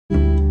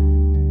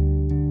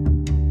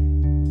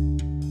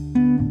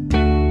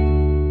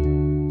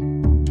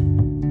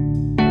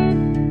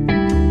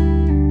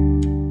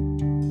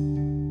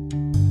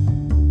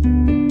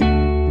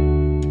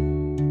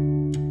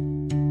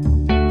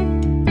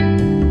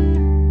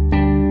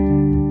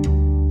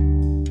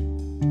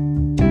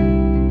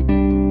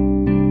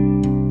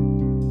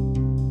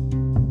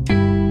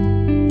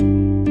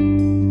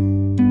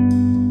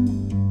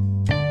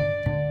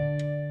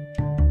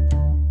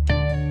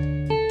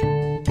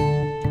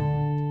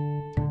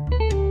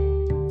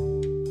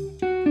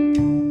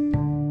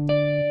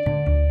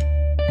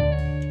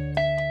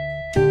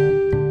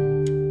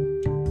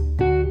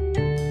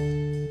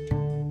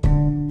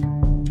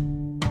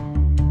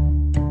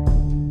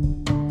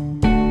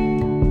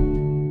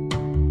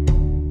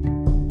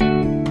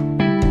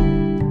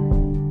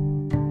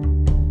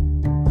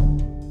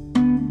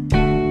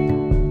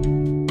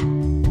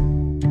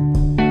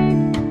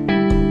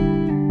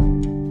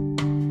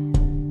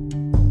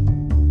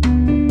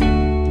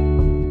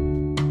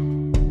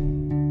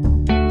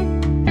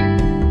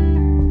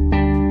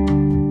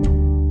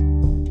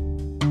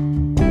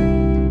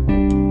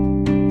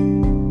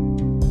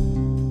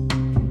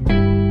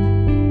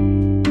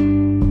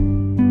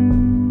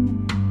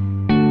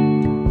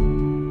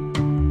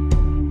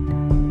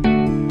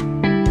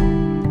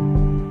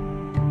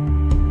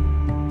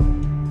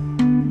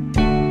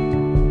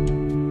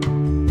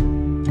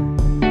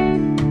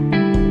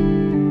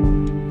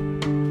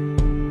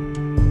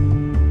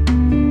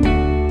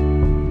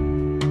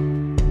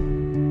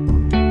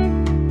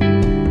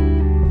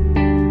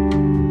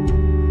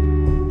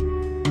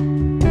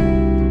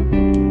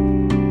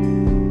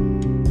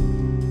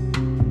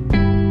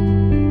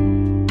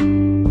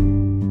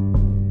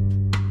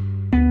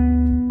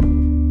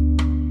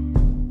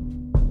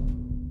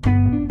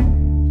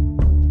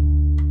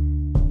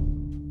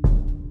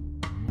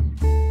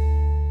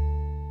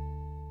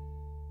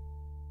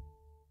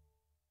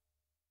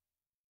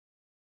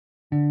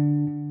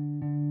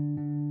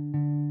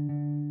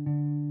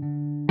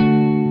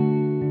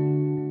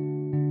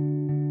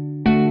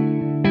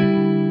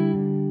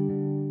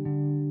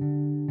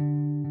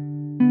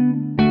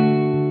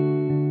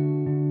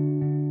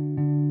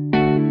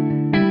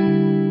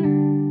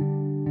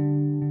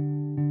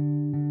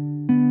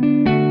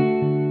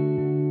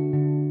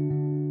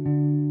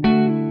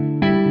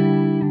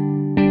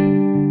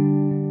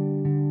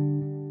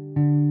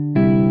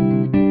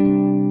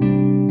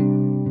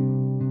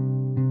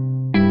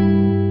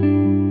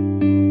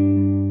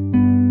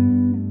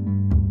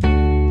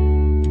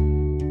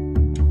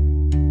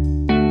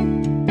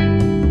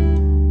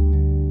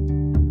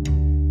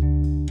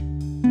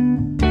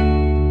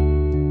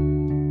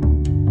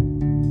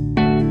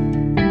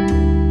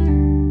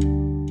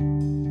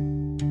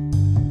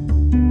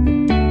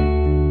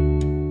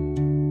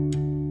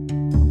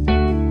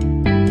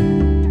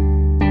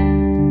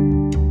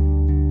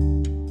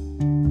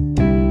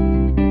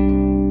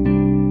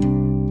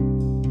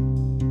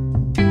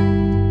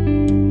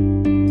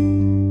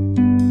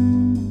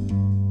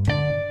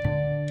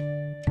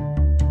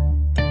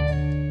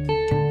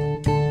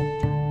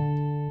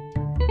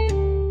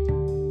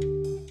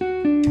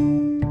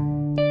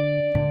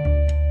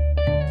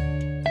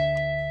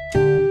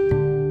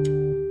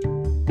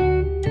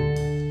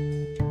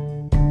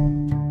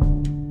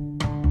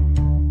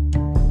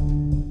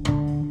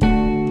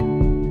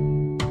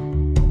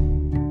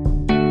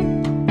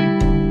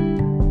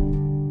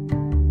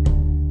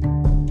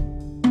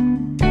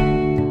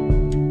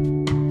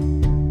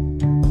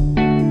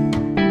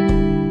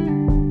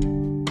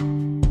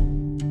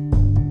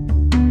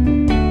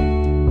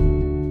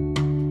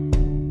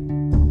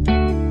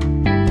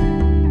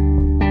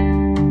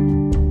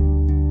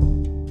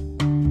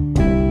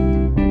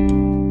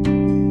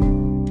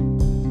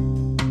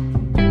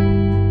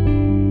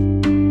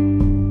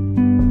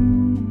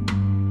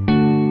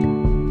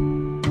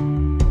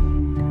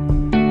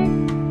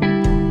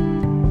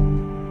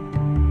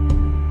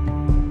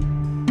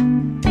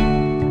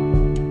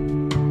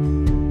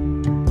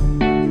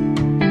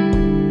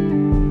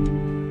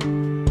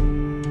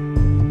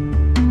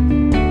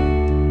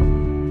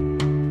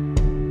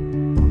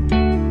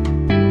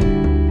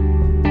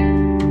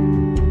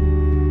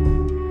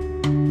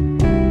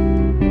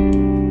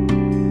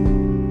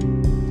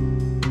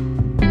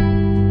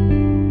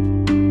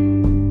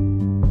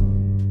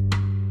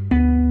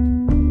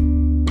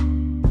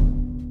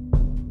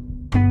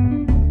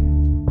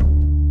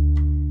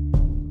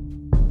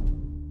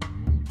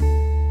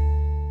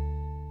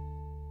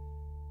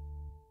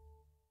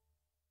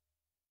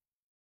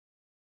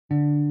Call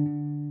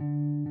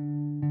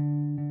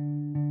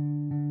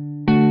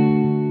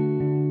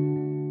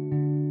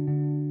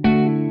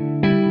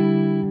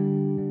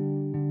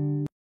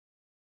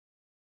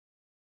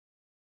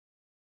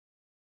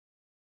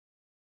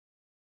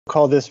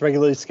this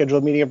regularly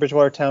scheduled meeting of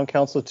Bridgewater Town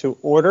Council to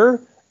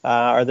order.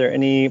 Are there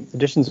any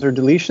additions or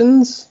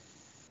deletions?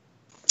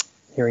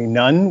 Hearing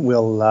none,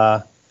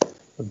 we'll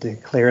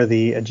declare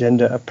the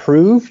agenda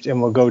approved,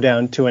 and we'll go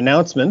down to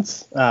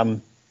announcements.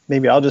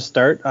 Maybe I'll just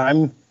start.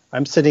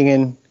 I'm sitting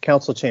in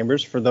council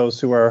chambers for those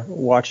who are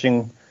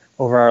watching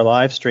over our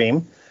live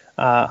stream.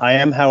 I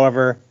am,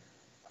 however,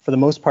 for the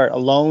most part,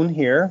 alone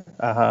here.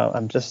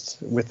 I'm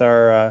just with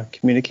our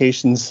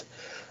communications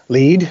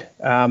lead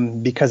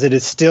because it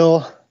is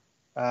still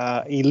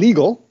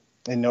illegal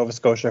in Nova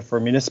Scotia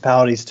for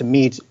municipalities to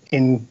meet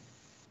in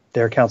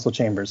their council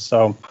chambers.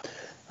 So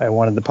I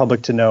wanted the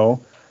public to know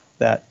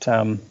that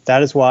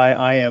that is why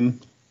I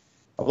am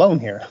alone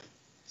here.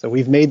 So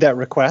we've made that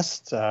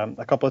request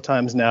a couple of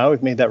times now.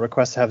 We've made that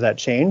request to have that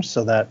changed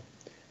so that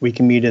we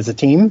can meet as a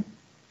team,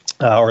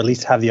 or at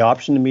least have the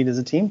option to meet as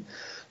a team.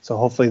 So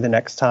hopefully the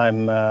next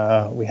time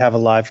we have a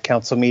live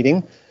council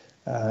meeting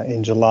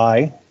in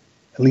July,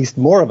 at least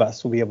more of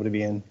us will be able to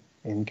be in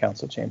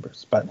council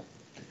chambers. But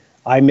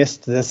I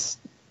missed this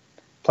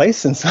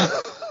place, and so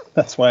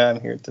that's why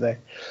I'm here today.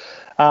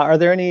 Are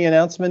there any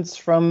announcements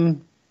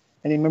from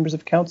any members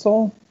of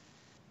council?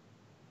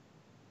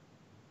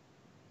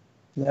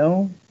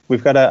 No?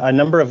 We've got a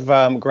number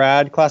of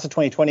grad class of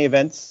 2020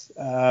 events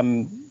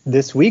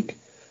this week.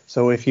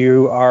 So if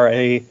you are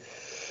a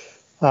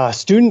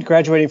student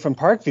graduating from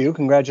Parkview,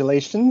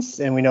 congratulations.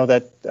 And we know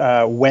that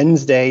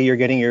Wednesday you're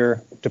getting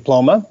your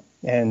diploma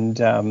and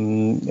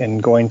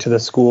going to the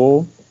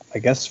school, I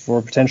guess,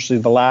 for potentially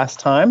the last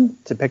time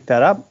to pick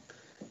that up.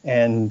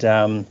 And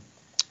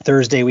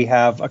Thursday we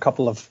have a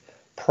couple of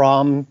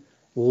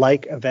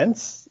prom-like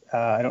events.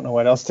 I don't know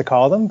what else to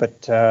call them,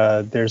 but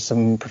there's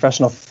some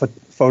professional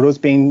photos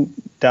being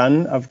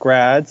done of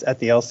grads at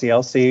the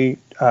LCLC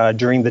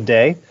during the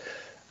day.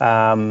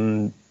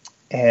 And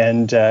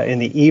in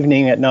the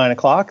evening at 9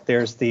 o'clock,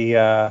 there's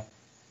the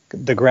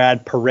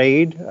grad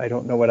parade. I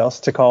don't know what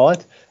else to call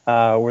it,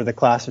 where the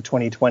class of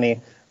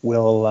 2020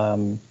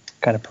 will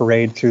kind of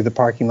parade through the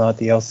parking lot at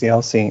the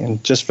LCLC.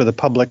 And just for the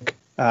public,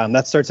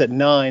 that starts at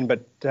 9,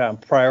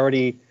 but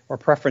priority or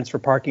preference for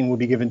parking will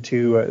be given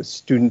to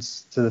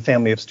students, to the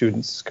family of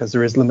students, because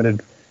there is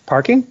limited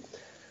parking.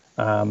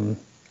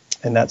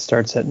 And that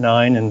starts at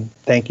 9. And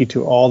thank you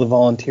to all the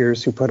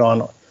volunteers who put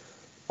on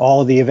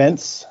all of the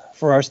events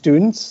for our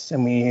students.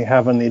 And we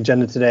have on the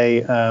agenda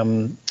today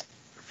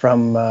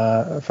from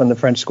the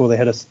French school, they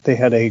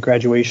had a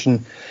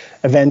graduation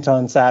event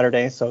on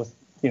Saturday. So,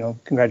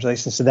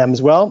 congratulations to them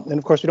as well. And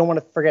of course, we don't want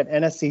to forget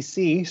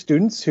NSCC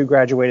students who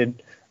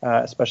graduated,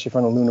 especially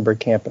from the Lunenburg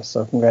campus.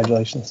 So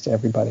congratulations to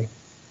everybody.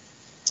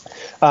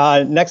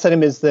 Next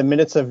item is the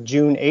minutes of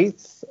June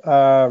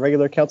 8th.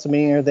 Regular council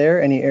meeting are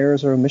there. Any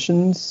errors or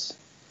omissions?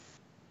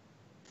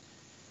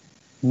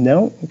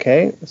 No?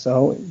 Okay.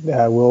 So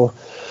we'll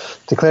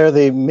declare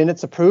the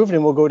minutes approved,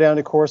 and we'll go down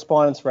to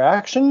correspondence for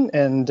action.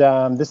 And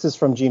this is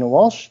from Gina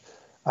Walsh,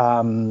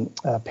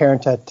 a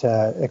parent at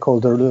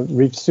École de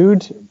Rive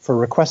Sud, for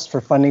request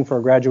for funding for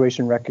a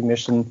graduation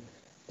recognition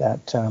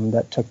that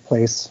took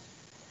place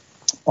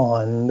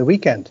on the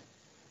weekend.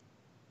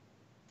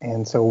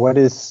 And so what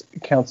is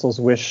council's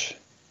wish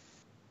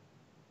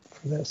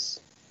for this?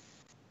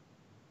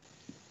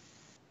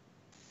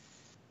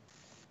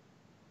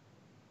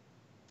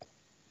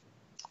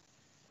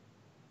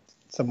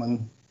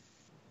 Someone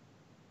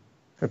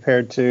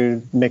prepared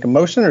to make a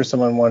motion, or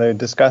someone want to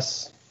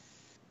discuss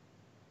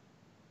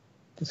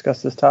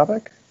this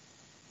topic?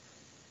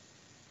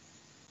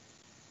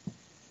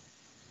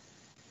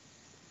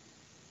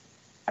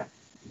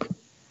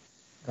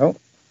 Oh.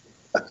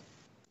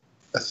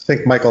 I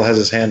think Michael has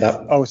his hand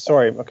up. Oh,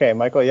 sorry. Okay,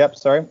 Michael. Yep.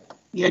 Sorry.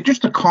 Yeah,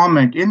 just a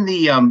comment. In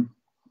the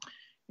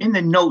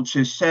notes,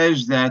 it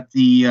says that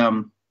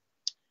the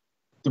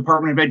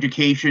Department of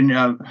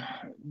Education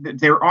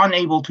they're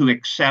unable to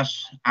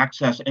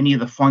access any of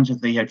the funds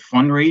that they had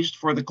fundraised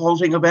for the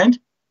closing event.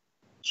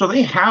 So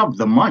they have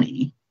the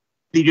money,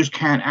 they just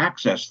can't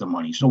access the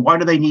money. So why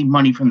do they need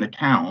money from the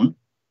town?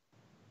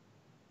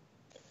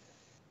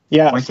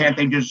 Yeah. Why can't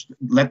they just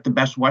let the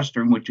Best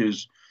Western, which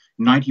is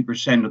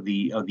 90% of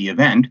the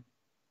event,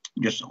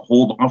 just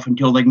hold off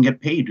until they can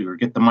get paid or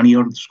get the money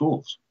out of the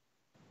schools?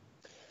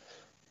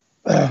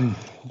 So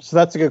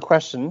that's a good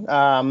question.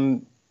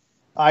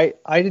 I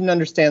didn't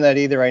understand that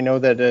either. I know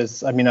that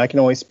I can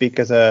only speak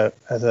as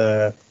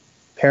a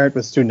parent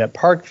with student at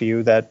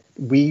Parkview, that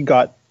we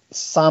got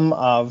some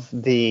of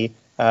the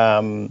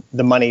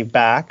money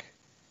back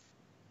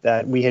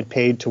that we had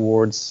paid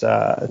towards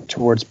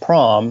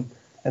prom,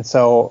 and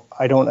so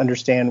I don't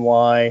understand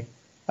why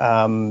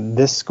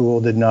this school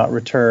did not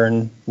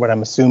return what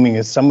I'm assuming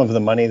is some of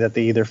the money that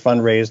they either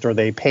fundraised or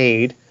they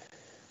paid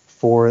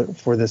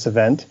for this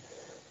event.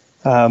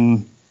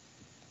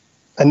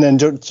 And then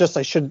just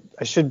I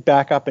should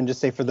back up and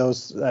just say for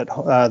those at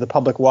the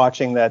public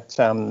watching that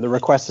the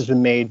request has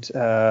been made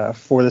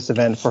for this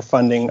event for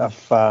funding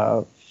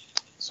of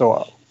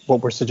so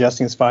what we're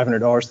suggesting is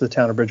 $500 to the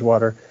town of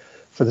Bridgewater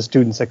for the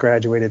students that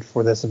graduated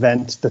for this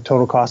event. The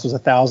total cost was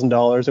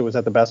 $1,000. It was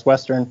at the Best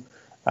Western.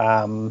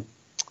 I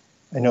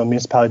know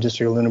Municipality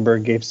District of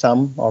Lunenburg gave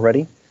some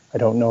already. I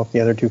don't know if the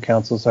other two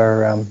councils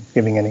are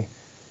giving any.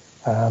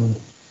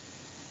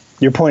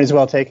 Your point is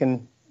well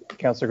taken,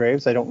 Councillor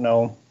Graves. I don't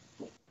know.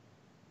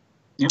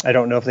 Yep. I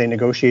don't know if they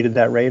negotiated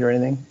that rate or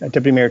anything.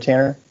 Deputy Mayor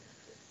Tanner.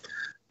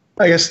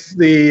 I guess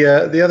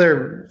the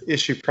other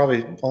issue,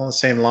 probably along the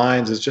same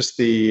lines, is just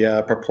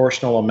the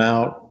proportional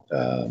amount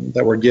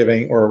that we're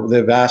giving, or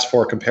they've asked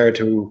for, compared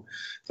to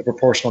the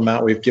proportional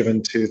amount we've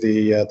given to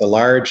the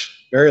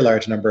very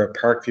large number of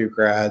Parkview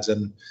grads,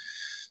 and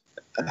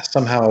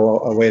somehow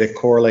a way to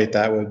correlate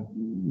that would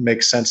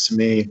make sense to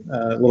me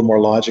a little more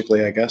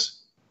logically, I guess.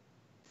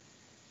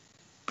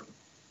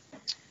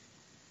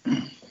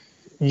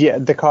 Yeah,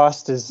 the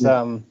cost is.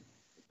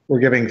 We're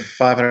giving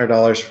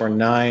 $500 for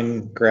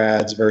 9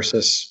 grads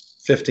versus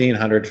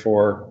 $1,500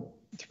 for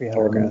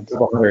 300 grads.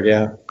 400,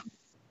 yeah.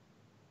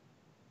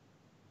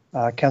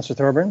 Councillor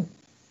Thorburn?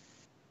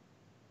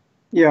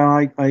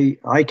 Yeah,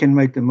 I can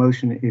make the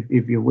motion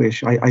if you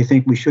wish. I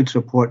think we should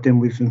support them.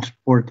 We should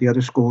support the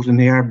other schools, and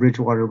they are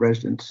Bridgewater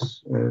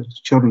residents,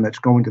 children that's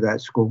going to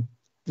that school.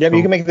 Yeah, but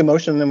you can make the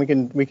motion, and then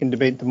we can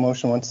debate the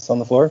motion once it's on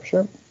the floor.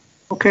 Sure.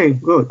 Okay,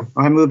 good.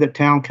 I move that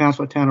Town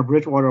Council, Town of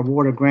Bridgewater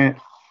award a grant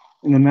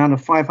in the amount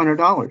of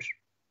 $500,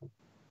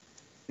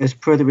 as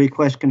per the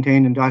request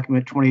contained in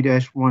document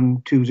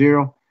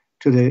 20-120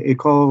 to the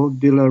École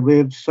de la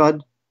Rive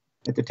Sud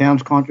at the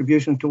town's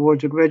contribution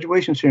towards a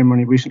graduation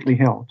ceremony recently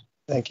held.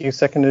 Thank you.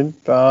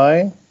 Seconded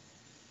by?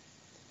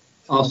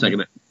 I'll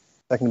second it.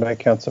 Seconded by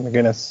Councillor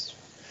McGuinness.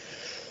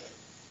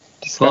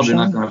 Probably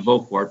not going to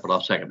vote for it, but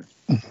I'll second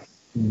it.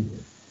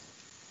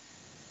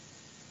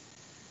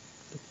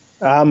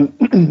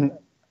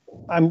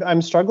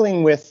 I'm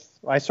struggling with.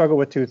 I struggle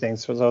with two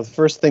things. So the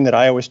first thing that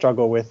I always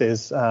struggle with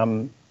is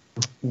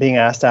being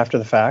asked after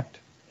the fact.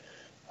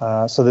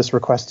 So this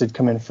request did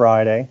come in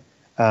Friday,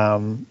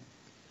 and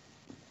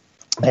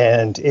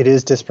it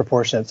is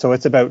disproportionate. So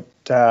it's about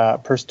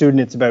per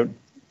student. It's about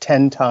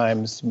 10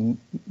 times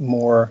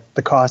more.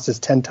 The cost is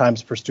 10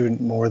 times per student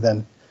more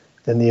than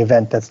the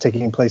event that's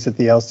taking place at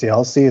the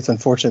LCLC. It's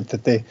unfortunate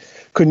that they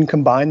couldn't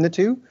combine the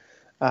two.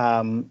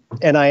 And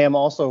I am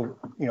also,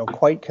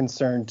 quite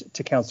concerned,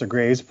 to Councillor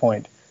Gray's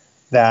point,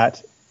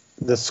 that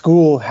the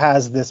school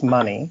has this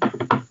money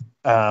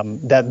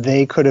that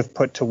they could have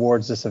put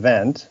towards this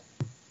event,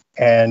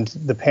 and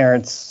the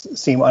parents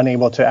seem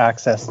unable to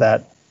access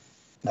that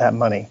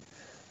money.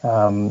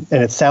 And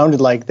it sounded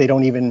like they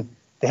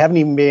haven't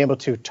even been able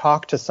to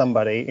talk to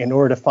somebody in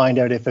order to find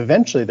out if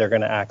eventually they're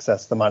going to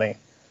access the money.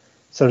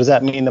 So does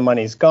that mean the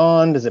money's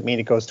gone? Does it mean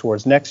it goes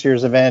towards next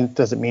year's event?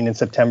 Does it mean in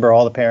September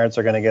all the parents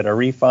are going to get a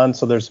refund?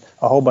 So there's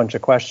a whole bunch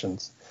of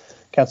questions.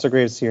 Councillor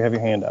Graves, you have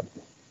your hand up.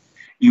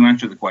 You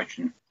answer the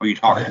question, or you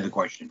talk to the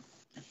question.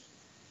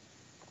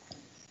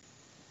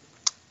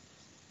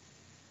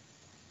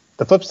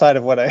 The flip side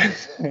of what I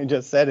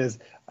just said is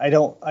I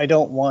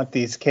don't want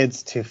these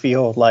kids to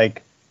feel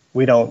like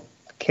we don't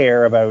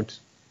care about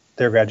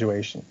their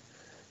graduation.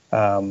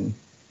 For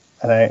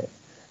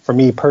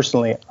me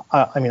personally,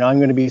 I'm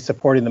going to be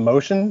supporting the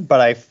motion,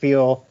 but I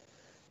feel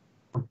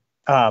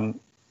I'm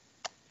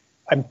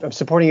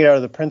supporting it out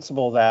of the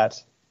principle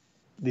that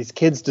these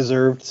kids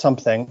deserved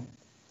something.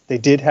 They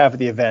did have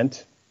the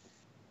event.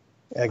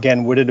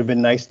 Again, would it have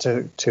been nice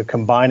to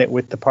combine it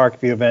with the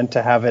Parkview event,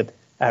 to have it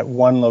at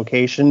one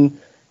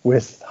location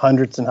with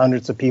hundreds and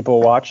hundreds of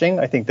people watching?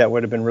 I think that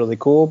would have been really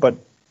cool, but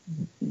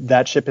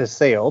that ship has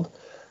sailed.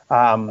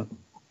 So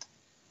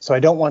I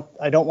don't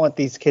want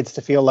these kids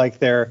to feel like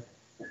they're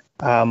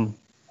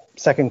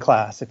second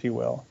class, if you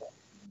will.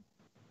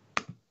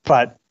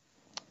 But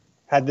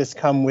had this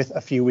come with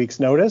a few weeks'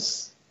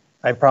 notice,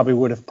 I probably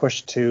would have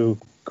pushed to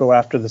go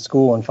after the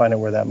school and find out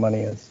where that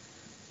money is.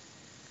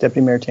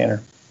 Deputy Mayor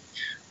Tanner.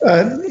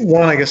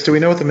 One, I guess, do we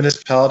know what the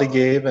municipality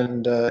gave?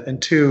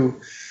 And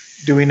two,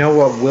 do we know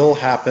what will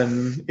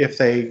happen if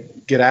they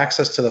get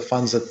access to the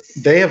funds that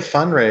they have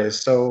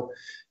fundraised? So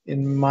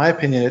in my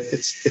opinion,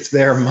 it's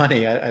their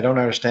money. I don't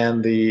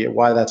understand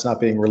why that's not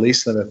being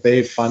released to them if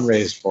they've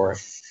fundraised for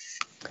it.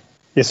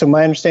 Yeah, so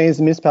my understanding is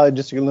the Municipality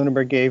District of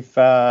Lunenburg gave,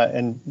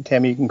 and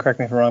Tammy, you can correct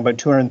me if I'm wrong, about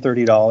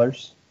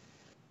 $230.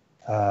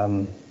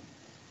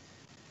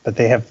 But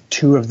they have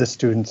 2 of the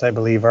students, I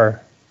believe,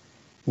 are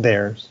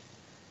theirs.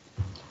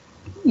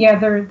 Yeah,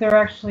 they're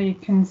actually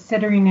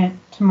considering it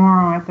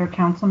tomorrow at their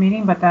council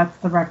meeting, but that's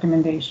the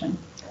recommendation.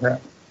 Yeah.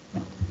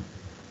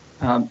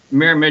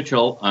 Mayor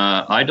Mitchell,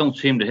 I don't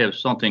seem to have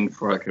something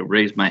for I could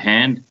raise my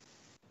hand,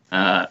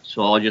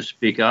 so I'll just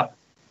speak up.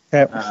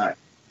 Okay.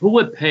 Who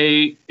would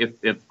pay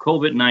if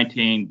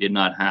COVID-19 did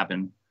not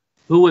happen?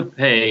 Who would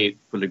pay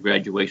for the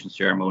graduation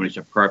ceremonies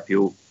at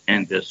Parkview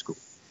and this school?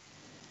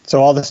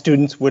 So all the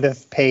students would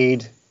have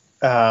paid.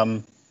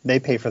 They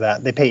pay for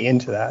that. They pay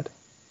into that.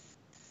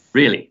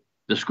 Really,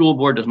 the school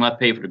board does not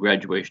pay for the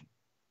graduation.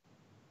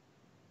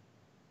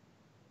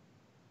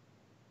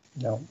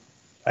 No,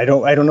 I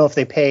don't know if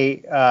they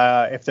pay,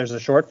 if there's a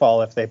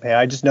shortfall, if they pay.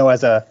 I just know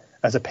as a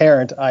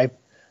parent, at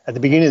the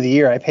beginning of the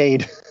year, I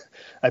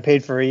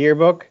paid for a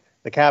yearbook,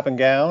 the cap and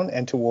gown,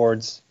 and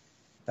towards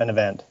an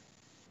event.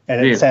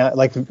 And it sounds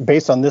like,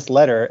 based on this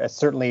letter,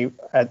 certainly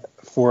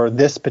for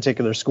this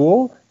particular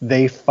school,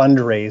 they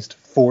fundraised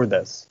for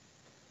this.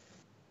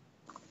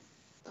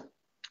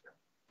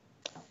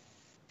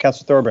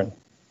 Councillor Thorburn.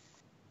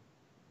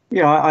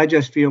 Yeah, I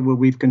just feel where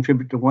we've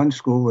contributed to one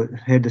school that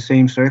had the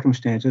same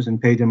circumstances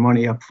and paid the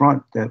money up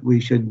front, that we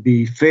should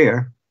be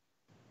fair.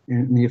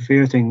 And the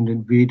fair thing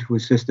would be to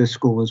assist this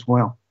school as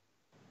well.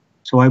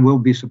 So I will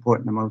be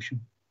supporting the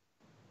motion.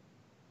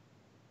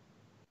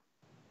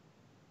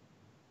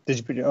 Did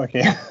you put it?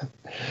 Okay.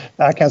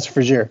 Councillor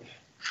Frazier.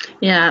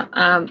 Yeah,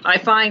 I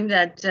find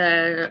that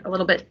a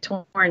little bit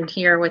torn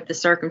here with the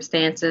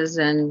circumstances,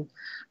 and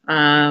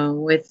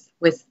with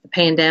the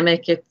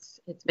pandemic, it's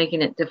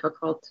making it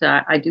difficult.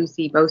 I do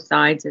see both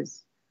sides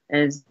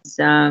as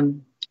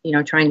trying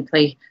to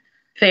play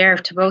fair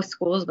to both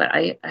schools, but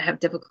I have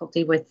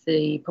difficulty with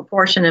the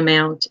proportion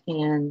amount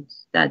and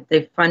that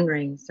they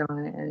fundraise. So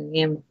I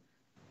am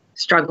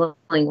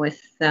struggling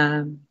with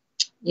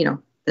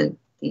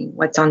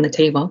what's on the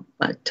table,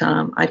 but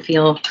I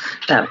feel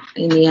that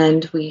in the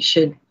end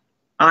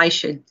I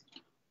should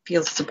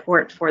feel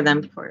support for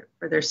them for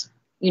their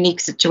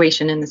unique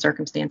situation and the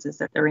circumstances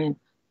that they're in.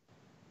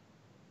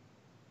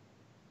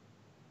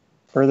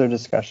 Further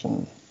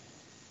discussion.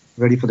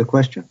 Ready for the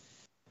question?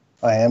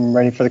 I am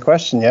ready for the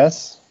question,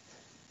 yes.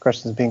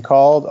 Question is being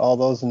called. All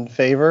those in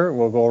favor,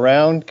 we'll go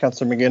around.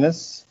 Councillor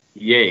McGuinness.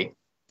 Yay.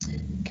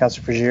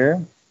 Councillor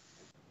Frazier.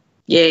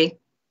 Yay.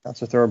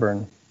 Councillor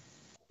Thorburn.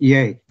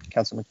 Yay.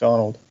 Councillor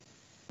McDonald.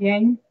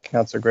 Yay.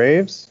 Councillor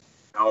Graves.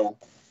 No.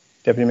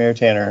 Deputy Mayor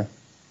Tanner.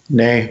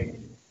 Nay.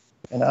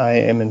 And I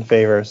am in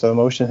favor, so the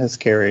motion has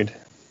carried.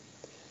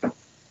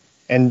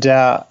 And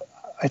I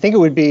think it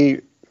would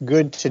be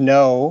good to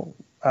know,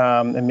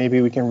 and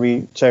maybe we can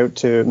reach out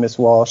to Ms.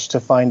 Walsh to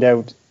find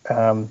out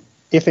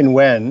if and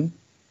when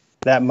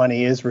that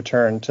money is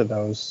returned to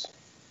those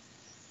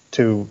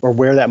or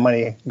where that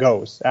money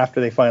goes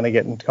after they finally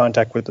get in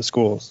contact with the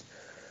schools.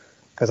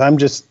 Because I'm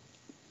just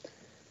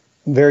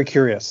very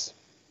curious.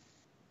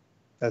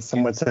 As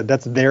someone said,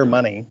 that's their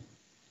money.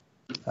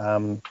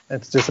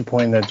 It's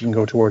disappointing that it can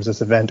go towards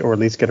this event or at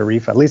least get a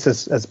refund. At least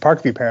as a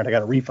Parkview parent, I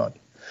got a refund.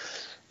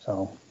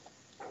 So,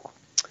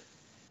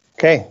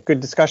 okay, good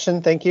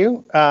discussion. Thank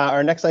you.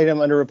 Our next item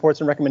under reports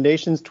and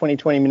recommendations,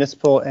 2020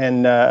 municipal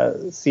and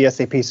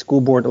CSAP school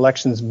board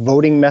elections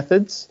voting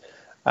methods.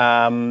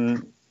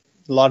 A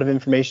lot of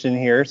information in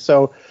here.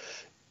 So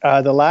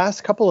the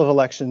last couple of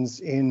elections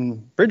in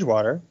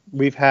Bridgewater,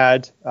 we've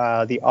had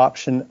the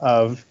option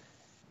of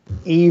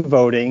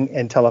e-voting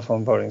and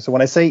telephone voting. So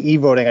when I say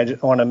e-voting, I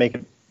just want to make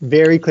it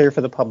very clear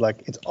for the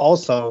public. It's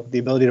also the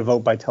ability to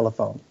vote by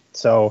telephone.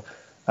 So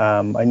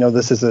I know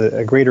this is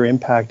a greater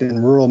impact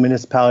in rural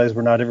municipalities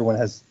where not everyone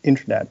has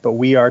internet, but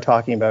we are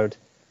talking about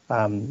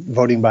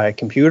voting by a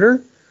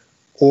computer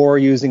or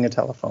using a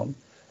telephone.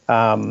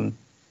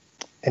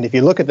 And if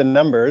you look at the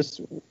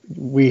numbers,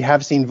 we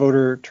have seen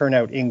voter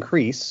turnout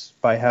increase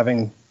by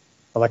having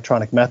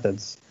electronic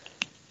methods.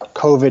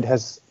 COVID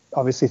has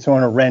obviously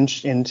thrown a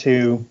wrench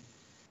into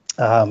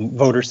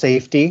voter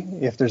safety.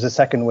 If there's a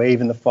second wave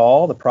in the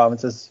fall, the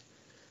province has,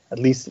 at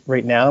least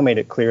right now, made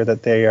it clear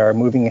that they are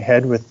moving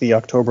ahead with the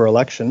October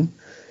election.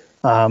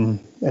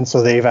 And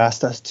so they've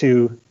asked us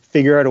to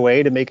figure out a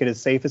way to make it as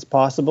safe as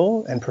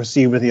possible and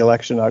proceed with the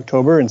election in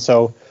October. And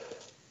so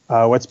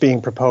what's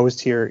being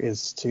proposed here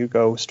is to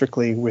go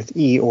strictly with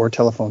e or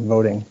telephone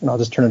voting. And I'll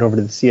just turn it over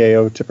to the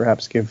CAO to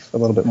perhaps give a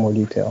little bit more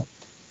detail.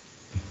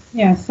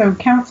 Yeah, so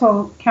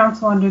council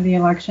under the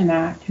Election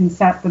Act can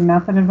set the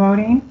method of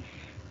voting.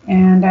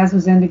 And as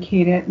was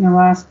indicated in the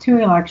last two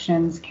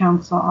elections,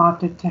 council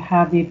opted to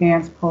have the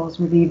advance polls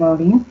with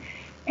e-voting.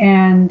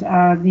 And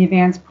the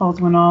advance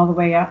polls went all the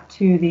way up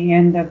to the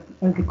end of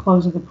the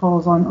close of the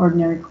polls on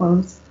ordinary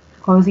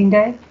closing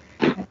day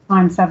at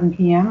time 7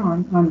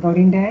 p.m. on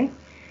voting day.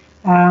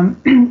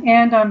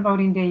 And on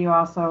voting day, you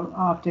also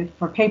opted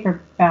for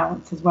paper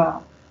ballots as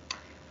well.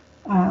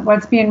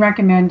 What's being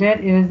recommended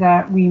is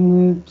that we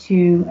move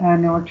to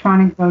an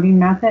electronic voting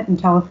method and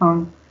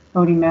telephone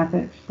voting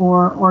method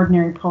for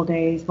ordinary poll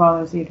days as well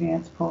as the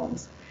advance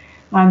polls.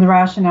 The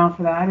rationale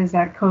for that is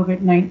that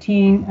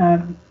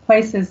COVID-19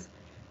 places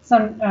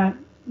some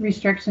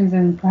restrictions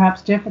and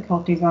perhaps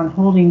difficulties on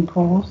holding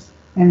polls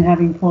and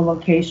having poll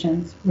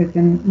locations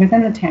within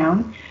the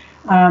town.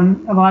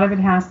 A lot of it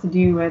has to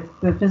do with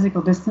the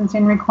physical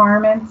distancing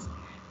requirements,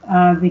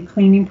 the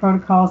cleaning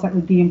protocols that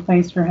would be in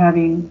place for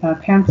having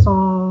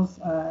pencils,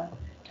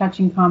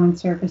 touching common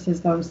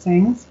surfaces, those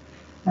things.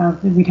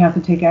 We'd have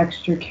to take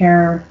extra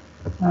care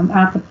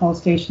at the poll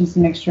stations to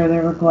make sure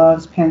there were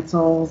gloves,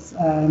 pencils,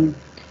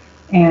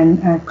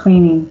 and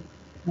cleaning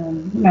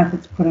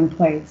methods put in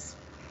place.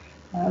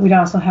 We'd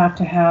also have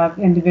to have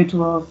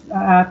individuals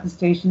at the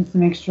stations to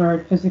make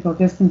sure physical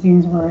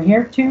distancing were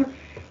adhered to.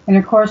 And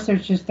of course,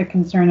 there's just the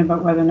concern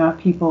about whether or not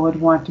people would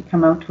want to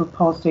come out to a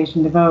poll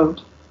station to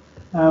vote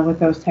with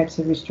those types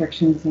of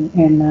restrictions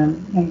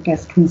and I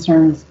guess,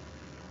 concerns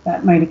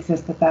that might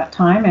exist at that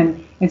time.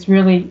 And it's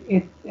really,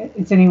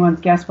 it's anyone's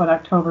guess what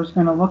October is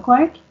going to look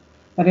like.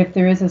 But if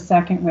there is a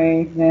second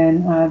wave,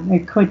 then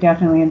it could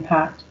definitely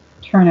impact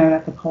turnout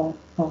at the poll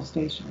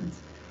stations.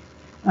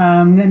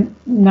 The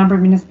number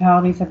of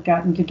municipalities have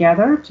gotten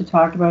together to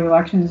talk about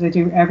elections, as they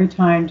do every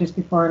time just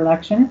before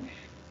election,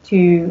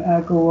 to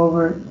go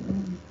over,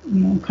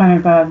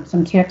 kind of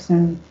some tips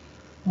and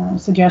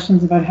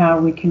suggestions about how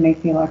we can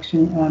make the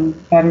election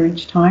better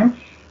each time.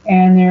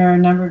 And there are a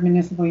number of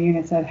municipal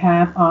units that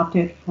have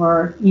opted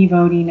for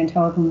e-voting and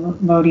telephone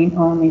voting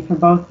only for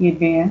both the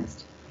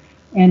advanced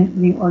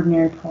and the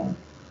ordinary poll.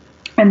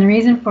 And the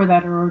reason for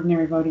that, or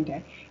ordinary voting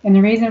day, and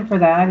the reason for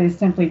that is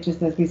simply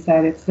just as we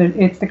said,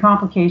 it's the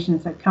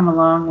complications that come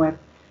along with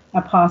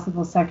a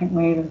possible second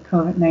wave of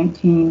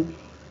COVID-19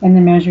 and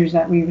the measures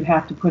that we would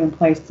have to put in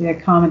place to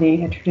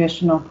accommodate a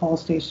traditional poll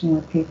station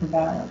with paper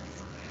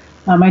ballots.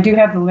 I do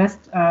have the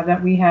list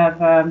that we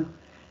have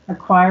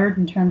acquired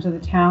in terms of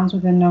the towns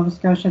within Nova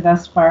Scotia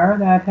thus far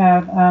that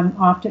have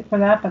opted for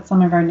that, but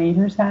some of our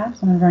neighbors have,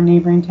 some of our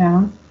neighboring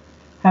towns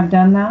have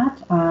done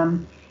that.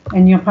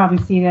 And you'll probably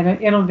see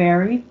that it'll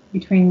vary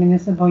between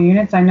municipal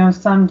units. I know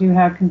some do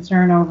have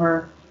concern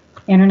over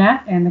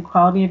internet and the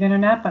quality of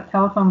internet, but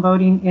telephone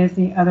voting is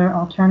the other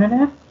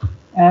alternative.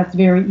 It's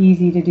very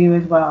easy to do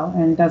as well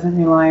and doesn't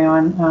rely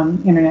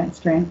on internet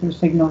strength or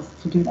signals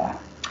to do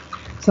that.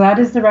 So that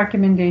is the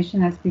recommendation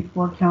that's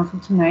before council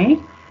tonight.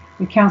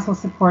 If council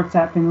supports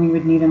that, then we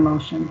would need a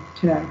motion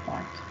to that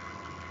effect.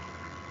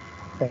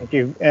 Thank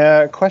you.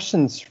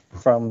 Questions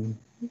from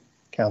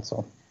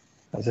council?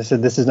 As I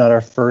said, this is not our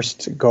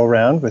first go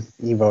round with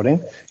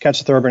e-voting.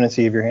 Councillor Thorburn, I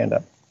see you have your hand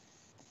up.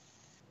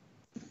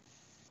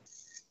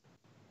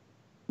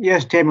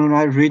 Yes, Tim, when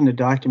I was reading the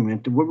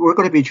document, we're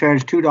going to be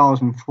charged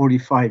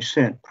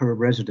 $2.45 per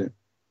resident.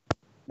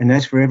 And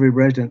that's for every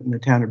resident in the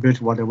town of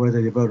Bridgewater,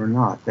 whether they vote or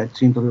not. That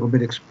seems a little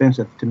bit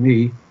expensive to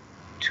me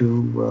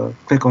to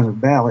click on the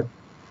ballot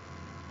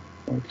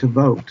to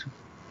vote.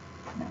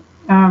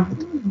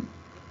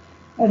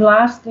 At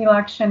last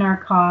election, our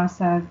costs,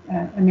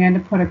 Amanda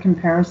put a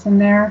comparison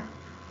there.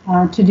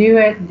 To do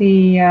it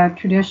the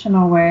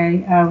traditional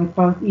way with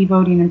both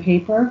e-voting and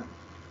paper,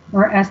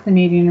 we're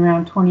estimating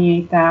around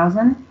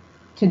 $28,000.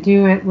 To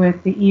do it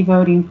with the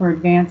e-voting for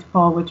advanced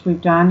poll, which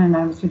we've done, and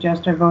I would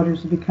suggest our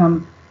voters to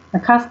become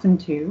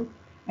accustomed to,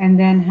 and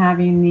then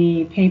having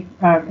the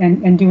paper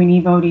and doing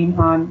e-voting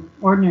on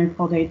ordinary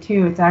poll day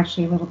too, it's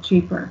actually a little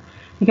cheaper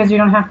because you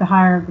don't have to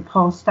hire the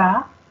poll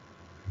staff.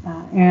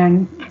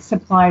 And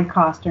supply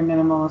costs are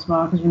minimal as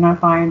well because we're not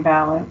buying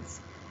ballots.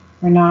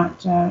 We're not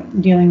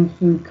dealing with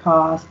food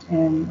cost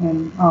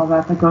and all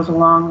that goes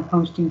along with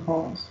hosting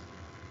polls.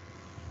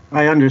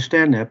 I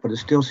understand that, but it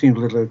still seems a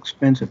little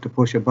expensive to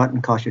push a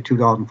button cost you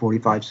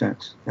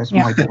 $2.45. That's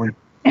my point.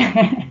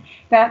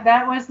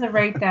 That was the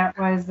rate that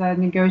was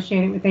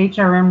negotiated with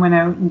HRM, went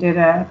out and did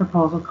a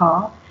proposal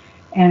call,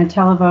 and a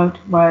televote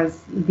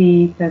was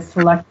the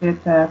selected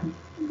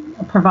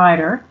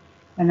provider.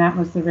 And that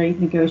was the rate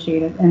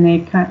negotiated, and they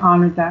kind of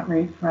honored that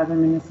rate for other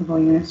municipal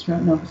units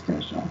throughout Nova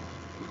Scotia.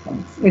 So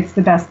it's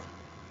the best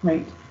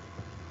rate.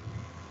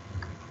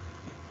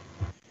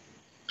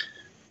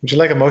 Would you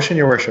like a motion,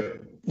 Your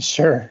Worship?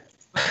 Sure.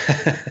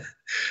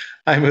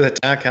 I move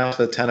that Town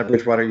Council of the Town of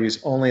Bridgewater use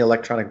only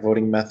electronic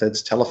voting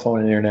methods, telephone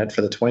and internet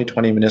for the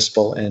 2020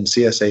 municipal and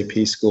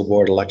CSAP school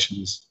board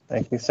elections.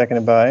 Thank you.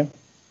 Seconded by?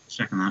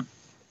 Second that.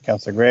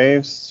 Councillor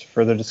Graves.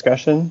 Further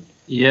discussion?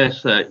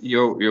 Yes,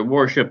 Your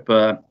Worship,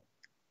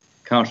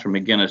 Councillor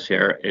McGuinness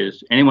here,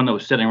 is anyone that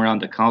was sitting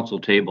around the council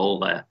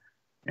table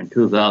in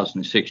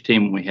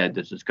 2016 when we had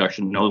this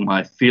discussion knows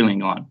my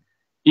feeling on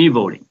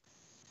e-voting.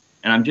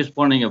 And I'm just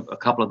wondering if a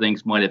couple of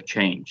things might have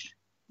changed.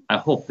 I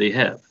hope they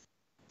have.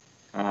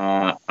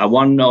 I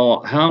want to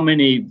know how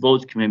many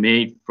votes can be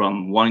made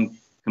from one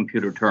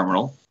computer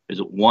terminal. Is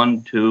it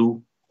 1,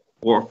 2,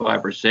 4,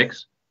 5, or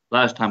 6?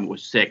 Last time it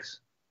was 6.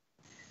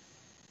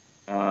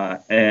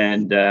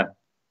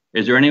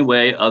 Is there any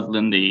way other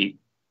than the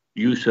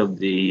use of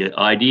the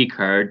ID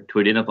card to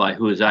identify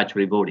who is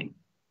actually voting?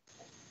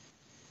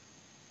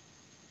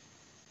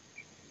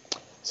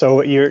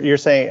 So you're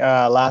saying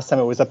last time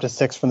it was up to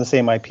 6 from the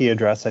same IP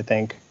address, I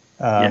think.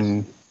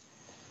 Yes.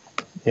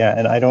 Yeah,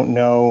 and I don't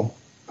know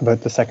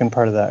about the second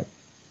part of that.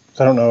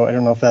 So I don't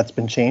know if that's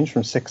been changed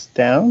from 6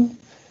 down.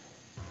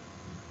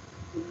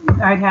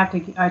 I'd have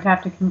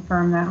to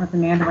confirm that with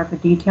Amanda what the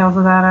details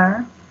of that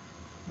are.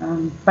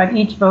 But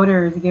each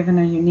voter is given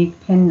a unique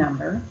PIN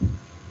number,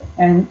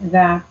 and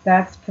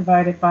that's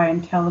provided by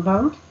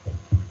IntelliVote.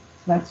 So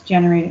that's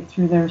generated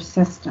through their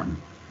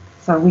system.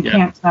 So we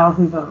can't tell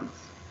who votes.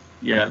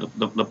 Yeah,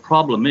 the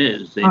problem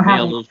is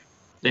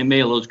they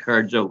mail those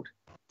cards out,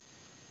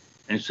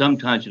 and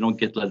sometimes you don't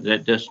get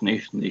that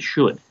destination they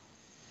should.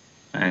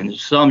 And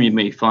some you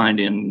may find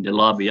in the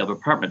lobby of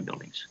apartment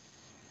buildings.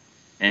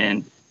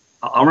 And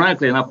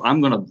ironically enough, I'm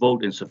going to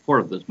vote in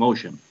support of this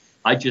motion.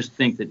 I just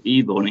think that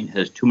e-voting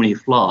has too many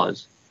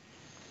flaws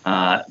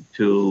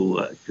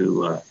to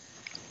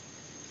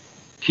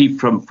keep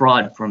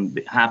fraud from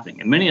happening.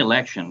 In many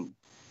elections,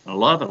 a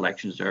lot of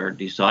elections are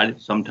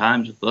decided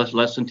sometimes with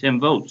less than 10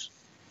 votes.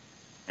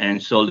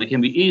 And so they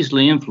can be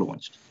easily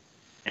influenced.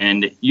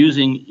 And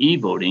using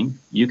e-voting,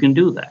 you can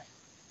do that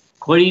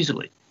quite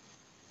easily.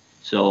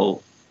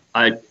 So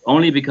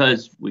only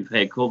because we've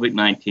had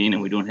COVID-19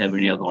 and we don't have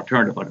any other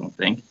alternative, I don't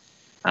think,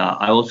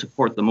 I will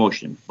support the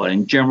motion. But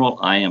in general,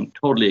 I am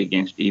totally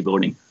against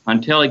e-voting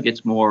until it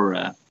gets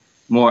more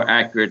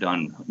accurate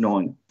on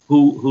knowing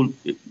who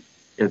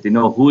if they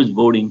know who is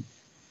voting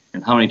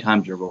and how many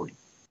times they're voting.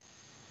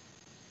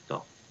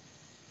 So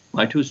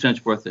my 2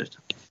 cents worth this.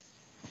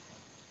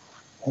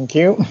 Thank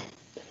you.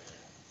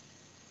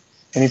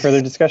 Any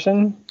further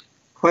discussion?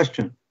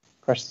 Question.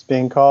 Questions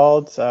being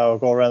called. I'll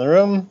go around the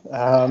room.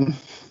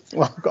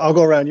 Well, I'll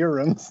go around your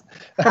rooms.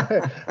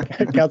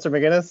 Councillor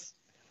McGuinness?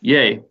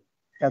 Yay.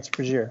 Councillor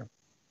Frazier?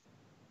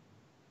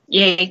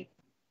 Yay.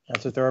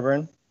 Councillor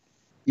Thorburn?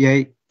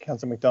 Yay.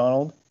 Councillor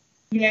McDonald?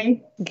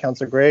 Yay.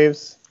 Councillor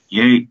Graves?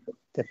 Yay.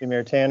 Deputy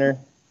Mayor Tanner?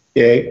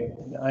 Yay.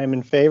 I am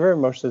in favor.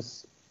 Motion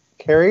is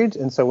carried.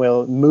 And so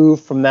we'll move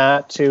from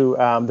that to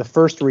the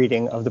first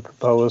reading of the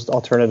proposed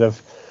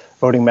alternative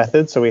voting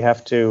method. So we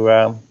have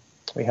to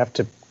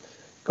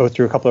go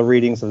through a couple of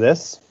readings of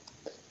this.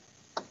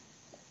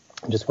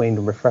 I'm just waiting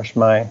to refresh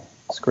my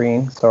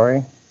screen.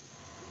 Sorry.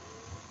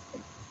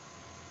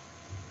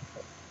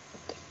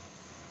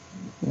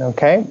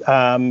 Okay.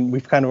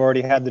 We've kind of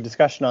already had the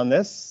discussion on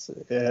this,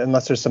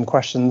 unless there's some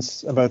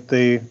questions about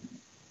the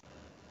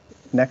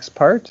next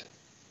part.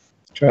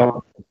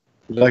 Joe,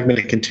 would you like me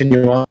to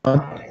continue on?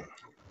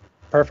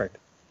 Perfect.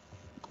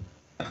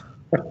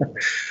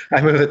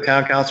 I move that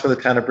Town Council for the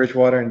Town of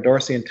Bridgewater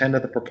endorse the intent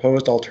of the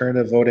proposed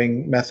alternative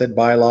voting method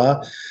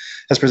bylaw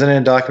as presented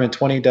in document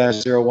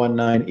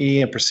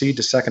 20-019E and proceed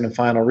to second and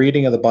final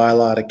reading of the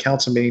bylaw at a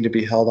council meeting to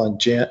be held on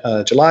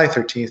July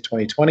 13th,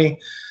 2020,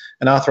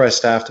 and authorize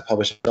staff to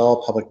publish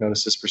all public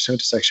notices pursuant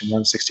to Section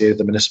 168 of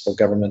the Municipal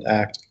Government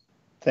Act.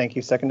 Thank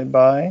you. Seconded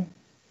by?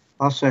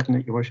 I'll second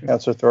it, Your Worship.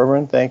 Councillor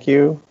Thorburn. Thank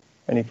you.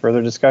 Any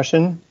further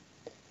discussion?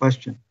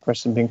 Question.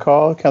 Question being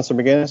called.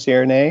 Councillor McGuinness, yea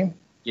or nay?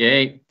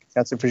 Yay.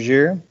 Councillor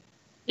Frazier?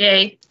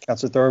 Yay.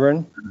 Councillor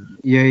Thorburn?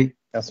 Yay.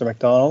 Councillor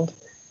McDonald?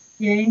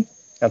 Yay.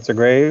 Councillor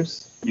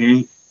Graves?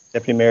 Yay.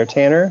 Deputy Mayor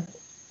Tanner?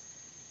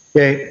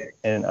 Yay.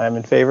 And I'm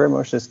in favor.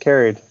 Motion is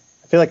carried.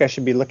 I feel like I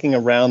should be looking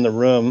around the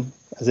room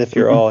as if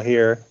you're all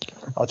here.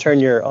 I'll turn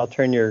your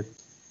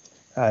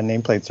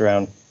nameplates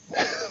around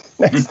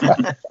next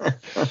time.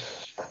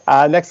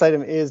 Next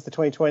item is the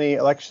 2020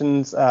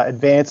 elections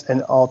advance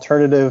and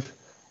alternative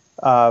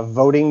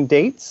voting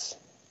dates.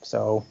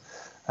 So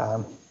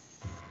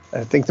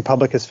I think the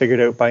public has figured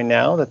out by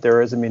now that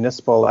there is a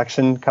municipal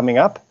election coming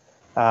up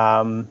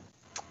on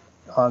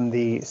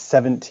the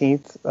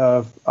 17th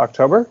of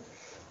October.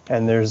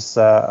 And there's,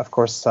 of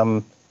course,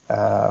 some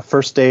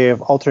first day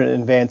of alternate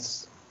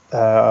advance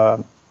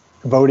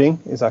voting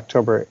is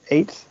October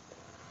 8th.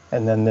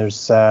 And then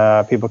there's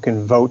people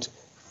can vote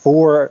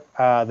for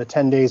the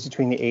 10 days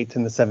between the 8th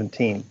and the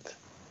 17th.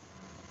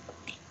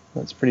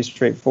 That's pretty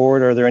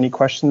straightforward. Are there any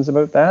questions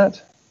about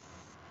that?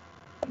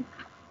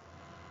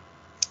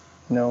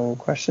 No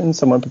questions.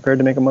 Someone prepared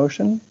to make a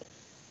motion?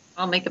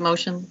 I'll make a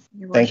motion,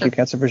 Your Thank you, Worship.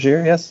 Councillor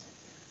Frazier. Yes.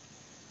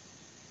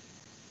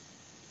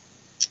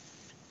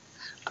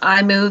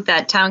 I move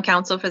that Town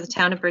Council for the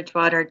Town of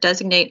Bridgewater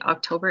designate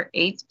October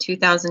 8th,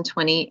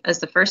 2020 as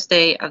the first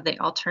day of the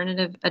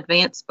alternative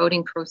advance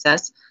voting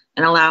process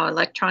and allow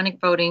electronic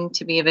voting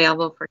to be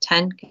available for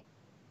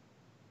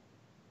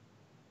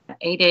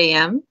 8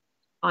 a.m.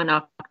 on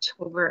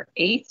October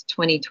 8th,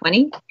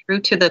 2020 through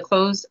to the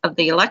close of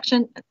the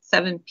election at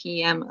 7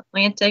 p.m.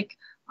 Atlantic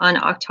on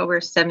October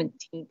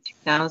 17th,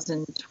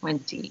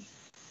 2020.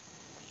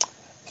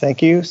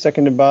 Thank you.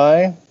 Seconded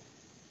by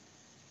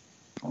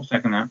I'll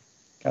second that.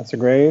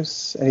 Councillor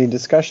Graves. Any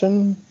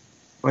discussion?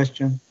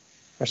 Question.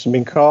 Question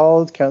being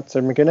called.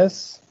 Councillor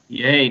McGuinness.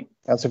 Yay.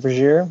 Councillor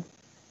Frazier.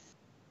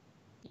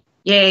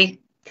 Yay.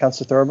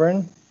 Councillor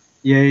Thorburn.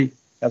 Yay.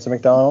 Councillor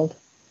McDonald.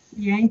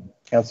 Yay.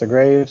 Councillor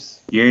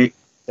Graves. Yay.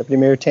 Deputy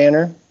Mayor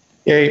Tanner.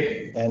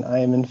 Yay. And I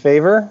am in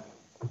favor.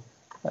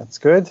 That's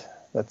good.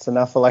 That's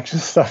enough election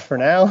stuff for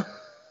now.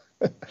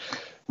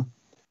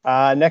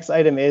 Next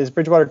item is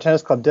Bridgewater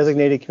Tennis Club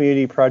Designated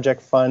Community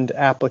Project Fund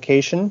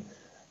application.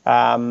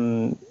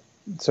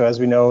 So as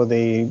we know,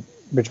 the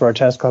Bridgewater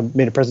Tennis Club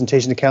made a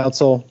presentation to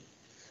council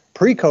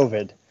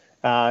pre-COVID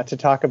to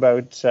talk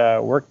about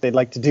work they'd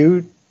like to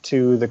do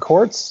to the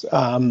courts.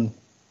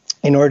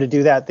 In order to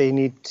do that, they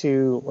need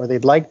to, or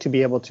they'd like to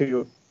be able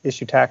to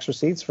issue tax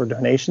receipts for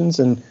donations,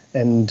 and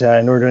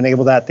in order to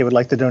enable that, they would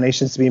like the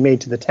donations to be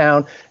made to the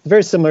town. It's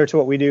very similar to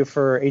what we do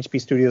for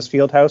HB Studios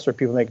Fieldhouse, where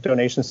people make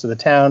donations to the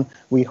town.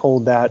 We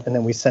hold that, and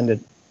then we send it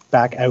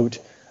back out.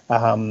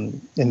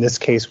 In this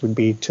case, would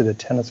be to the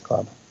tennis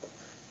club.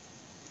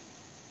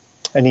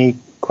 Any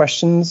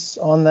questions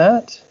on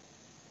that?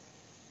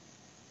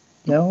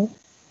 No?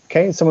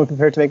 Okay, is someone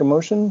prepared to make a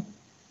motion?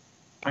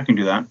 I can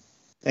do that.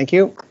 Thank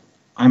you.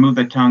 I move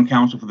that Town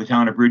Council for the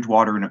Town of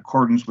Bridgewater, in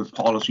accordance with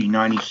Policy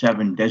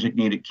 97,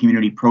 Designated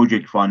Community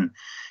Project Fund,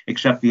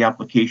 accept the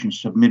application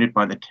submitted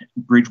by the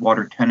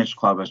Bridgewater Tennis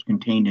Club as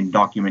contained in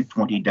document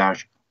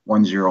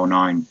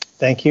 20-109.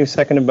 Thank you.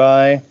 Seconded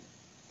by?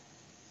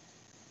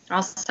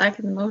 I'll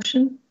second the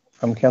motion.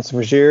 From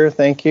Councillor Vergier.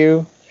 Thank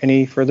you.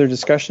 Any further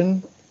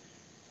discussion?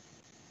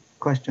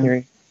 Question.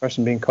 Hearing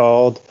question being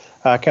called.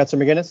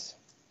 Councillor McGuinness?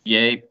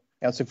 Yay.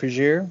 Councillor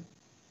Vergier?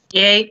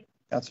 Yay.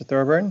 Councillor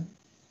Thorburn?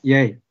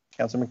 Yay.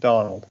 Councillor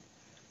McDonald?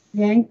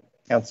 Yay.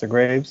 Councillor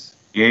Graves?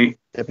 Yay.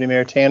 Deputy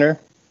Mayor Tanner?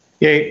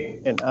 Yay.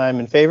 And I'm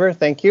in favor.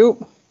 Thank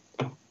you.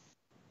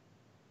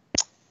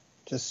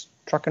 Just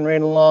trucking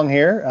right along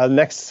here. The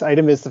next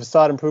item is the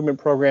facade improvement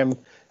program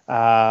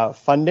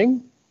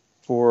funding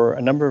for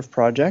a number of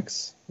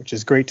projects, which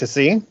is great to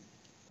see.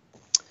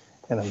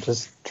 And I'm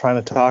just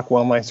trying to talk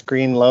while my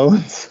screen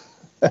loads.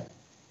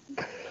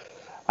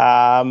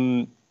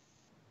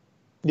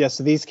 Yeah,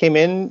 so these came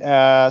in.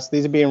 So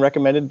these are being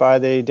recommended by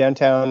the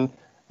Downtown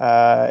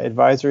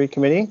Advisory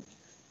Committee.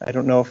 I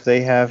don't know if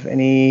they have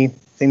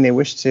anything they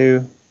wish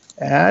to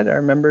add,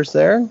 our members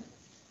there,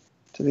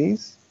 to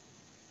these.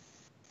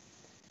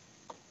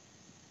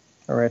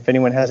 Or if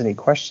anyone has any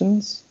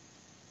questions.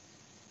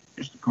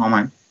 Just a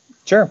comment.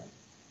 Sure.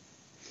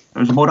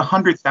 There's about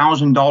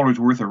 $100,000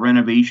 worth of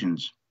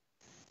renovations.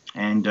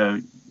 And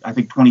I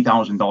think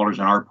 $20,000 on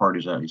our part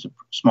is a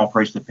small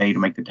price to pay to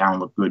make the town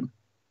look good.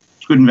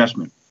 It's a good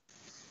investment.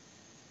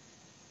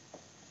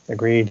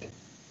 Agreed.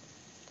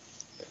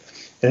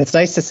 And it's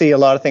nice to see a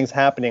lot of things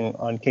happening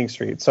on King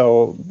Street.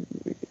 So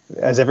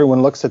as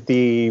everyone looks at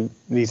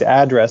these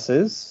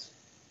addresses,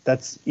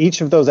 that's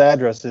each of those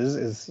addresses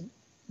is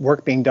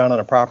work being done on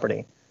a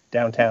property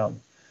downtown,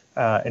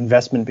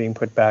 investment being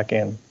put back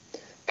in.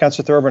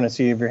 Councillor Thorburn, I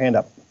see you have your hand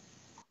up.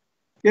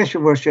 Yes,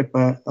 Your Worship.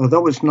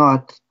 Although it's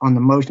not on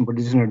the motion, but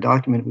it's in our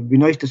document, it would be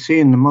nice to see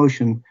in the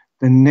motion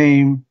the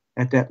name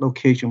at that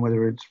location,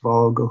 whether it's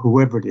Vogue or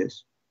whoever it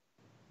is,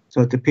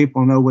 so that the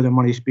people know where the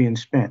money's being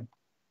spent,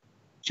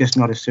 just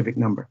not a civic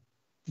number.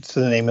 It's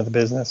the name of the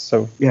business.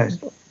 So yes,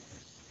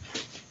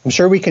 I'm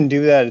sure we can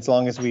do that as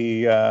long as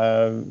we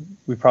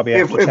probably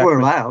have to check if we're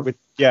allowed.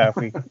 If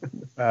we.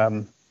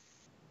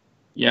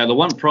 Yeah, the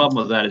one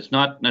problem with that is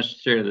not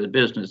necessarily the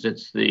business;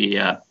 it's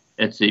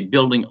the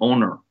building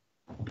owner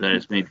that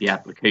has made the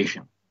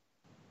application.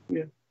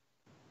 Yeah.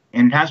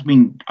 And it has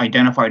been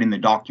identified in the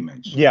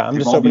documents. Yeah, I'm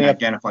They've just all been opening up.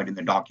 identified in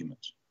the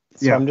documents.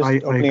 So Yeah, I'm just I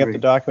opening up agree. the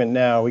document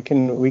now. We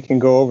can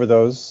go over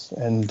those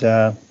and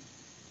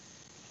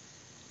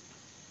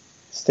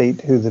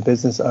state who the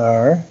business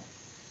are.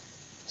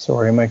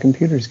 Sorry, my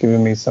computer's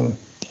giving me some.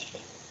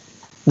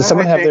 Does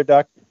someone have their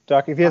doc?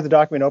 If you have the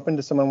document open,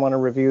 does someone want to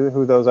review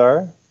who those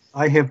are?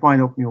 I have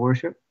mine open, Your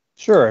Worship.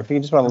 Sure. If you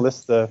just want to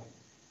list those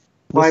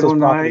 509,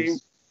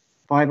 properties.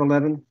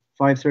 511,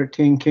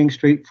 513 King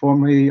Street,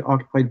 formerly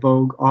occupied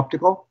Vogue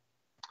Optical.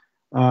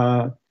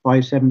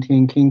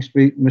 517 King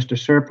Street, Mr.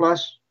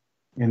 Surplus.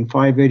 And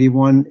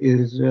 581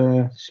 is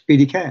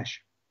Speedy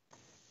Cash.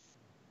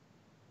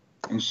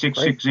 And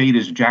 668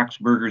 is Jack's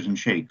Burgers and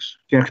Shakes.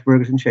 Jack's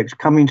Burgers and Shakes,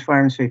 Cummings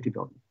Fire and Safety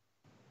Building.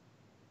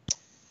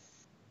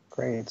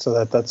 Great.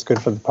 So that's good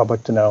for the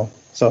public to know.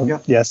 So Yeah.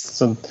 yes.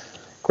 So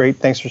great.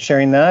 Thanks for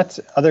sharing that.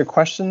 Other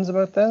questions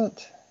about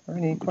that? Or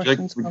any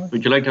questions?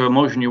 Would you like to have a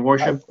motion, Your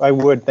Worship? I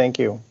would. Thank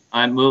you.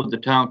 I move the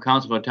Town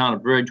Council of the Town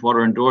of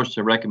Bridgewater endorse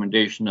the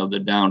recommendation of the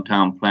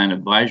Downtown Plan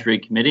Advisory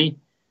Committee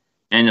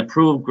and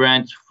approve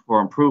grants for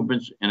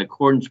improvements in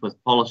accordance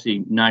with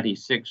Policy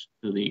 96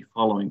 to the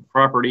following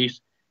properties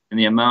in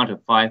the amount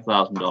of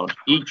 $5,000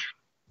 each: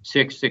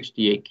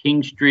 668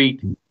 King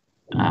Street,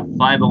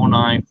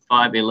 509,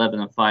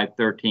 511, and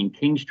 513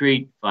 King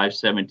Street,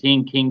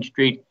 517 King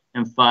Street,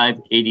 and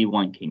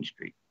 581 King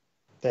Street.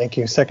 Thank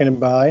you. Seconded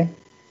by?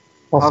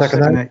 I'll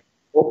second that.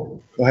 Oh,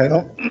 go ahead.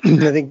 Oh,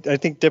 I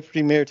think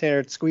Deputy Mayor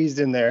Tanner squeezed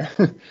in there.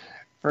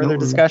 Further No,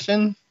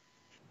 discussion?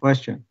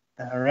 Question.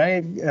 All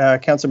right.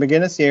 Councillor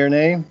McGuinness, yea or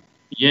nay?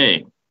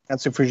 Yay.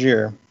 Councillor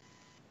Vergier?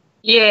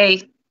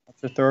 Yay.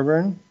 Councillor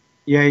Thorburn?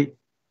 Yay.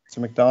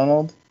 Councillor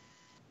McDonald?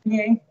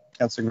 Yay.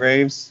 Councillor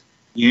Graves?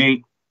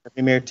 Yay.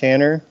 Deputy Mayor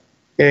Tanner?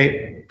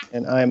 Yay.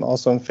 And I'm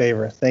also in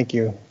favor. Thank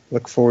you.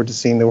 Look forward to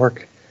seeing the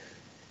work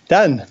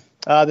done.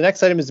 The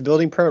next item is the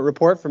building permit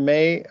report for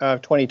May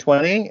of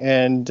 2020.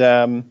 And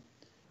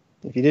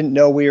if you didn't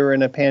know we were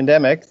in a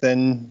pandemic,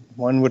 then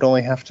one would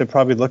only have to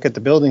probably look at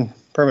the building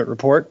permit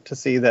report to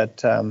see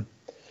that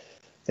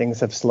things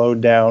have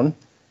slowed down.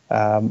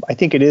 I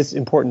think it is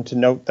important to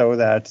note, though,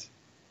 that,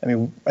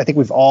 I think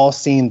we've all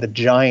seen the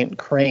giant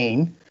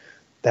crane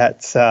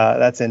that's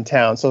in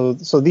town. So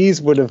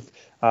these would have,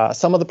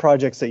 some of the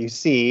projects that you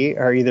see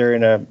are either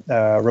in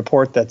a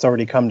report that's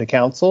already come to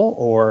council,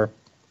 or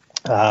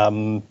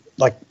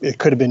like it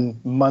could have been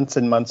months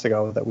and months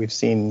ago that we've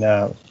seen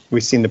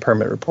the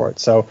permit report.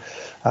 So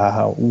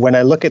when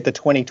I look at the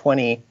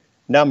 2020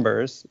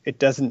 numbers, it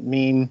doesn't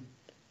mean,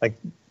 like,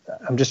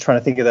 I'm just trying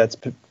to think of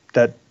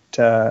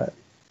that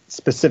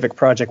specific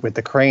project with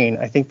the crane.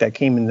 I think that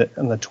came in the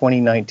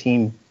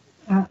 2019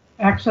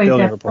 actually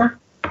building report.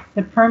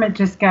 The permit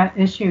just got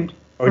issued.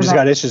 Oh, it just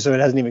got issued, so it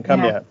hasn't even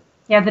come yet.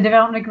 Yeah, the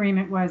development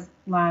agreement was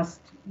last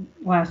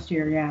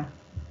year. Yeah.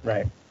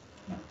 Right.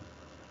 Yeah.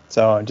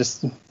 So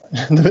just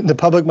the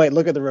public might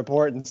look at the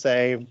report and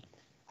say,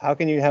 how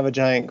can you have a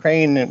giant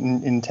crane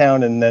in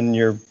town and then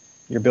your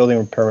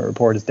building permit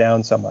report is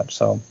down so much?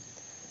 So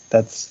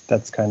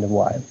that's kind of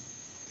why.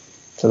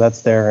 So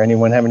that's there.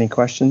 Anyone have any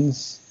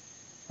questions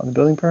on the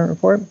building permit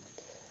report?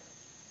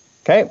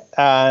 Okay.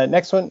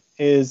 Next one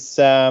is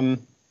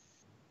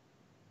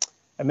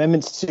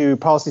amendments to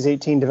policies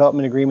 18,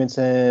 development agreements,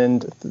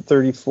 and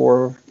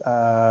 34,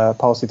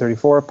 policy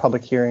 34,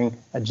 public hearing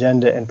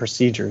agenda and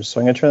procedures. So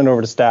I'm going to turn it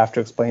over to staff to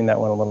explain that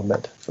one a little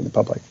bit for the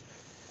public.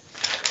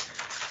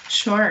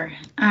 Sure.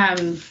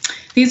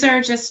 These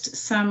are just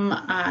some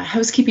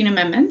housekeeping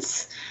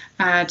amendments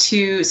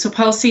so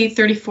policy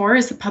 34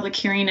 is the public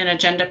hearing and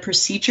agenda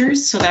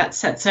procedures. So that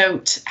sets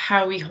out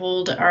how we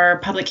hold our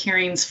public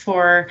hearings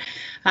for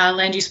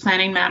land use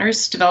planning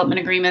matters, development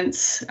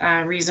agreements,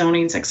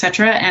 rezonings,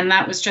 etc. And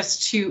that was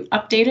just to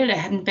update it. It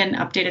hadn't been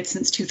updated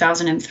since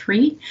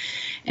 2003.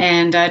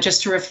 And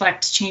just to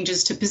reflect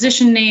changes to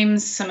position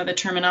names, some of the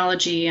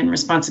terminology and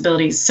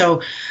responsibilities.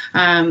 So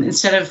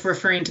instead of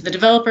referring to the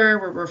developer,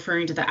 we're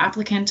referring to the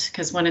applicant,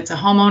 because when it's a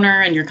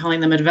homeowner and you're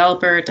calling them a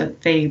developer,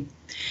 they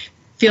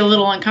feel a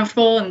little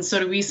uncomfortable, and so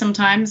do we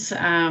sometimes.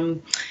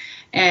 And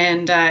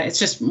it's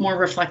just more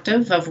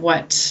reflective of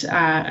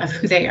of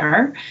who they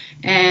are.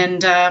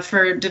 And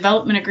for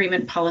development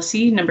agreement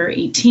policy number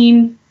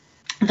 18,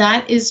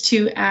 that is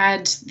to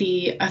add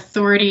the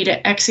authority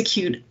to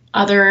execute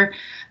other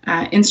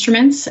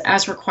instruments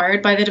as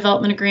required by the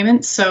development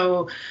agreement.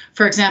 So,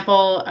 for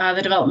example,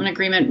 the development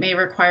agreement may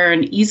require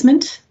an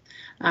easement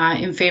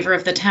in favor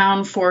of the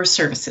town for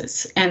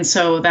services. And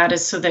so that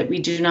is so that we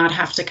do not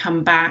have to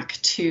come back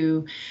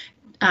to,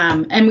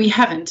 and we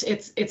haven't,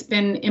 it's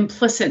been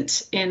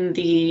implicit in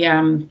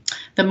the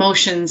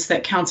motions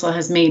that council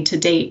has made to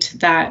date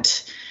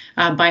that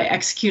by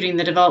executing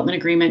the development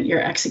agreement,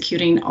 you're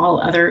executing all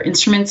other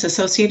instruments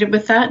associated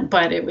with that.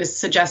 But it was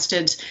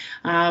suggested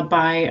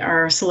by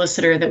our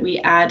solicitor that we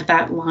add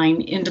that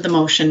line into the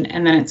motion,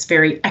 and then it's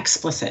very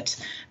explicit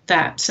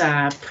that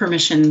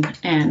permission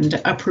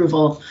and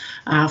approval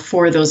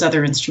for those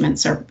other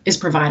instruments is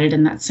provided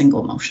in that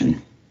single motion.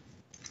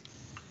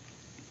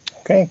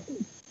 Okay.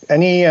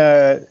 Any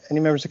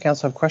members of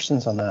council have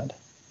questions on that?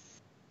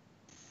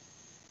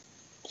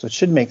 So it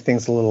should make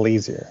things a little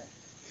easier,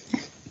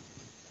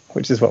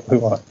 which is what we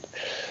want.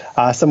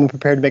 Someone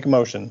prepared to make a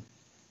motion?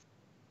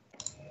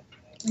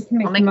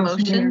 I'll make a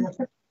motion.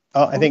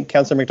 Oh, I think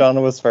Councillor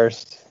McDonald was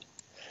first.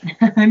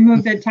 I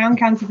move that Town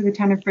Council for the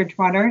Town of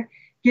Bridgewater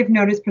give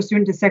notice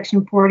pursuant to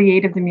Section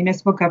 48 of the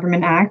Municipal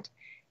Government Act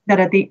that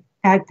at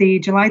the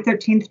July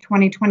 13th,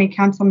 2020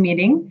 council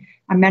meeting,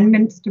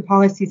 amendments to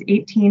policies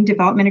 18,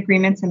 development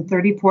agreements, and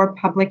 34,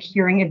 public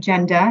hearing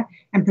agenda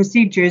and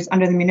procedures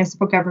under the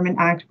Municipal Government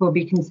Act will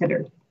be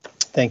considered.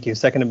 Thank you.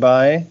 Seconded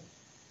by?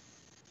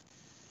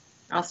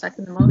 I'll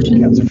second the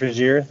motion. Councillor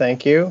Frigier,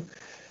 thank you.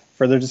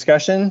 Further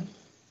discussion?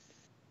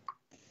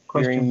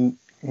 Question.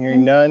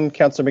 Hearing none.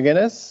 Councillor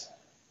McGuinness?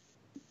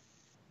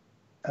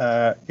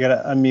 You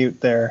gotta unmute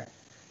there.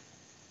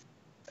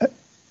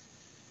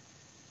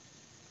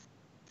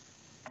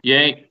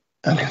 Yay.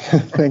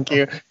 Thank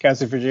you.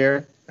 Councillor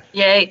Frigier?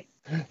 Yay.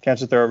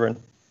 Councillor Thorburn?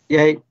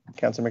 Yay.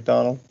 Councillor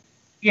McDonald?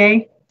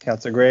 Yay.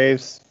 Councillor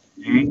Graves?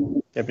 Yay.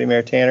 Deputy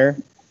Mayor Tanner?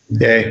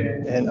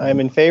 Yay. And I'm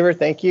in favor.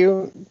 Thank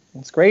you.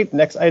 That's great.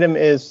 Next item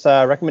is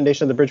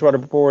recommendation of the Bridgewater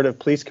Board of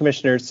Police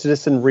Commissioners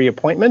citizen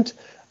reappointment.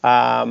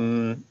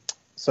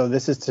 So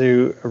this is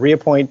to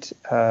reappoint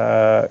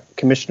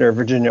Commissioner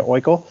Virginia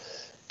Oikel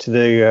to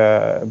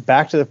the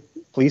back to the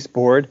police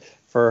board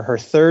for her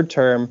third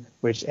term,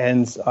 which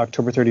ends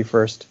October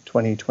 31st,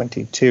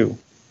 2022.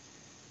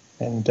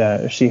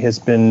 And she has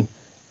been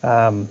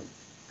a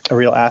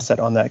real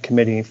asset on that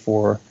committee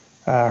for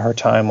her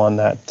time on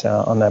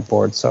that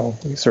board. So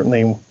we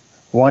certainly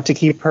want to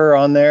keep her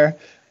on there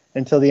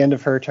until the end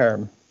of her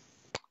term.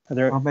 Are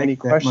there any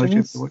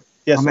questions?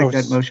 Yes, I'll make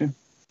that motion.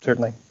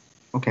 Certainly.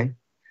 Okay.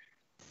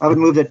 I would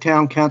move that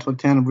Town Council of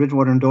the Town of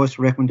Bridgewater endorse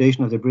the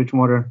recommendation of the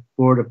Bridgewater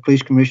Board of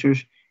Police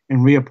Commissioners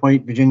and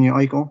reappoint Virginia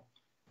Oikel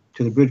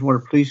to the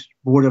Bridgewater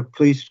Board of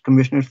Police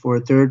Commissioners for a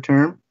third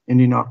term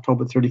ending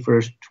October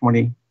 31st,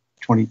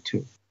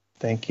 2022.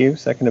 Thank you.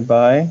 Seconded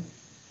by?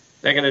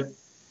 Seconded.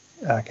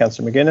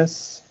 Councillor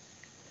McGuinness.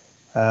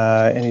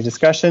 Any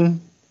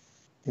discussion?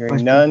 Hearing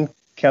Question. none.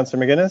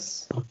 Councillor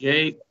McGuinness?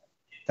 Yay.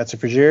 Councillor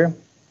Frigier?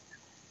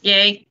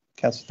 Yay.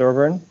 Councillor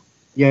Thorburn?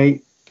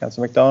 Yay.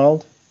 Councillor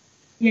McDonald?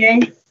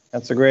 Yay.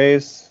 Councillor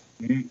Graves?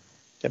 Yay.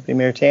 Deputy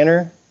Mayor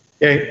Tanner?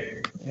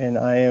 Yay. And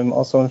I am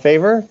also in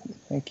favor.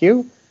 Thank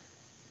you.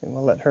 And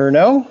we'll let her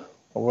know.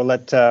 Or we'll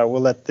let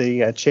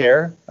the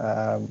chair,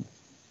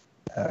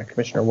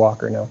 Commissioner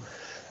Walker, know.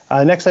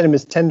 Next item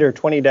is tender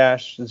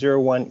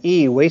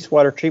 20-01E,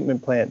 wastewater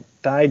treatment plant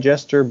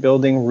digester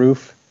building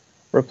roof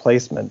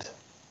replacement.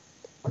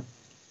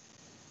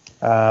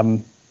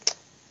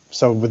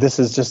 So this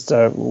is just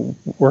a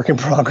work in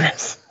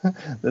progress,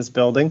 this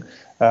building.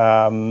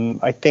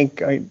 I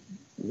think,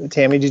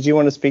 Tammy, did you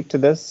want to speak to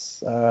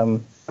this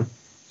as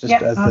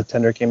the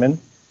tender came in?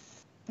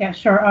 Yeah,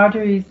 sure.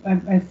 Audrey's,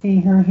 I see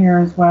her here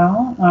as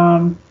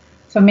well.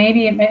 So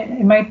maybe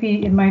it might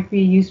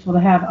be useful to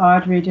have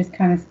Audrey just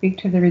kind of speak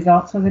to the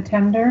results of the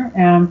tender.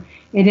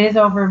 It is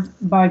over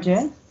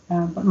budget,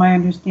 but my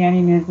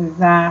understanding is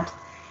that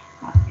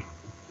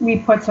we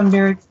put some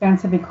very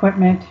expensive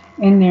equipment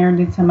in there and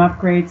did some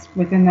upgrades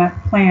within that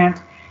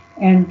plant,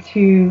 and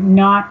to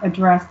not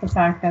address the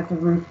fact that the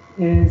roof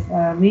is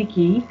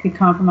leaky could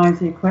compromise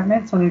the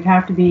equipment. So there'd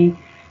have to be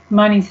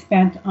money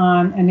spent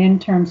on an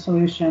interim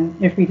solution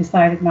if we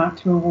decided not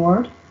to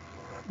award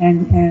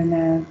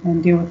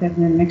and deal with it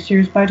in the next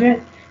year's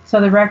budget. So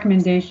the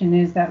recommendation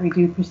is that we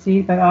do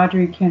proceed, but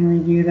Audrey can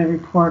review the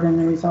report and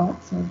the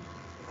results of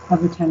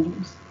the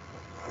tenders.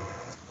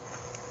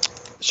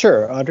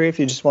 Sure, Audrey, if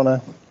you just want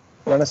to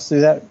run us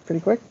through that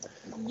pretty quick.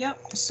 Yep.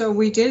 So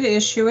we did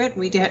issue it.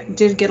 We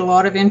did get a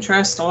lot of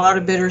interest. A lot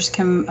of bidders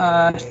come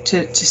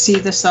to see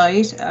the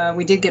site.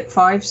 We did get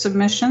 5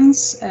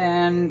 submissions,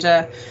 and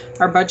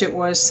our budget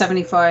was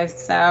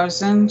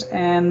 $75,000.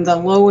 And the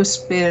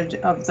lowest bid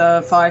of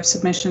the 5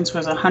 submissions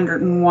was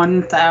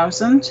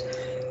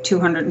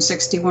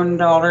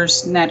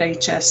 $101,261 net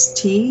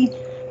HST.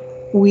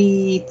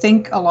 We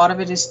think a lot of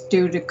it is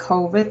due to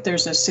COVID.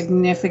 There's a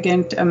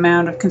significant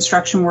amount of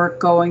construction work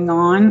going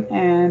on,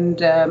 and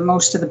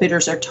most of the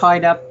bidders are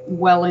tied up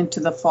well into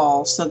the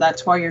fall. So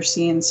that's why you're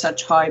seeing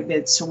such high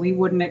bids. So we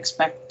wouldn't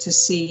expect to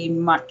see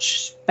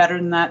much better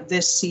than that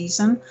this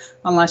season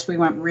unless we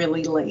went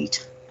really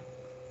late.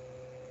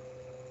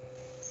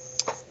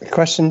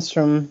 Questions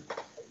from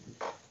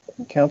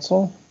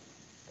council?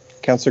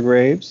 Councillor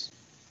Graves?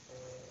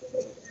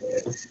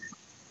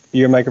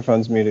 Your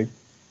microphone's muted.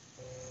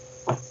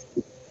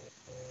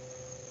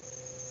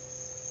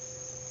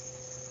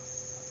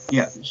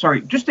 Yeah,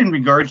 sorry, just in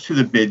regards to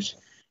the bids,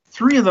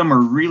 3 of them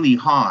are really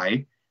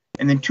high,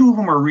 and then 2 of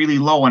them are really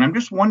low. And I'm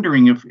just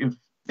wondering if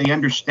they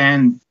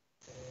understand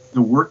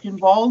the work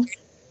involved,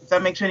 if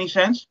that makes any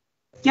sense.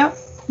 Yep.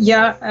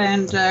 Yeah,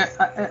 and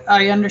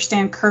I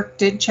understand Kirk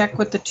did check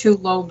with the 2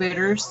 low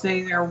bidders.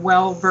 They are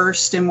well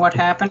versed in what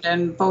happened,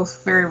 and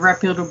both very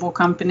reputable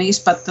companies.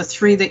 But the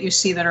 3 that you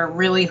see that are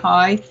really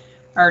high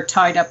are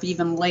tied up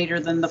even later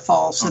than the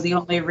fall. So the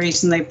only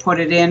reason they put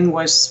it in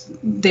was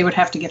they would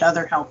have to get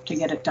other help to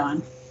get it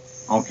done.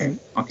 Okay,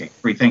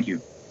 great, thank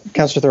you.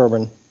 Councillor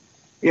Thorburn.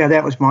 Yeah,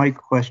 that was my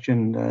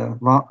question. A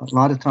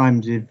lot of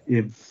times if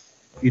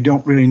you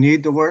don't really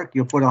need the work,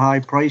 you put a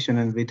high price in,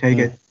 and if you take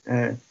it,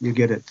 you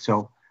get it.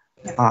 So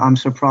I'm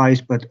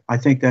surprised, but I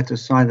think that's a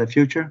sign of the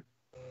future.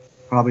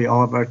 Probably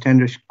all of our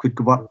tenders could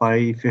go up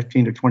by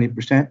 15 to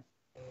 20%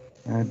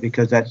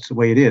 because that's the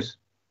way it is.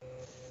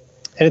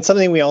 And it's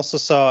something we also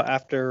saw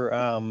after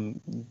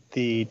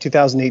the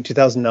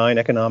 2008-2009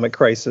 economic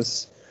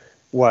crisis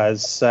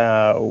was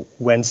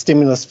when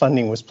stimulus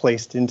funding was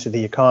placed into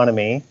the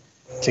economy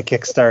to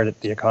kickstart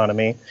the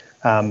economy.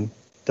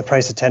 The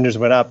price of tenders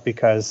went up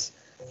because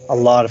a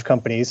lot of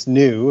companies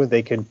knew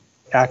they could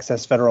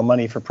access federal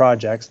money for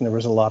projects, and there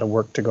was a lot of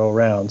work to go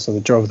around, so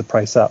it drove the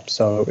price up.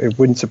 So it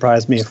wouldn't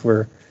surprise me if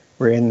we're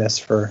in this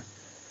for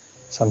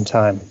some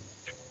time.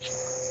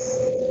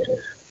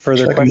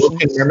 Further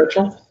questions?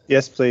 Mitchell?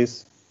 Yes,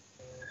 please.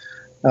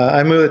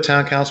 I move the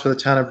Town Council for the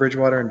Town of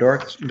Bridgewater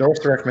endorse the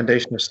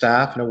recommendation of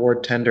staff and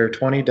award tender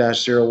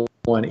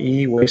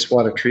 20-01E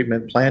wastewater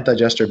treatment plant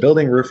digester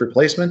building roof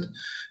replacement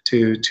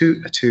to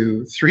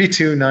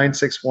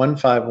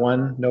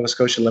 3296151 Nova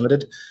Scotia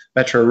Limited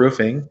Metro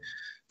Roofing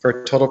for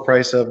a total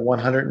price of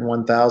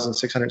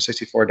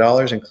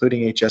 $101,664,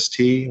 including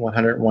HST,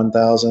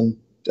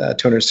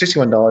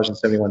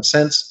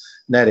 $101,261.71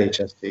 net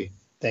HST.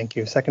 Thank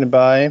you. Seconded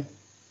by?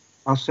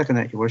 I'll second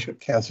that, Your Worship.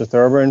 Councillor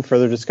Thorburn.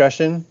 Further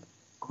discussion?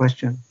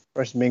 Question.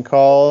 Question being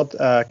called.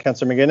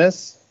 Councillor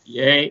McGuinness?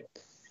 Yay.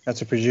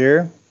 Councillor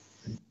Pagier?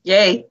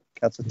 Yay.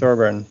 Councillor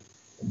Thorburn?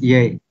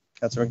 Yay.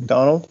 Councillor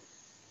McDonald?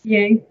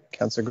 Yay.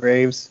 Councillor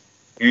Graves?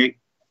 Yay.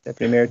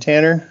 Deputy Mayor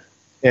Tanner?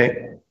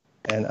 Yay.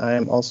 And I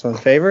am also in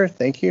favor.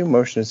 Thank you.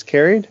 Motion is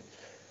carried.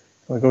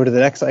 We'll go to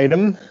the next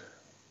item,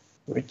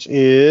 which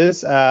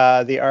is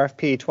the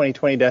RFP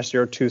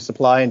 2020-02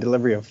 supply and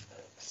delivery of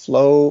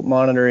flow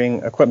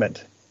monitoring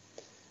equipment.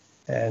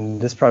 And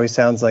this probably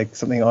sounds like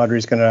something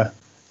Audrey's going to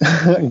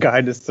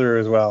guide us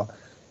through as well.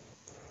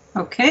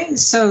 Okay,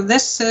 so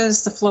this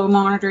is the flow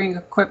monitoring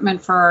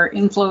equipment for our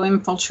inflow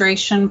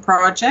infiltration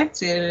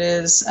project. It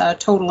is a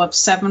total of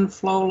 7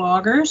 flow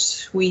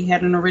loggers. We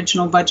had an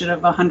original budget of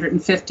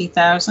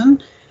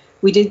 $150,000.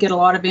 We did get a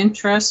lot of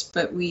interest,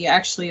 but we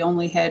actually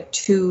only had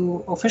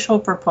 2 official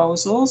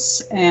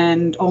proposals,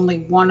 and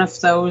only one of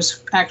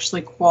those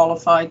actually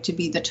qualified to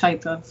be the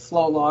type of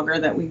flow logger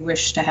that we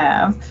wish to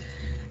have.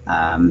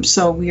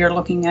 So we are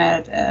looking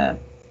at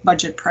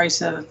budget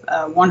price of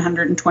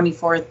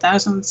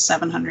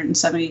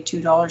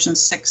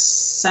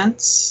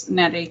 $124,772.06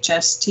 net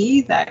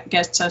HST. That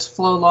gets us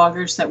flow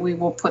loggers that we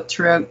will put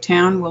throughout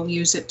town. We'll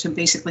use it to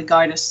basically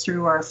guide us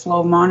through our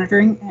flow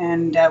monitoring,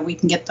 and we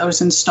can get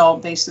those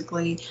installed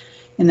basically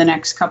in the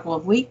next couple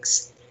of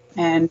weeks.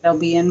 And they'll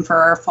be in for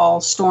our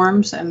fall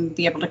storms and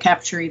be able to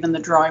capture even the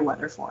dry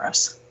weather for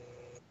us.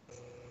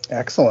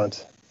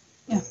 Excellent.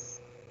 Yeah.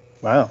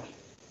 Wow.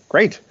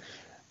 Great.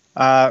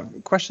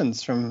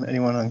 Questions from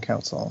anyone on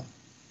council?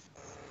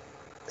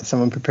 Is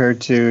someone prepared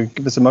to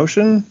give us a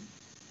motion?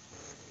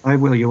 I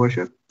will, Your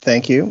Worship.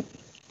 Thank you.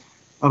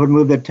 I would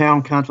move that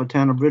Town Council,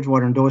 Town of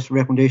Bridgewater endorse the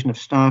recommendation of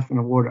staff and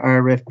award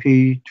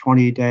RFP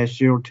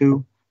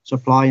 20-02,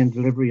 supply and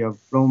delivery of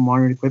flow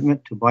monitoring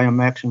equipment to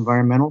Biomax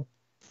Environmental,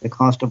 the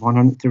cost of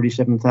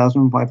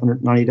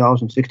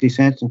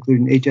 $137,590.60,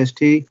 including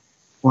HST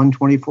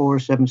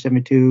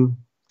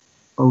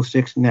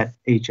 124,772.06 net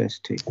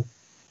HST.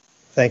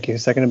 Thank you.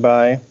 Seconded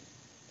by?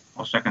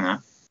 I'll second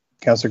that.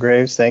 Councillor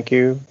Graves, thank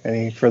you.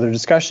 Any further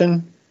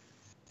discussion?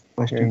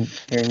 Hearing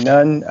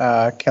none.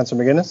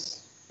 Councillor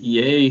McGuinness?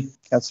 Yay.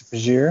 Councillor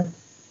Pagier?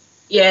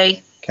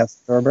 Yay.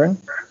 Councillor Thorburn?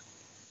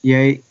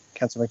 Yay.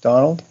 Councillor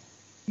McDonald?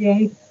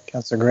 Yay.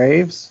 Councillor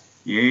Graves?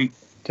 Yay.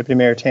 Deputy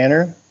Mayor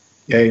Tanner?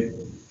 Yay.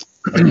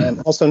 And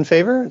also in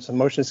favor. So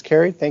motion is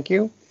carried. Thank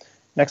you.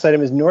 Next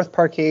item is North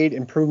Parkade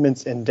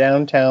improvements in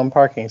downtown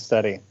parking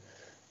study.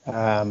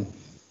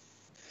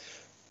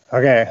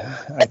 Okay,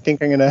 I think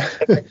we're gonna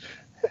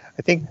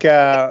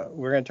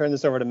turn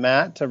this over to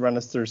Matt to run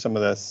us through some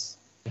of this,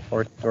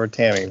 or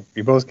Tammy.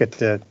 You both get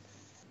to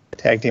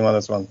tag team on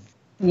this one.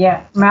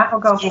 Yeah, Matt will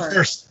go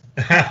first.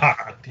 All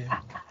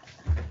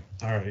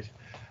right.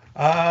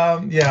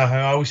 Yeah,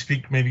 I always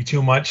speak maybe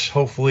too much.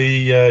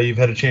 Hopefully you've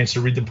had a chance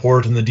to read the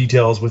report and the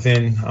details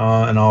within,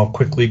 and I'll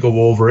quickly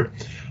go over it.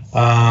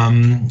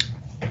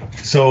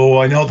 So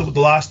I know that the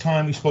last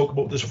time we spoke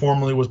about this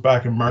formally was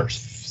back in March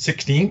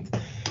 16th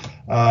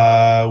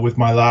with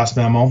my last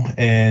memo,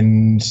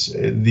 and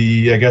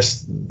I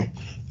guess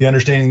the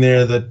understanding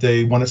there that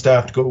we wanted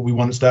staff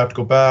to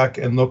go back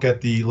and look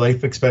at the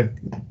life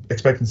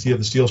expectancy of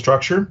the steel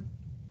structure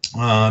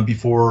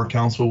before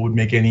council would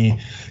make any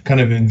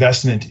kind of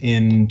investment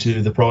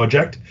into the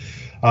project.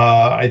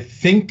 I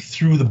think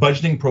through the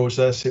budgeting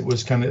process, it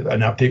was kind of an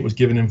update was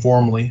given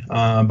informally,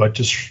 but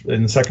just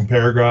in the second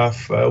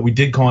paragraph, we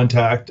did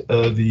contact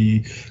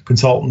the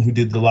consultant who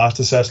did the last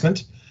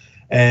assessment,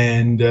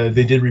 and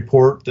they did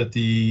report that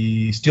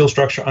the steel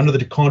structure under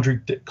the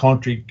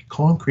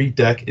concrete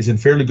deck is in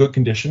fairly good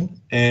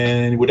condition,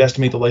 and would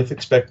estimate the life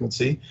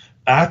expectancy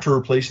after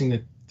replacing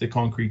the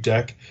concrete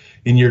deck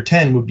in year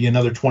 10 would be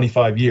another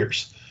 25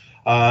 years.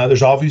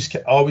 There's always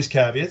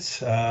caveats,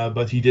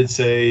 but he did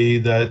say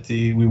that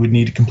we would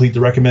need to complete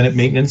the recommended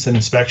maintenance and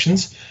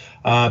inspections,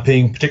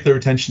 paying particular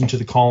attention to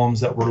the columns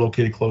that were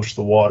located close to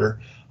the water.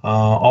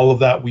 All of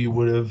that we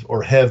would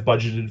have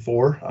budgeted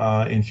for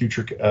in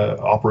future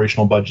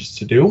operational budgets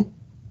to do.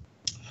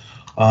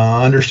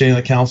 Understanding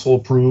that council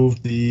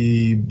approved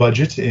the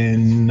budget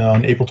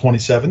on April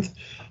 27th.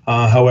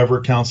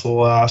 However,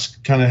 council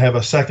asked kind of have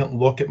a second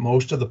look at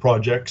most of the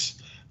projects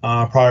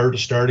prior to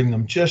starting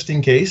them, just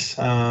in case,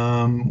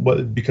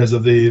 because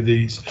of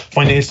the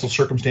financial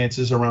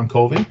circumstances around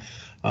COVID.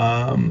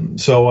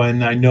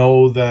 And I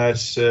know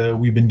that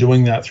we've been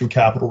doing that through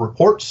capital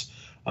reports.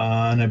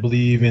 And I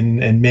believe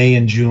in May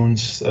and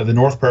June's, the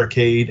North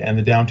Parkade and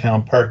the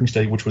downtown parking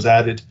study, which was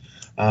added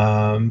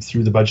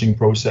through the budgeting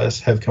process,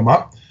 have come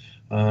up.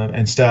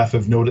 And staff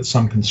have noted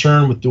some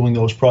concern with doing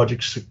those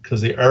projects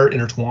because they are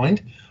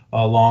intertwined,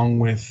 along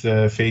with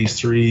phase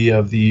 3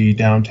 of the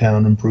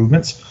downtown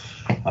improvements.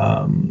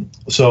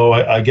 So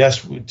I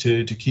guess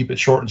to keep it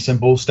short and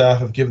simple, staff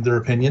have given their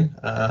opinion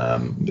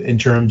in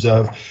terms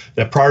of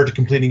that prior to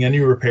completing any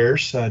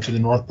repairs to the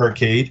North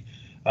Parkade,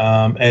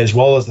 as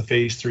well as the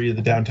phase 3 of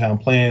the downtown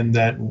plan,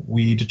 that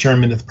we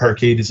determine that the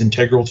parkade is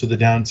integral to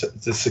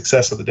the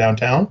success of the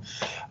downtown.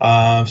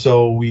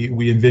 So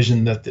we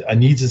envision that a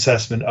needs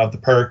assessment of the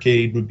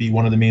parkade would be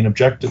one of the main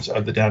objectives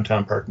of the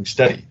downtown parking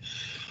study.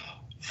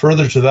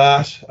 Further to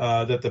that,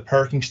 that the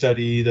parking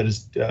study that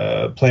is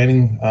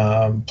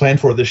planned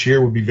for this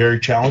year would be very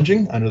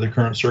challenging under the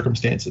current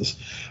circumstances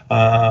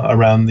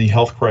around the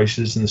health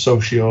crisis and the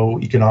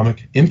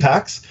socio-economic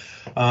impacts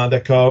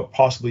that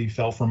possibly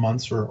fell for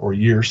months or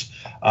years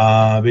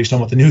based on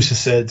what the news has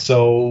said.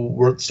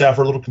 So staff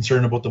are a little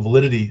concerned about the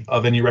validity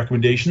of any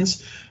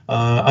recommendations,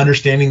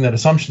 understanding that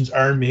assumptions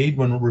are made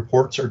when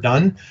reports are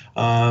done,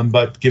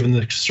 but given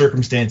the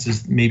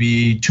circumstances,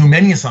 maybe too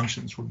many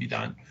assumptions would be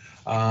done.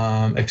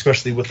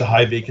 Especially with the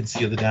high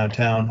vacancy of the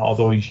downtown,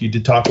 although you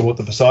did talk about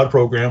the facade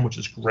program, which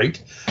is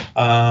great.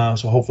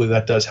 So hopefully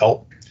that does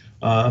help.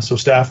 So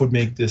staff would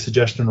make the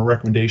suggestion or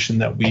recommendation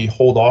that we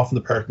hold off on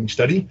the parking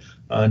study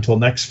until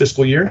next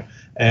fiscal year,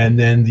 and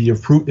then the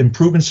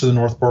improvements to the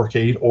North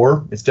Parkade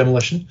or its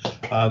demolition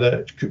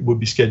that would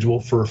be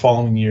scheduled for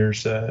following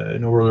years,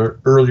 no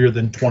earlier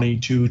than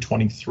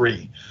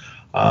 22-23.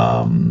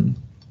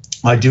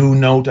 I do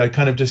note, I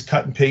kind of just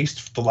cut and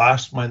paste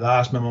my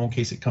last memo in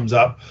case it comes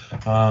up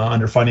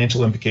under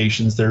financial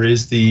implications. There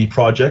is the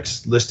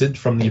projects listed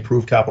from the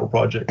approved capital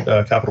budget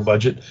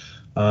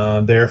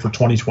there for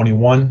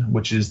 2021,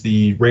 which is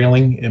the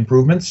railing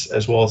improvements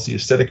as well as the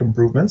aesthetic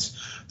improvements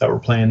that were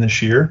planned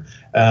this year,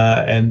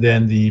 and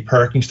then the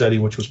parking study,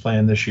 which was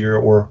planned this year,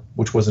 or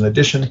which was an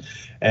addition,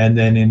 and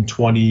then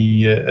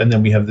and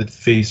then we have the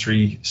phase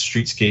 3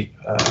 streetscape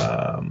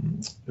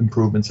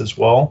improvements as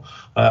well.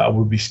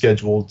 Will be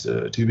scheduled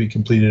to be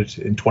completed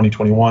in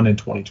 2021 and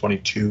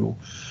 2022.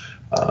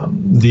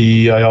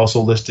 I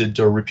also listed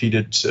or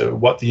repeated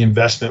what the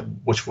investment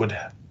which would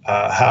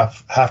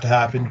have to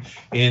happen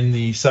in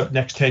the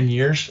next 10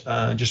 years,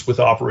 just with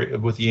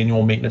the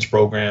annual maintenance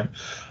program.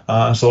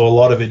 So a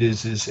lot of it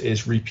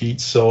is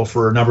repeats. So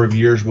for a number of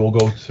years, we'll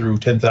go through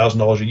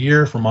 $10,000 a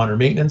year for minor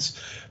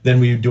maintenance. Then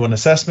we do an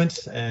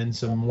assessment and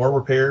some more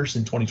repairs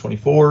in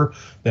 2024.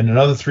 Then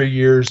another 3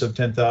 years of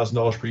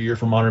 $10,000 per year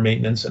for minor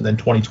maintenance, and then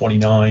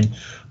 2029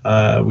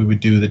 we would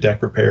do the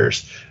deck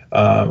repairs.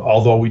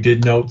 Although we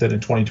did note that in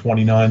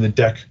 2029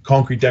 the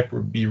concrete deck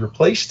would be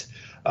replaced.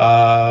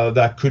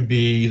 That could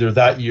be either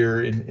that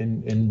year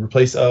in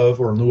replace of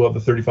or in lieu of the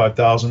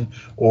 $35,000,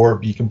 or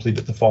be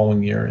completed the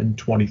following year in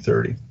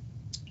 2030.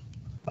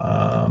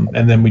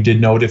 And then we did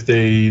note if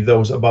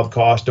those above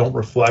cost don't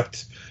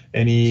reflect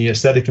any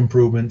aesthetic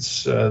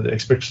improvements,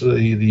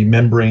 especially the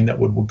membrane that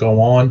would go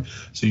on,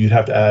 so you'd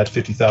have to add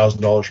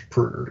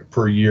 $50,000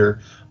 per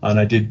year. And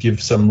I did give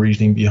some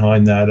reasoning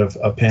behind that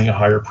of paying a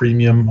higher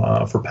premium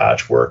for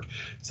patchwork.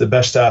 It's the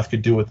best staff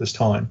could do at this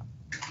time.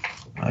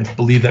 I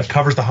believe that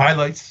covers the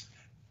highlights.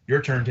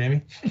 Your turn,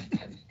 Tammy.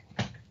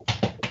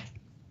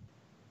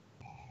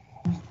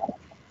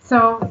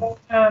 So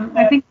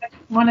I think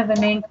one of the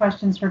main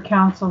questions for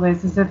council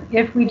is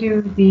if we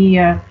do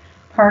the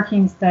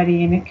parking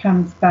study and it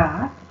comes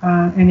back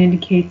and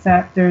indicates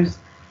that there's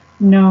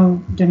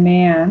no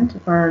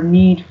demand or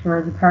need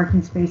for the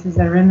parking spaces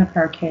that are in the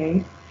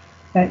parkade,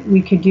 that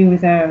we could do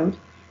without,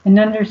 and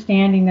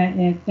understanding that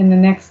in the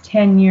next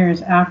 10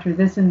 years after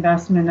this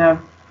investment of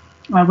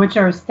which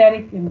are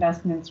aesthetic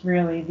investments,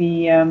 really,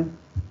 the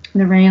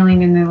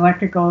railing and the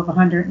electrical of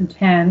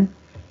 110,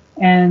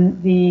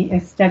 and the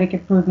aesthetic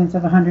improvements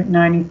of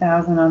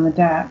 190,000 on the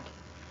deck,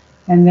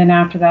 and then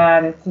after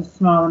that, it's a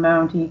small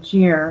amount each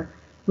year.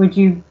 Would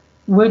you,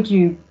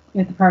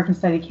 if the parking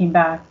study came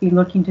back, be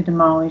looking to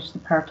demolish the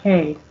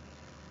parkade?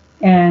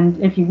 And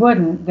if you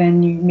wouldn't,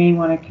 then you may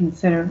want to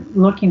consider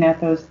looking at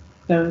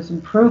those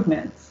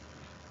improvements.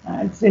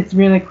 It's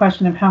really a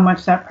question of how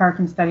much that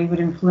parking study would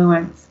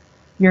influence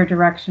your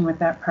direction with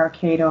that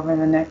parkade over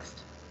the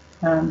next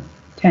 10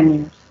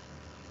 years.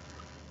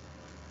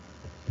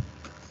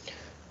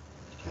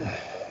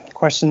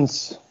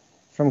 Questions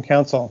from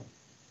council?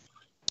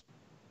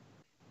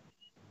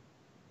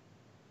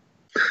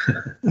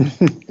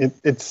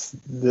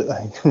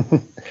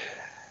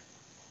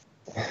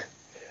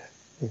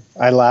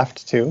 I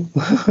laughed too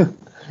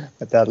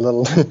at that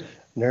little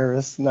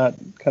nervous, not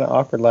kind of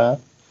awkward laugh.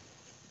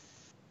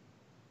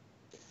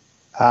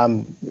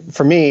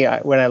 For me,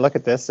 when I look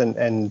at this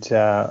and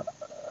I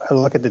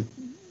look at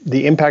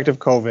the impact of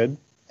COVID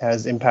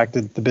has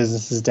impacted the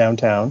businesses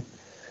downtown,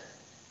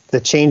 the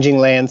changing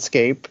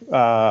landscape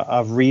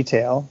of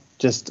retail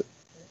just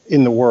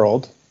in the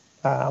world,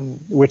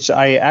 which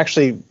I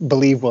actually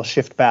believe will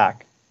shift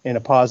back in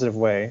a positive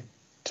way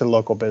to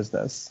local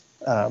business.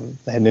 I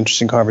had an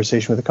interesting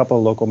conversation with a couple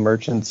of local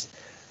merchants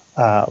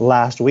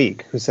last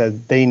week who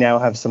said they now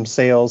have some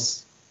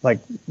sales, like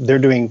they're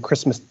doing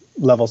Christmas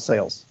level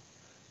sales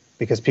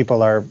because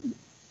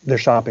they're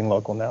shopping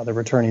local now. They're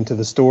returning to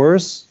the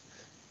stores.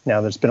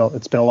 Now it's been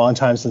a long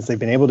time since they've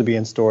been able to be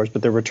in stores,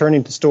 but they're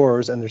returning to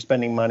stores and they're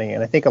spending money.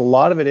 And I think a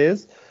lot of it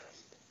is,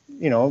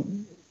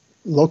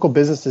 local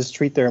businesses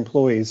treat their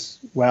employees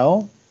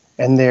well,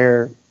 and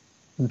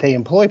they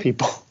employ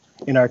people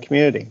in our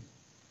community.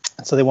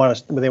 So they want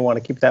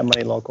to keep that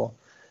money local.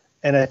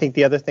 And I think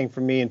the other thing for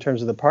me in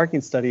terms of the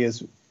parking study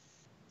is,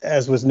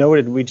 as was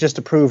noted, we just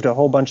approved a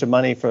whole bunch of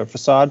money for a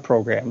facade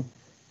program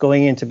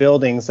going into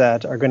buildings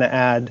that are going to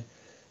add,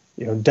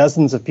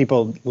 dozens of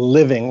people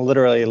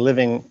literally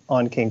living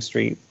on King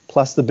Street,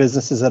 plus the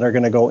businesses that are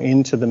going to go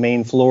into the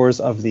main floors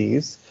of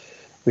these.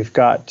 We've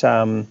got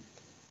the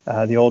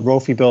old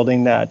Rofi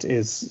building that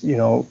is,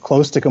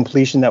 close to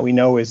completion that we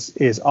know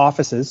is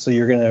offices. So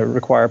you're going to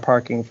require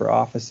parking for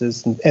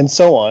offices and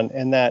so on.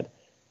 And that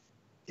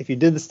if you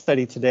did the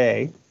study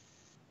today,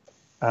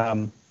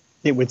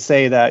 it would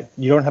say that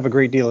you don't have a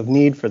great deal of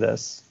need for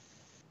this.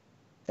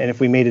 And if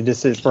we made a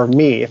decision, for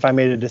me, if I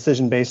made a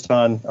decision based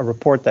on a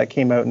report that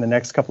came out in the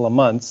next couple of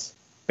months,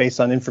 based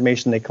on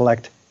information they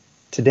collect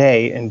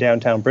today in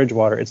downtown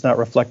Bridgewater, it's not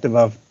reflective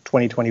of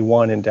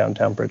 2021 in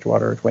downtown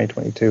Bridgewater or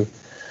 2022. So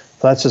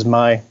that's just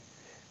my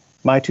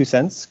 2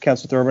 cents.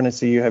 Councillor Thorburn, I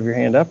see you have your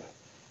hand up.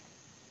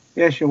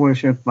 Yes, Your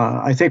Worship.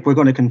 I think we're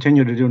going to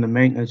continue to do the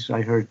maintenance.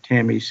 I heard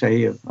Tammy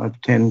say of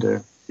 $10,000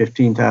 to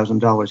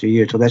 $15,000 a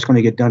year, so that's going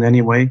to get done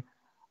anyway.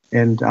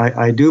 And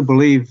I do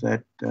believe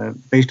that,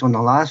 based on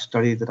the last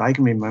study that I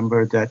can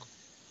remember, that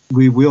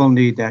we will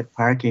need that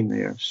parking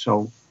there.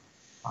 So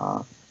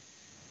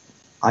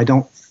I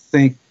don't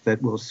think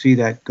that we'll see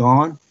that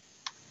gone,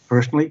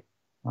 personally,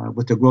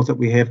 with the growth that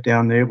we have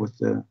down there,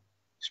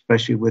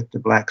 especially with the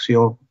Black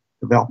Seal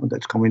development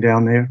that's coming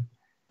down there.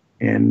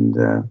 And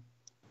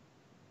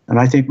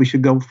I think we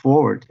should go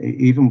forward,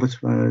 even with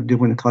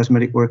doing the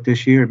cosmetic work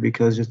this year,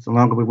 because the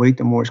longer we wait,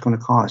 the more it's going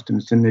to cost,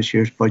 and it's in this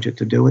year's budget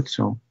to do it.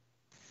 So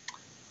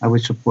I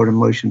would support a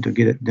motion to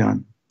get it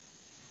done.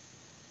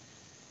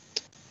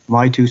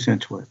 My 2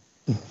 cents worth.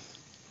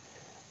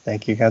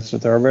 Thank you, Councillor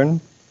Thorburn.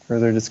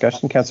 Further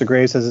discussion? Councillor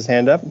Graves has his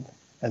hand up,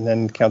 and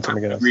then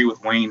Councillor McGinnis. I agree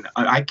with Wayne.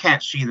 I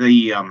can't see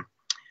the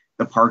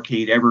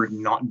parkade ever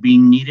not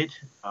being needed.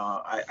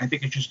 I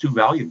think it's just too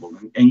valuable.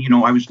 And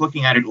I was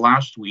looking at it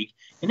last week,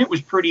 and it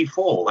was pretty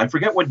full. I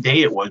forget what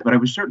day it was, but I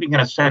was certainly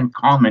going to send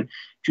comment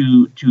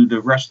to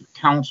the rest of the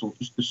council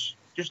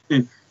just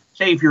to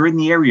say, if you're in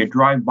the area,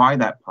 drive by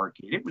that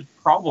parkade. It was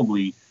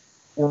probably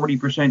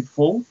 40%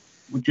 full,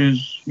 which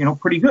is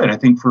pretty good, I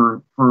think,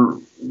 for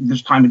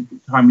this time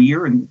of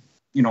year and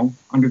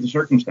under the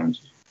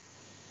circumstances.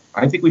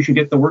 I think we should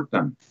get the work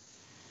done.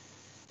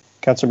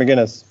 Councillor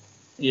McGinnis.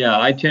 Yeah,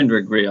 I tend to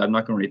agree. I'm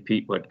not going to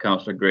repeat what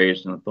Councillor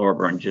Graves and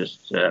Thorburn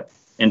just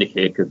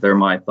indicated, because they're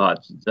my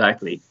thoughts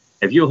exactly.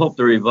 If you hope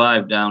to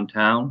revive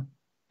downtown,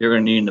 you're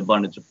going to need an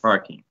abundance of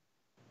parking.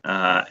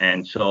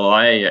 And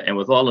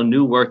with all the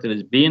new work that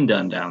is being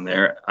done down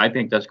there, I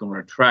think that's going to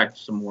attract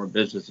some more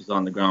businesses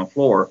on the ground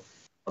floor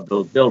of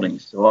those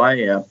buildings. So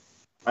I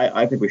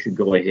think we should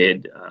go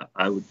ahead.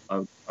 I would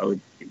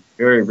be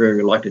very, very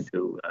reluctant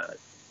to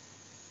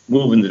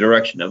move in the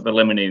direction of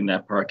eliminating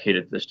that parkade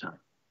at this time.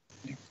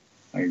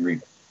 I agree.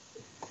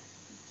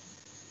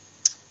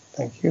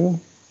 Thank you.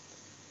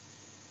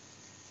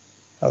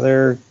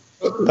 Other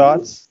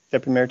thoughts,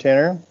 Deputy Mayor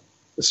Tanner?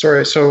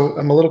 Sorry, so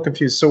I'm a little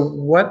confused. So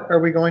what are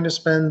we going to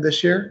spend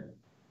this year?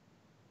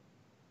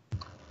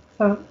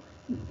 So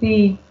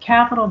the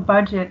capital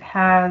budget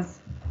has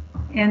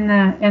in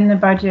the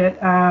budget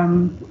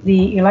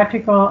the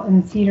electrical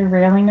and cedar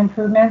railing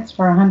improvements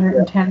for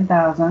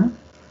 $110,000.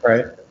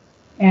 Right.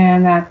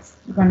 And that's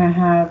going to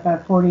have a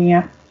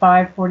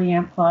 5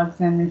 40-amp plugs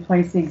and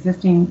replace the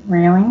existing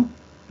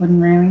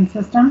wooden railing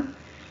system.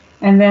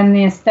 And then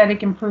the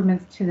aesthetic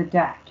improvements to the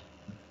deck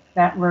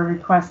that were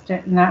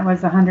requested, and that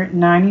was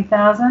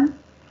 $190,000.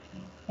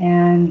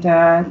 And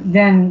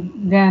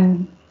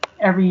then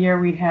every year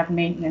we'd have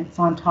maintenance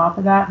on top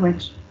of that,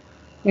 which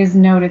is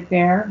noted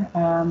there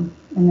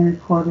in the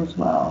report as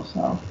well.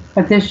 So,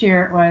 but this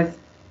year it was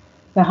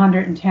the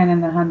 110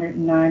 and the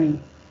 190,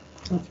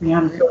 so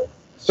 300.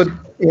 So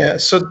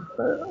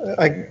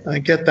I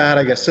get that.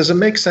 I guess, does it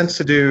make sense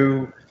to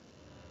do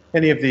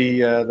any of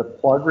the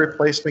plug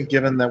replacement,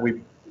 given that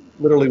we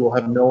literally will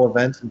have no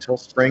events until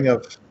spring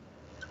of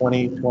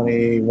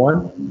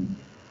 2021,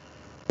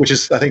 which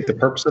is, I think, the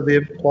purpose of the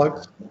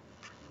plugs?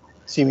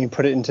 So you mean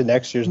put it into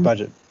next year's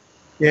budget?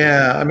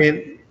 Yeah, I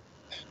mean,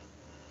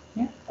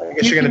 I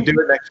guess you're going to do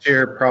it next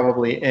year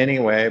probably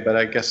anyway, but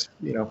I guess,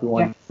 if we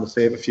want to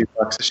save a few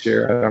bucks this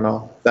year, I don't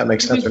know if that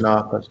makes sense or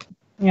not. But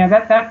yeah,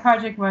 that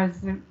project was,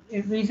 the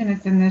reason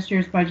it's in this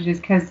year's budget is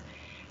because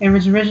it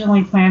was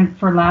originally planned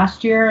for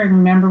last year, and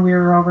remember we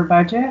were over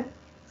budget,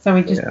 so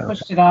we just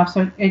pushed it off.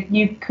 So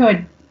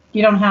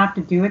you don't have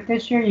to do it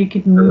this year. You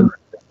could move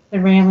the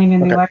railing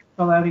and the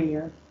electrical out a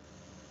year.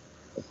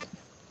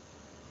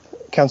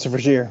 Councillor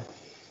Vergier.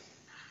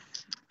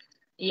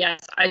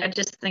 Yes, I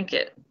just think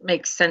it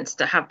makes sense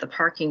to have the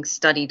parking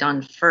study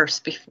done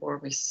first before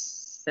we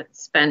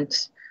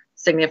spend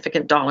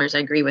significant dollars. I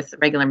agree with the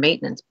regular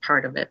maintenance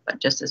part of it, but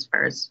just as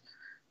far as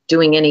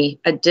doing any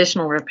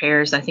additional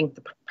repairs, I think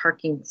the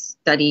parking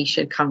study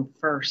should come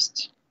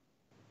first.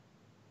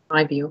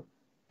 My view.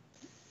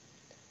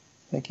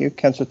 Thank you.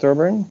 Councillor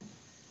Thorburn?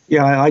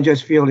 Yeah, I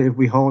just feel that if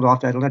we hold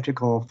off that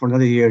electrical for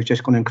another year, it's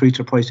just going to increase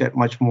the price that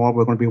much more.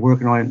 We're going to be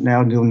working on it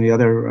now, doing the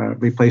other,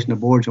 replacing the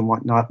boards and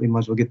whatnot. We might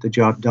as well get the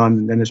job done,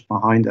 and then it's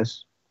behind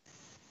us.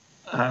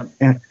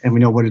 And we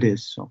know what it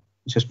is, so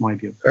it's just my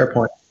view. Fair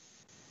point.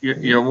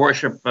 Your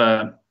Worship,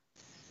 Councillor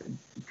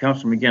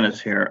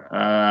McGinnis here,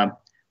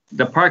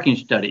 the parking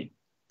study,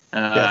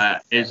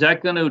 yes. Is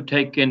that going to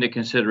take into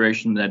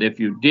consideration that if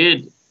you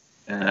did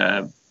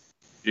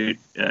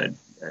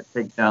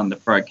take down the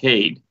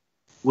parkade,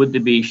 would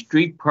there be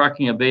street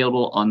parking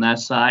available on that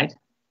side?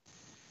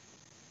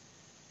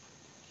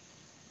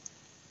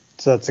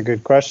 So that's a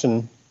good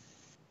question.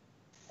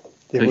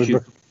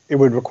 It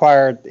would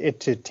require it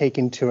to take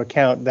into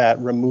account that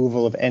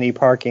removal of any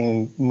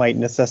parking might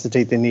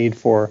necessitate the need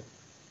for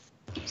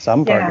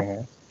some parking.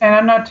 Yeah. And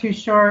I'm not too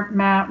sure,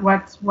 Matt,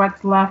 what's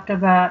left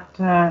of that,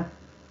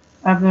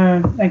 of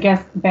the, I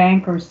guess,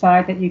 bank or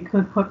side that you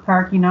could put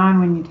parking on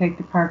when you take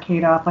the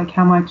parkade off. Like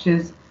how much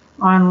is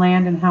on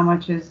land and how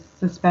much is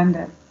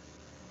suspended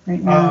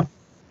right now?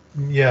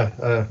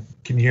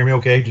 Can you hear me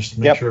okay? Just to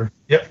make sure.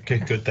 Yep. Okay,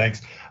 good.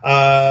 Thanks.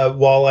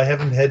 While I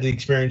haven't had the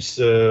experience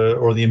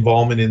or the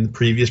involvement in the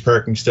previous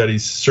parking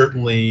studies,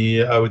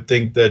 certainly I would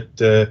think that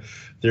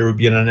there would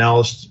be an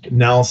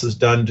analysis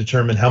done to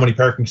determine how many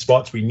parking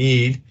spots we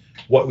need,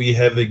 what we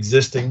have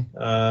existing,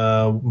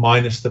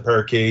 minus the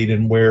parkade,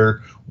 and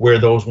where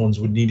those ones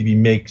would need to be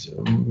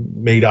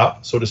made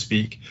up, so to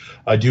speak.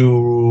 I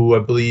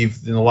believe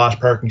in the last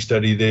parking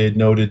study they had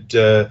noted,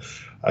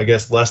 I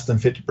guess, less than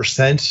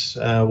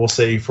 50%, we'll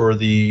say, for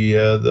the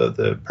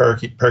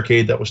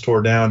parkade that was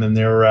tore down, and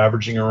they were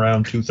averaging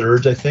around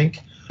 2/3, I think,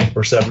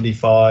 or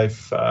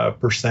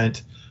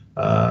 75%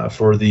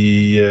 for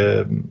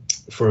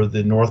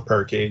the north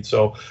parkade.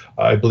 So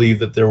I believe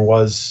that there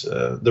was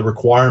the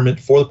requirement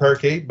for the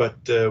parkade, but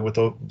with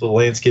the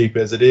landscape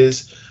as it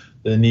is,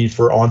 the need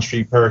for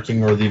on-street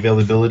parking or the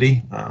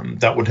availability,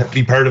 that would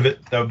be part of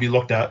it. That would be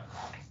looked at.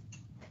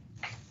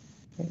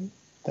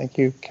 Thank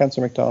you,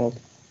 Councillor McDonald.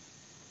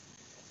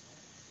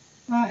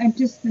 And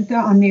just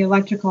on the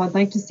electrical, I'd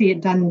like to see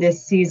it done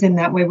this season.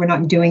 That way we're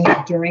not doing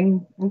it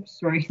during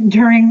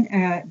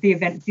the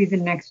event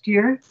season next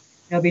year.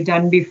 It'll be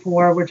done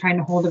before we're trying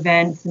to hold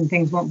events, and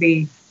things won't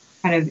be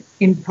kind of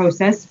in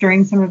process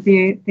during some of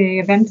the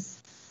events,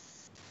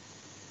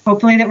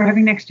 hopefully, that we're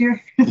having next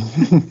year.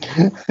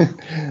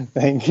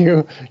 Thank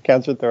you,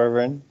 Councillor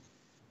Thorburn.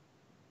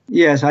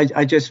 Yes,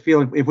 I just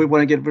feel if we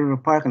want to get rid of a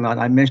parking lot,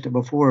 I mentioned it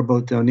before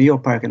about the O'Neill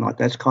parking lot,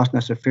 that's costing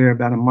us a fair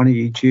amount of money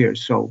each year.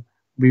 So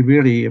we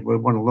really, if we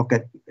want to look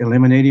at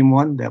eliminating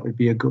one, that would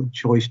be a good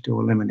choice to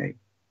eliminate.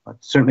 But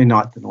certainly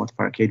not the North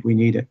Parkade. We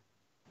need it.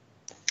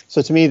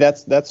 So to me,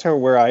 that's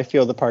where I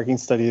feel the parking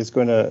study is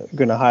going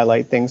to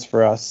highlight things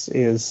for us.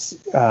 Is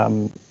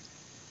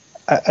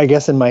I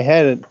guess in my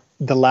head,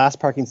 the last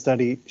parking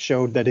study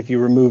showed that if you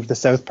removed the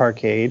South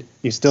Parkade,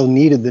 you still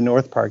needed the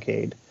North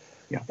Parkade.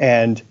 Yeah.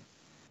 And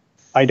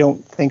I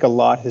don't think a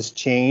lot has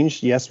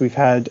changed. Yes, we've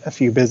had a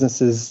few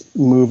businesses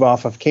move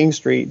off of King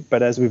Street,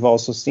 but as we've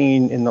also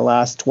seen in the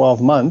last 12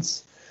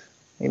 months,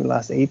 maybe the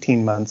last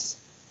 18 months,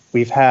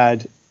 we've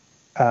had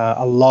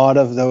a lot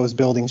of those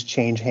buildings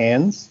change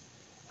hands.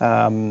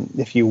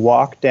 If you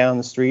walk down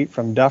the street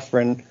from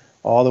Dufferin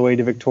all the way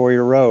to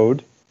Victoria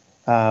Road,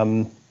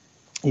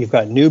 you've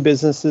got new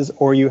businesses,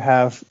 or you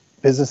have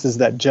businesses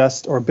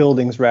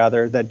buildings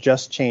rather, that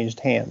just changed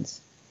hands.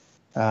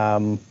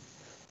 I'm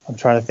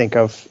trying to think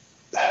of,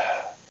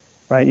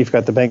 right, you've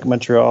got the Bank of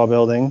Montreal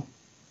building.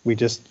 We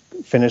just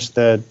finished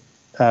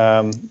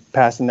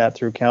passing that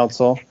through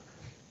council.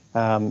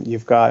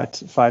 You've got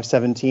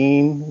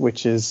 517,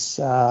 which is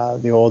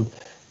the old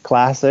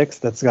Classics,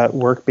 that's got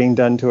work being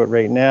done to it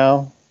right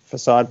now.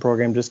 Facade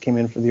program just came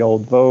in for the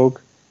old Vogue.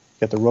 You've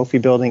got the Rofi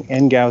building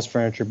and Gauss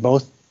Furniture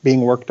both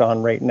being worked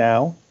on right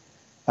now.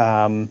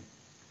 And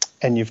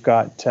you've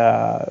got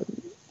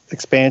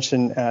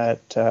expansion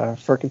at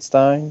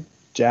Ferkenstein.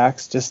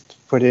 Jack's just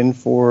put in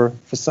for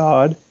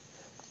facade.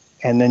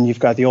 And then you've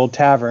got the old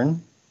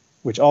tavern,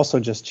 which also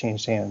just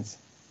changed hands.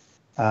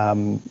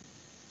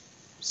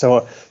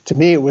 So to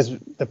me, it was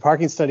the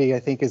parking study, I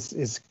think,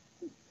 is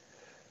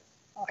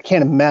I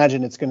can't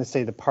imagine it's going to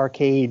say the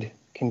parkade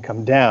can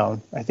come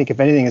down. I think if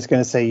anything, it's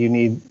going to say you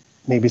need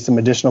maybe some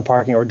additional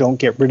parking, or don't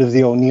get rid of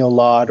the O'Neill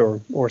lot,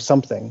 or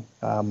something.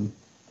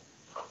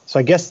 So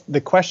I guess the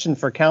question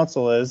for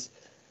council is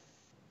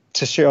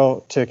to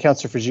show, to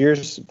Councillor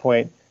Fagier's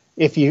point,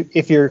 if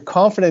you're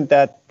confident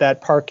that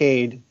that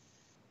parkade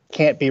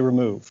can't be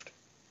removed,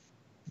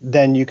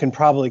 then you can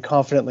probably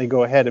confidently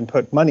go ahead and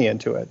put money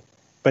into it.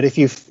 But if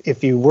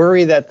you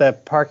worry that the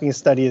parking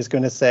study is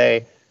going to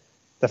say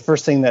the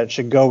first thing that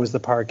should go is the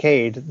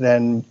parkade,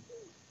 then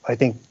I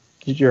think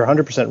you're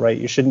 100% right.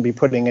 You shouldn't be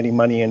putting any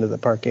money into the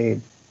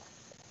parkade.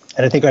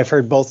 And I think I've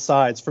heard both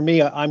sides. For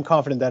me, I'm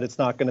confident that it's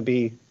not going to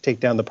be take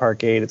down the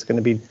parkade. It's going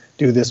to be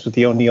do this with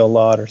the O'Neill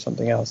lot or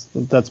something else.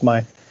 That's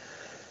my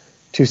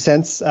 2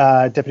 cents.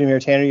 Deputy Mayor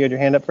Tanner, you had your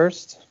hand up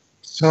first.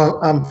 So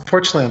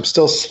unfortunately, I'm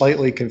still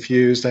slightly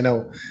confused. I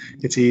know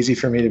it's easy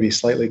for me to be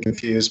slightly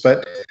confused,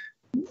 but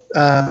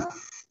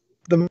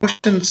the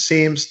motion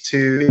seems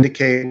to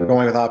indicate we're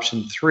going with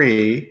option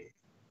 3,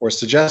 or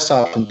suggest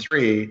option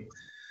 3.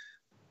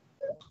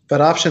 But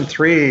option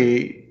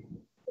 3,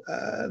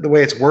 the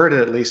way it's worded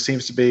at least,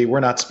 seems to be we're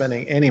not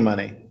spending any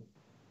money.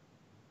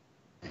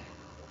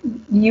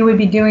 You would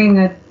be doing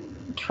the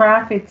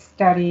traffic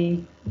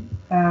study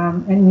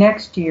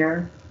next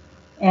year,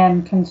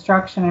 and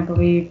construction, I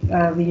believe,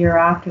 the year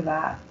after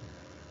that.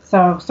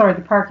 So, sorry,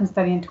 the parking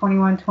study in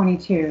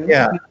 21-22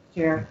 next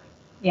year.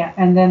 Yeah,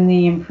 and then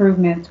the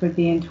improvements would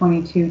be in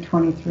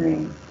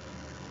 22-23.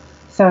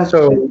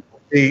 So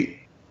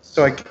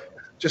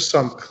just so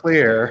I'm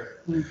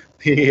clear,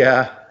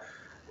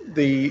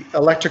 the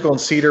electrical and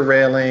cedar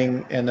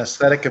railing and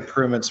aesthetic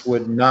improvements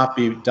would not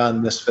be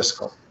done this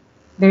fiscal.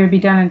 They would be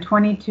done in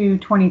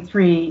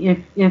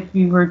 22-23 if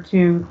you were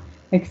to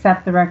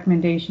accept the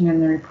recommendation in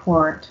the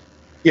report.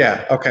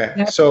 Yeah. Okay.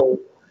 Yep. So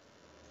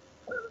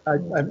I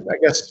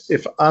guess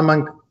if I'm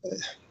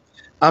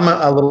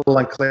a little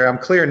unclear. I'm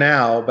clear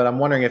now, but I'm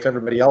wondering if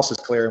everybody else is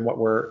clear in what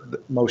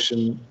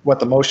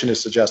the motion is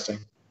suggesting.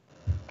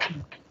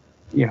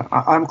 Yeah,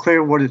 I'm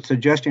clear what it's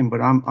suggesting,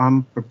 but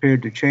I'm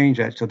prepared to change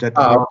that so that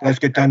let's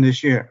get done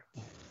this year.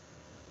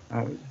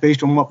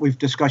 Based on what we've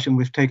discussion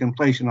was taken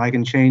place, and I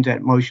can change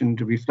that motion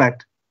to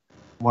reflect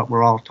what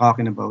we're all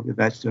talking about, if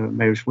that's the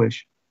mayor's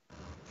wish.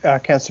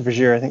 Councillor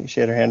Vergier, I think she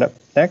had her hand up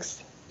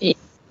next.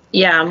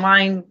 Yeah,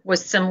 mine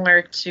was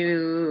similar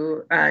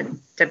to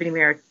Deputy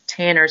Mayor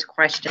Tanner's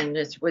question.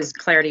 It was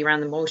clarity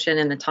around the motion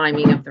and the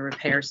timing of the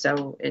repair,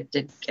 so it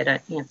did get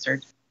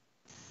answered.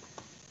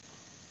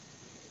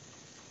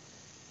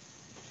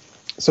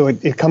 So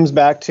it comes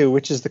back to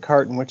which is the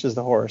cart and which is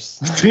the horse.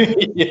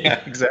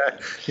 Yeah,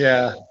 exactly.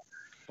 Yeah.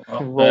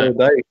 Well,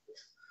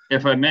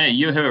 if I may,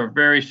 you have a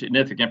very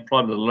significant,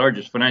 probably the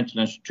largest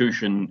financial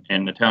institution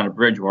in the town of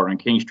Bridgewater on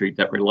King Street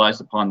that relies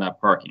upon that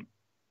parking.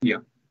 Yeah.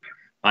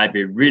 I'd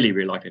be really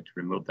reluctant to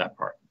remove that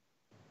parking.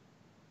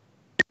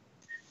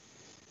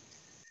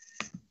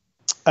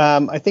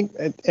 I think,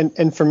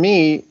 and for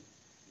me,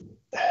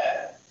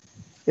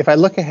 if I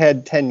look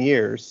ahead 10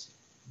 years,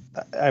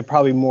 I'm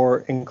probably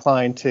more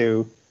inclined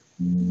to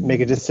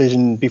make a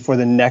decision before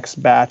the next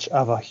batch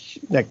of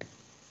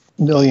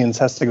millions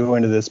has to go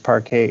into this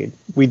parkade.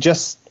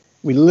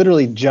 We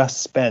literally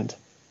just spent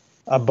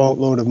a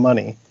boatload of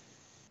money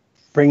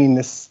bringing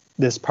this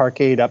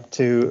parkade up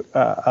to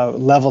a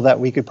level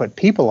that we could put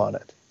people on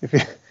it.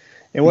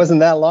 It wasn't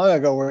that long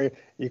ago where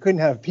you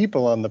couldn't have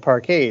people on the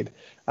parkade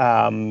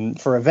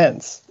for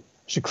events. I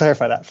should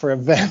clarify that, for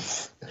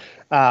events.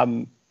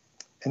 And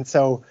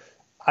so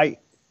I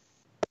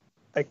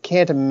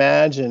can't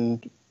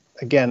imagine,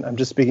 again, I'm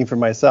just speaking for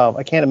myself,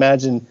 I can't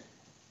imagine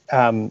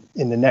in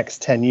the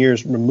next 10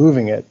 years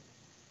removing it,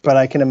 but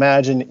I can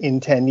imagine in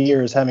 10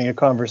 years having a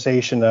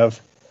conversation of,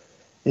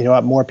 you know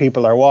what, more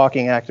people are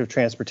walking, active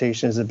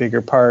transportation is a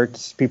bigger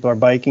part, people are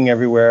biking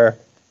everywhere,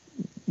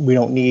 we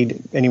don't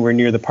need anywhere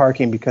near the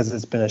parking because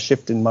it's been a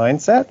shift in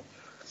mindset.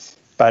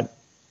 But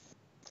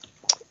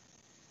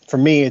for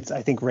me,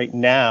 I think right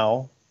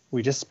now,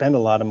 we just spend a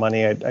lot of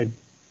money, and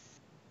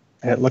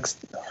it looks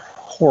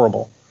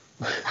horrible.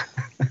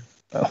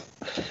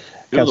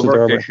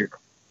 Councillor Thorburn.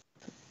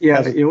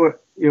 Yeah,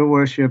 Your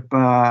Worship,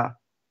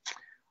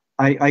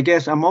 I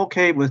guess I'm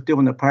okay with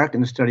doing the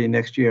parking study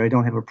next year. I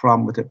don't have a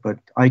problem with it, but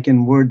I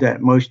can word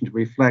that motion to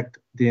reflect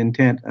the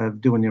intent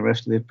of doing the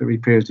rest of the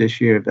repairs this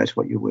year, if that's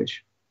what you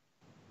wish.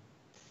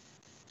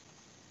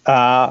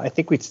 I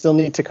think we'd still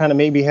need to kind of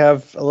maybe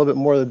have a little bit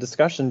more of the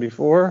discussion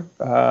before.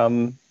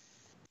 Go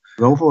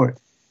for it.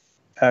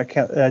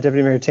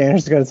 Deputy Mayor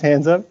Tanner's got his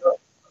hands up.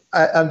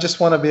 I just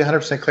want to be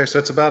 100% clear. So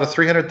it's about a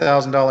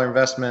 $300,000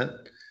 investment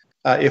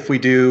if we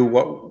do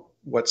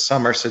what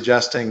some are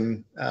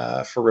suggesting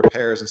for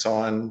repairs and so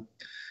on.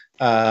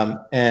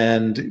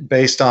 And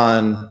based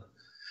on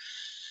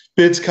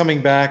bids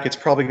coming back, it's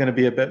probably going to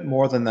be a bit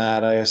more than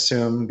that, I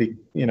assume.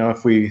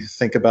 If we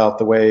think about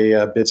the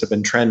way bids have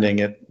been trending,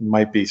 it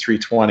might be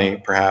 320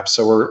 perhaps.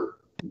 So we're,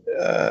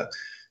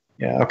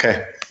 yeah,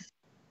 okay.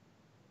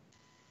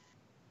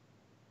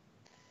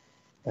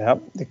 Yeah,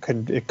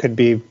 it could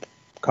be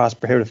cost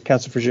prohibitive.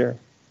 Councillor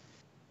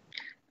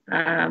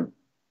Vergier.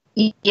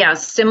 Yeah,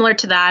 similar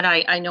to that.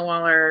 I know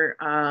all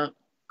our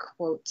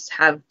quotes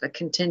have a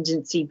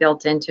contingency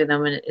built into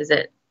them. And is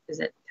it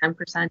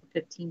 10%,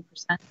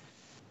 15%?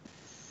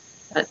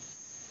 But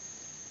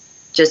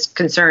just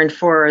concerned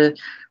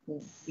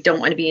we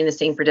don't want to be in the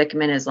same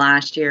predicament as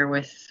last year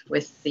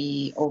with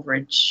the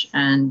overage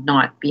and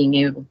not being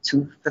able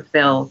to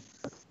fulfill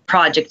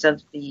projects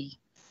of the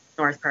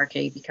North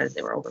Parkade because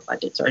they were over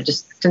budget. So I'm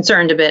just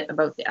concerned a bit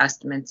about the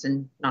estimates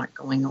and not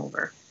going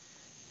over.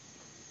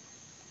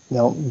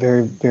 No,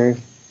 very, very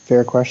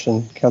fair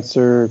question.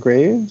 Councillor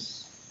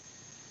Graves?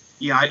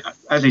 Yeah,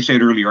 as I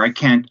said earlier, I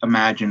can't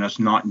imagine us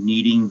not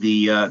needing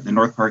the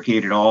North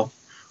Parkade at all.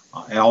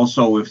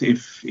 Also, if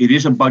it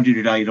is a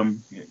budgeted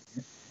item,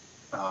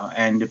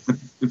 and if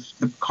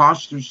the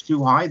cost is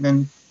too high,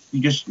 then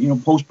you just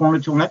postpone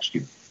it till next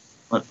year.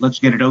 But let's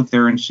get it out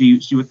there and see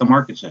what the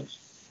market says.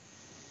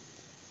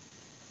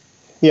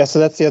 Yeah, so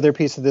that's the other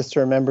piece of this to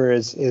remember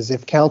is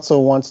if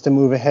council wants to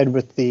move ahead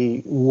with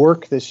the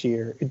work this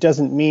year, it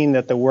doesn't mean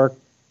that the work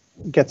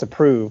gets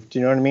approved. Do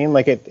you know what I mean?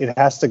 Like it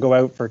has to go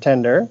out for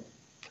tender,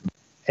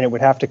 and it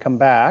would have to come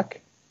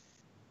back.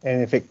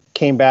 And if it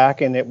came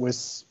back and it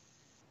was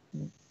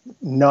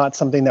not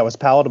something that was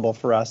palatable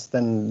for us,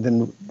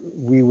 then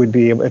we would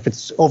be able, if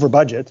it's over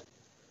budget,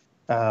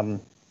 then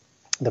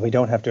we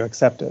don't have to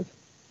accept it.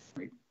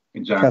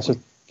 Exactly.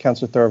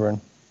 Councillor Thorburn.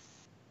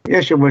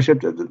 Yes, Your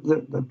Worship.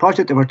 The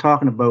project that we're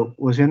talking about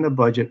was in the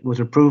budget, was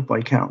approved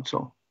by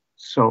council.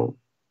 So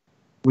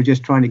we're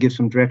just trying to give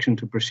some direction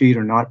to proceed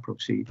or not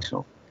proceed.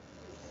 So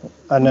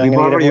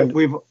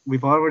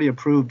we've already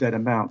approved that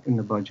amount in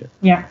the budget.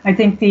 Yeah, I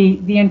think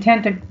the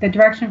intent of the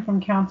direction from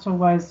council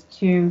was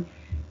to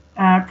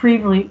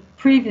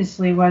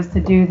previously was to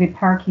do the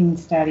parking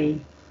study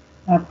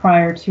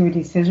prior to a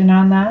decision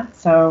on that.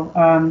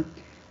 So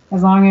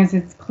as long as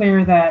it's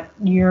clear that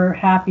you're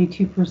happy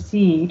to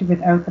proceed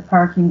without the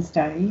parking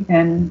study,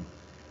 then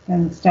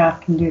staff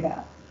can do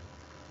that.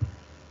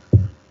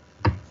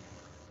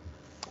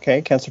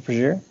 Okay, Councillor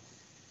Vergier.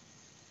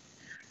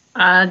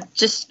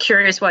 Just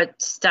curious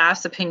what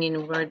staff's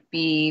opinion would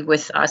be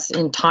with us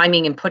in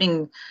timing and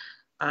putting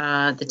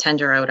the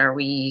tender out. Are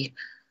we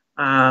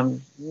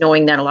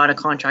knowing that a lot of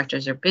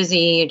contractors are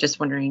busy? Just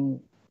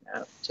wondering,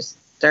 just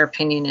their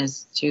opinion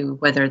as to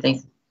whether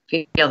they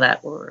feel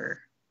that we're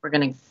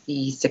going to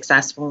be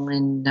successful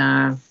in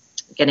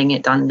getting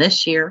it done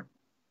this year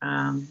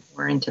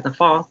or into the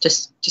fall.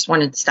 Just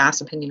wanted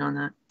staff's opinion on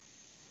that.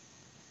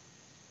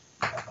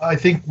 I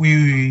think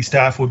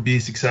staff would be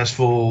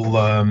successful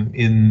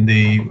in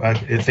the.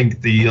 I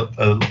think the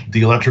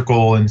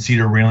electrical and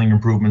cedar railing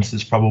improvements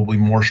is probably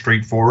more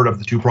straightforward of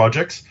the two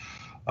projects.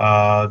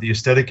 The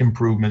aesthetic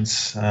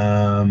improvements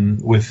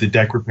with the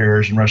deck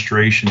repairs and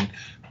restoration,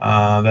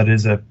 that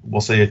is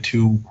we'll say a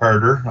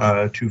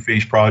two-parter,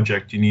 two-phase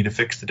project. You need to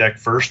fix the deck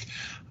first,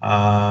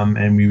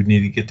 and we would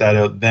need to get that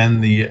out.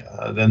 Then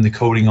the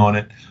coating on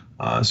it.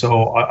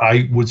 So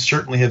I would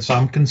certainly have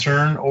some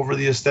concern over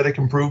the aesthetic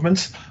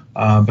improvements,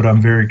 but I'm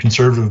very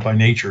conservative by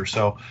nature.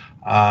 So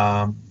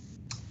that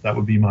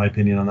would be my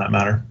opinion on that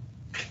matter.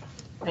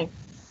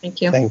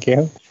 Thank you. Thank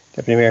you.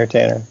 Deputy Mayor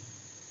Tanner.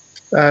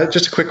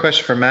 Just a quick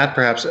question for Matt,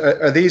 perhaps.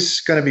 Are these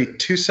going to be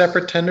two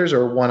separate tenders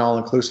or one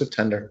all-inclusive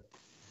tender?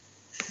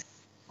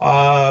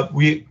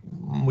 We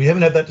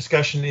haven't had that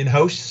discussion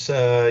in-house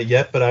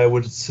yet, but I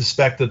would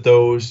suspect that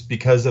those,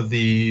 because of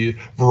the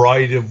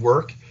variety of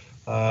work,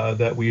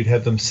 that we'd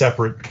have them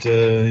separate.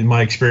 In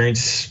my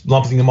experience,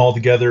 lumping them all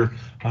together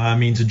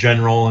means a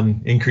general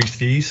and increased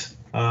fees.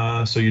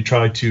 So you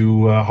try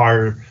to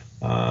hire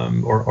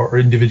or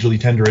individually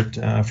tender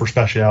it for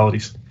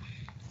specialities.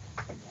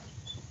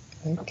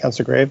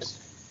 Councillor Graves.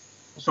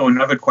 So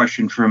another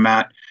question for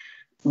Matt.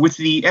 With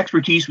the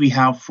expertise we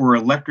have for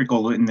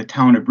electrical in the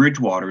town of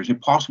Bridgewater, is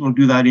it possible to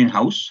do that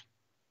in-house,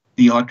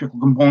 the electrical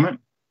component?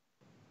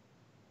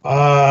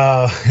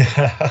 I'm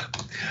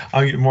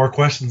getting more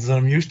questions than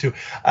I'm used to.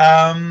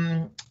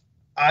 I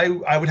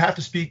would have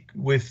to speak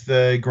with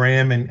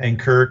Graham and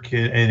Kirk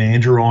and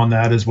Andrew on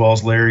that, as well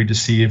as Larry, to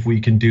see if we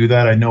can do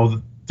that. I know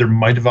that there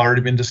might have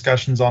already been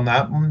discussions on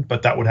that one,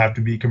 but that would have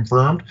to be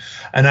confirmed.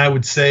 And I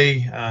would say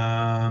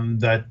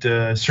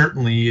that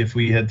certainly if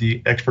we had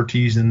the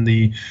expertise and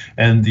the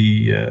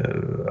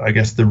I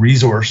guess the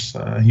resource,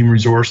 human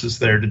resources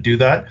there to do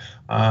that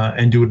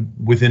and do it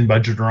within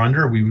budget or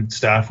under,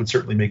 staff would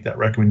certainly make that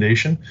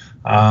recommendation.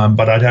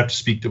 But I'd have to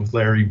speak with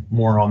Larry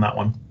more on that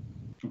one.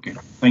 Okay,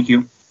 thank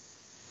you.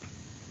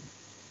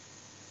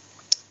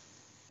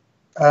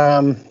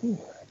 I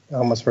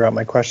almost forgot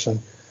my question.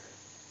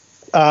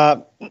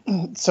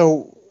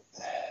 So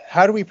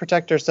how do we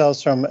protect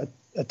ourselves from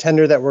a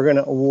tender that we're going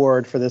to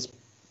award for this,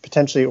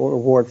 potentially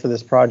award for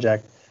this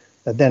project,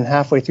 that then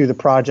halfway through the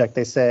project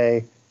they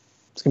say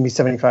it's going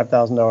to be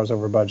 $75,000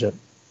 over budget?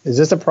 Is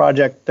this a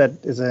project that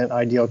is an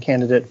ideal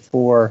candidate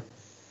for,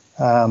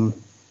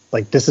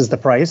 like, this is the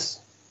price,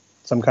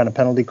 some kind of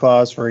penalty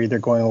clause for either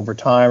going over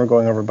time or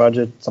going over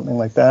budget, something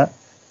like that?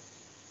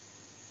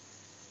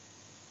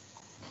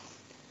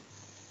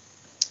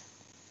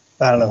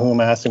 I don't know who I'm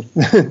asking,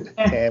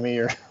 Tammy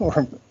or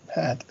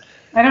Matt.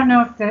 I don't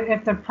know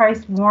if the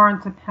price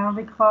warrants a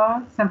penalty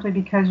clause simply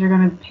because you're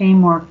going to pay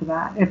more for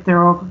that if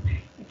they're over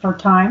for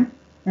time,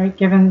 right?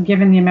 Given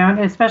the amount,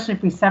 especially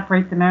if we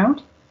separate them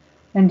out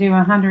and do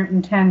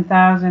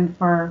 $110,000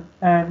 for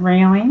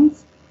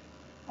railings.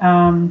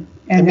 And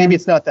maybe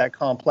it's not that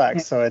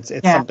complex, so it's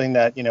something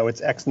that, you know,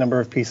 it's X number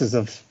of pieces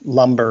of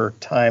lumber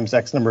times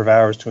X number of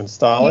hours to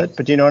install it.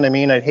 But you know what I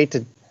mean? I'd hate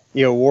to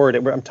award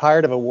it. I'm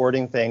tired of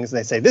awarding things and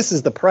they say this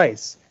is the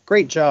price,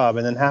 great job,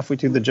 and then halfway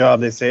through the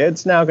job they say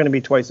it's now going to be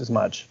twice as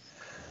much.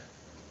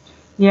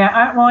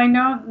 Yeah, well, I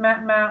know,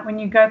 Matt, when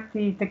you got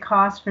the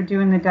cost for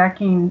doing the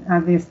decking,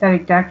 the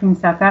aesthetic decking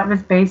stuff, that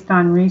was based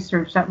on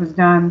research that was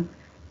done,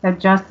 that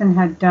Justin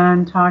had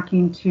done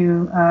talking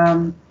to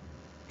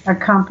a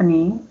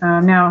company.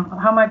 Now,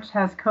 how much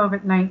has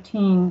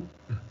COVID-19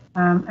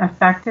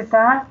 affected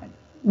that?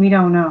 We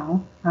don't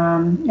know.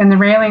 And the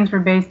railings were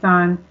based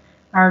on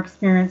our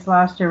experience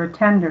last year with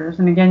tenders.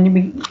 And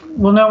again,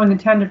 we'll know when the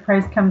tender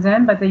price comes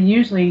in, but they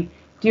usually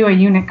do a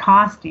unit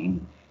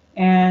costing,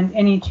 and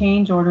any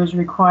change orders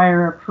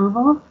require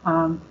approval.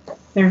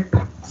 They're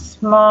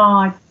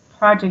small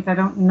projects. I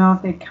don't know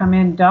if they come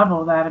in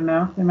double that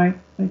amount.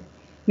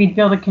 We'd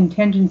build a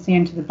contingency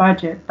into the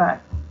budget, but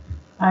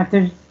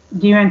do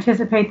you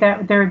anticipate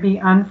that there would be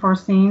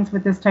unforeseens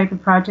with this type of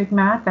project,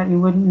 Matt, that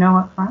you wouldn't know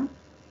up front?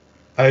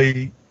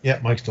 Yeah,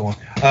 Mike's still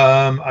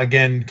on.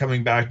 Again,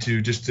 coming back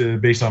to just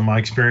based on my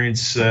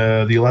experience,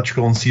 the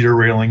electrical and cedar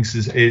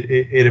railings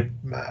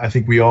I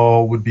think we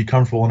all would be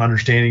comfortable in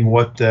understanding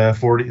what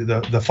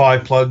the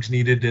 5 plugs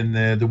needed in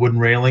the wooden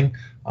railing.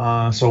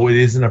 So it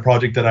isn't a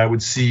project that I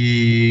would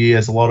see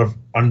as a lot of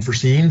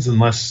unforeseens,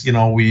 unless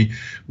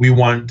we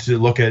want to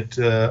look at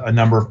a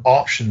number of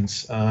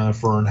options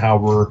for how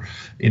we're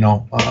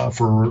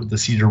for the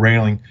cedar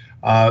railing.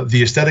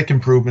 The aesthetic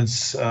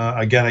improvements,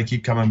 again, I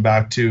keep coming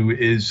back to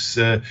is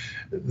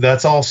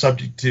that's all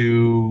subject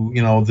to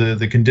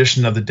the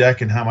condition of the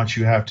deck and how much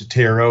you have to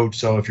tear out.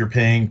 So if you're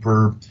paying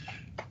per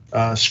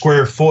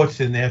square foot,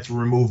 and they have to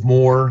remove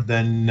more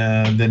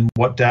than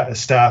what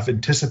staff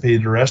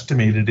anticipated or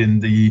estimated in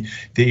the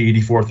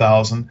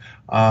 84,000.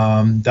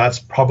 That's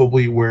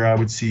probably where I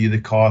would see the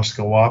cost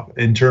go up.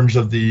 In terms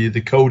of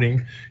the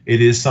coding,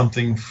 it is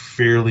something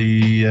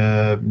fairly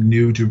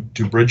new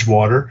to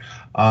Bridgewater.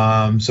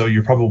 So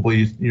you're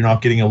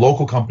not getting a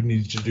local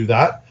company to do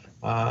that.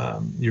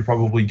 You're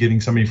probably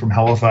getting somebody from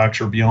Halifax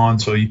or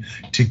beyond. So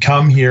to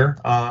come here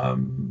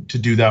to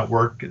do that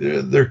work,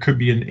 there could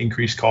be an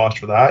increased cost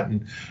for that.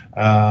 And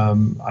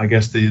I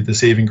guess the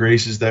saving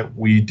grace is that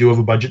we do have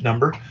a budget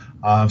number.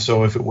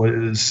 So if it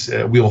was,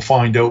 we'll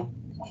find out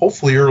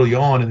hopefully early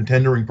on in the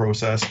tendering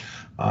process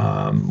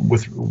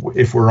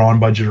if we're on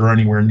budget or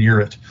anywhere near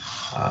it,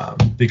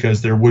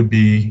 because there would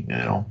be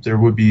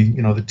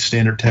the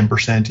standard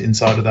 10%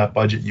 inside of that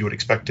budget you would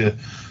expect to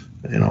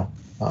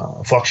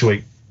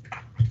fluctuate.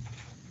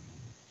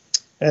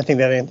 And I think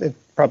that it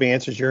probably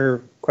answers your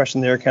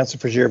question there, Councillor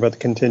Frazier, about the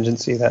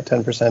contingency, that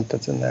 10%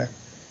 that's in there.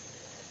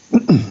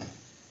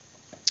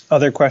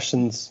 Other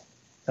questions?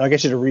 I'll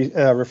get you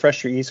to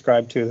refresh your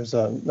eScribe too. There's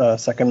a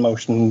second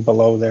motion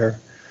below there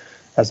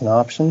as an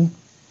option.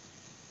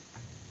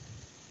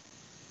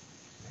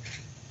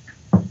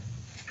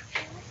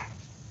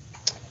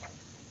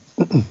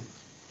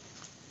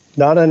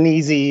 Not an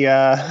easy,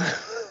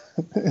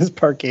 this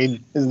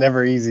parkade is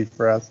never easy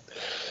for us.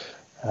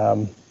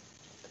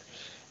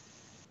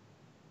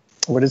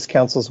 What is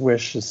council's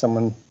wish? Is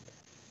someone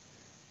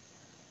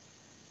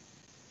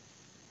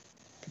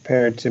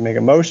prepared to make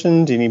a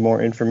motion? Do you need more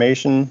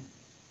information?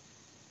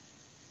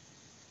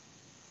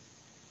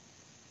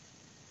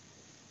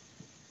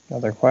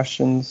 Other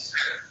questions?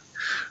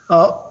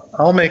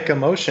 I'll make a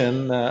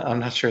motion. I'm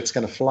not sure it's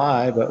going to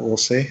fly, but we'll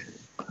see.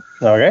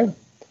 Okay.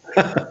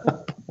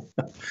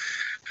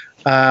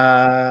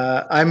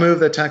 I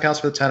move that Town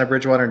Council for the Town of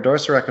Bridgewater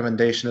endorse the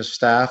recommendation of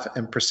staff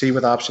and proceed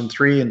with option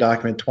 3 in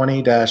document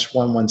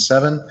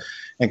 20-117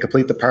 and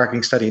complete the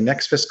parking study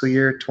next fiscal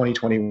year,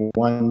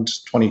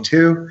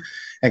 2021-22,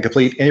 and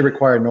complete any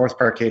required North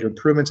Parkade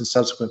improvements in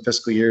subsequent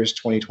fiscal years,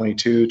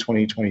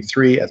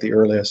 2022-2023 at the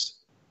earliest.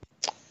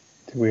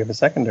 Do we have a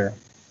seconder?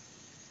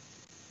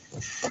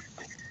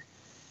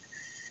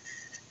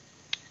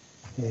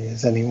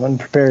 Is anyone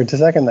prepared to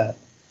second that?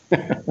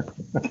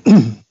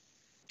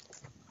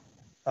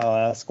 I'll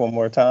ask one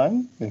more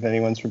time if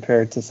anyone's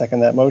prepared to second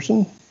that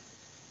motion.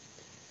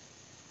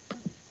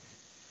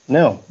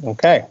 No.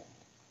 Okay.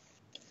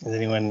 Is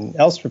anyone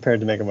else prepared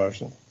to make a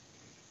motion?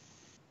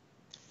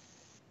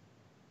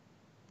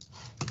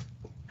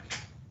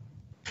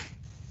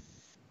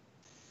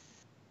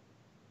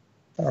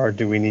 Or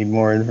do we need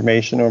more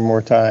information or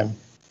more time?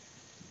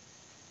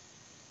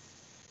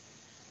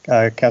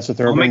 Councillor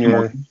Thurman,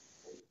 you're...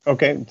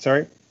 Okay,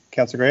 sorry.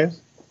 Councillor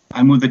Graves?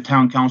 I move the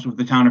Town Council of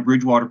the Town of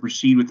Bridgewater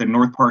proceed with the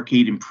North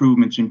Parkade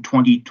improvements in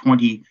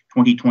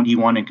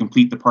 2020-2021 and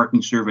complete the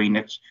parking survey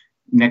next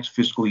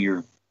fiscal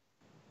year.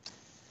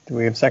 Do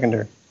we have a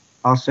seconder?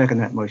 I'll second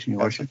that motion,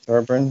 Your Worship.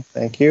 Thorburn,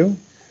 thank you.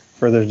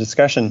 Further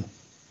discussion?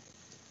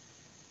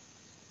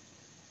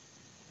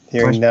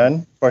 Hearing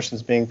none.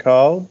 Questions being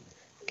called.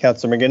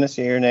 Councillor McGuinness,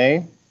 yea or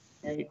nay?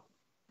 Yay.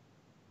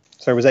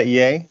 Sorry, was that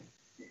yay?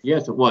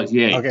 Yes, it was.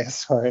 Yay. Okay,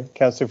 sorry.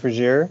 Councillor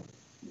Frazier?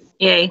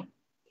 Yay.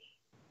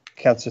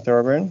 Councillor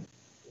Thorburn?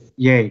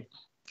 Yay.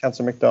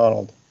 Councillor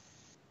McDonald?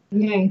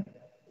 Yay.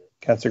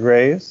 Councillor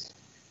Graves?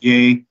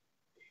 Yay.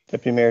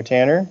 Deputy Mayor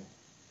Tanner?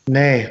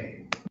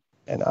 Nay.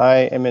 And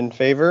I am in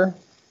favor.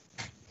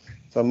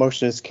 So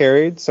motion is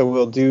carried. So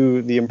we'll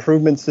do the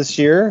improvements this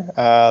year,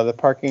 the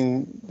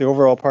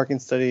overall parking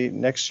study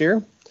next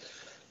year.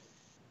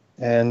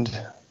 And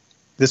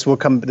this will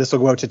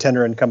go out to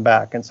tender and come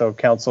back. And so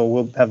council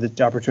will have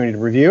the opportunity to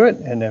review it.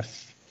 And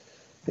if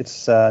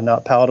it's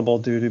not palatable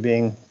due to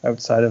being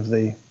outside of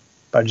the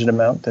budget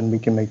amount, then we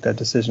can make that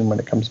decision when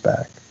it comes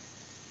back.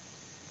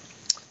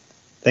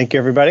 Thank you,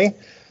 everybody.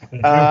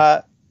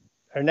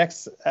 Our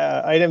next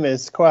item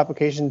is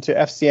co-application to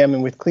FCM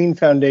and with Clean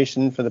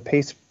Foundation for the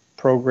PACE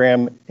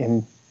program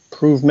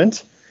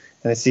improvement.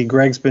 And I see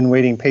Greg's been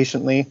waiting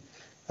patiently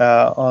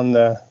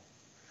online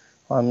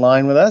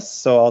with us,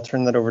 so I'll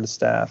turn that over to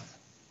staff.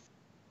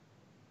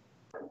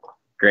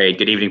 Great.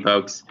 Good evening,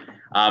 folks.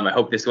 I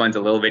hope this one's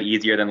a little bit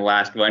easier than the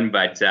last one,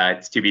 but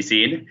it's to be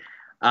seen.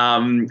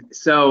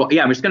 So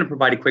yeah, I'm just going to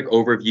provide a quick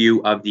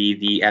overview of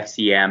the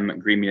FCM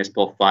Green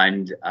Municipal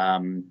Fund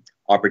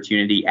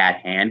opportunity at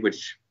hand,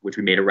 which we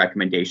made a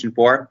recommendation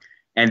for,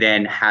 and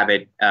then have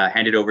it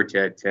handed over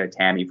to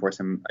Tammy for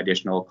some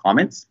additional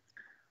comments.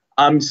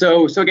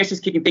 So I guess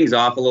just kicking things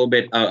off, a little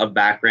bit of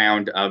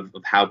background of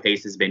how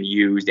PACE has been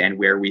used and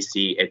where we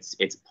see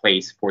its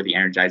place for the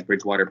Energize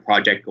Bridgewater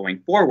project going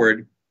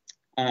forward.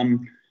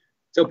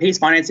 So PACE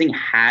financing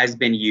has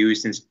been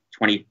used since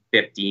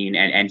 2015,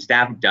 and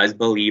staff does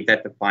believe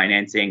that the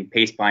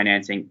PACE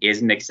financing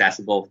is an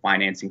accessible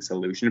financing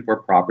solution for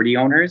property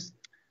owners.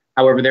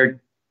 However,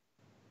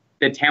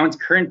 the town's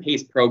current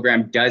PACE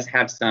program does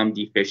have some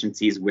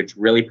deficiencies, which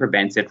really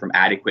prevents it from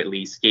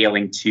adequately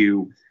scaling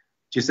to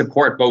to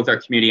support both our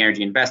community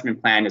energy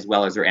investment plan as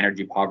well as our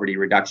energy poverty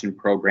reduction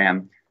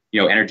program,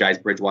 Energize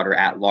Bridgewater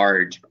at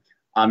Large.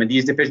 And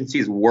these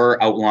deficiencies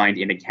were outlined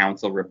in a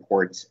council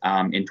report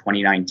in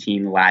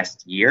 2019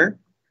 last year.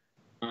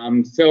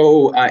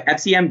 So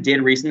FCM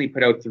did recently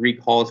put out 3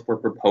 calls for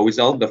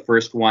proposal. The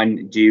first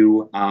one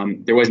due,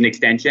 there was an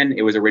extension.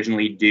 It was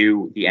originally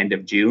due the end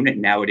of June,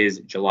 and now it is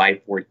July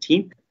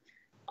 14th.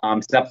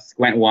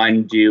 Subsequent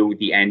one due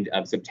the end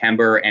of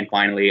September, and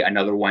finally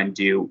another one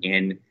due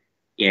in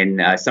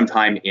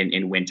sometime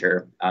in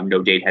winter.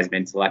 No date has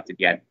been selected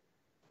yet.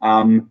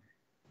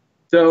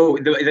 So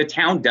the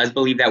town does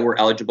believe that we're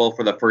eligible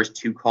for the first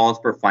 2 calls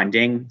for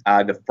funding.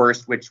 The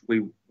first, which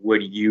we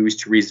would use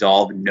to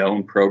resolve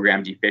known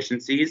program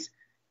deficiencies,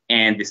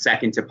 and the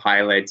second to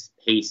pilot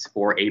PACE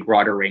for a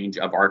broader range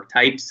of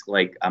archetypes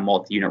like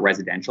multi-unit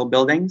residential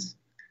buildings.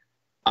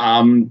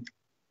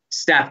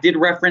 Staff did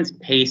reference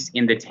PACE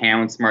in the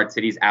town Smart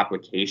Cities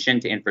application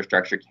to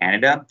Infrastructure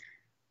Canada,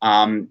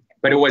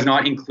 but it was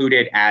not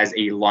included as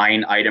a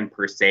line item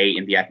per se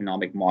in the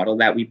economic model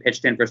that we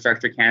pitched to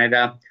Infrastructure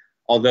Canada,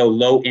 although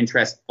low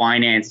interest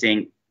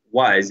financing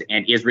was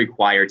and is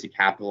required to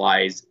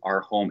capitalize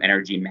our home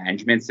energy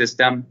management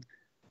system.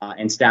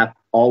 And staff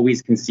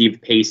always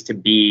conceived PACE to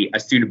be a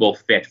suitable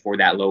fit for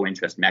that low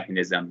interest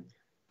mechanism.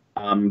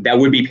 That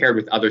would be paired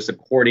with other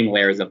supporting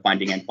layers of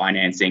funding and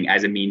financing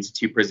as a means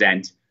to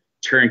present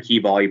turnkey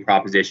value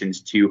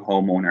propositions to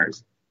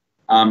homeowners.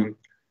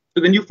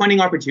 So the new funding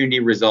opportunity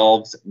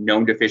resolves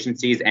known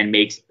deficiencies and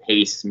makes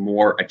PACE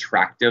more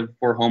attractive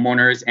for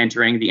homeowners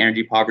entering the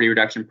energy poverty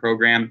reduction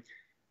program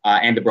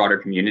and the broader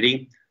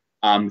community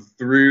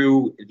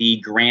through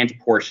the grant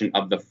portion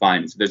of the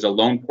funds. There's a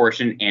loan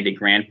portion and a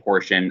grant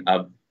portion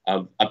of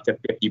up to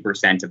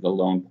 50% of the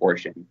loan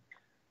portion.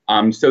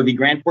 So the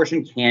grant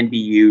portion can be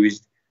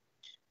used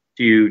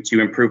to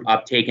improve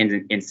uptake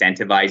and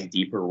incentivize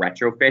deeper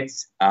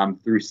retrofits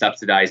through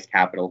subsidized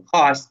capital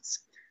costs,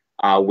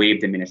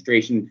 waived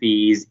administration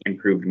fees,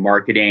 improved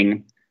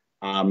marketing.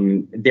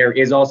 There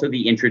is also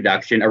the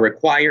introduction, a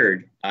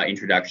required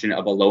introduction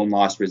of a loan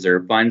loss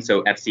reserve fund.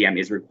 So FCM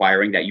is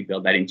requiring that you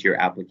build that into your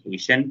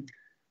application.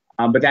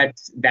 But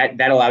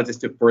that allows us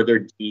to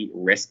further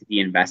de-risk the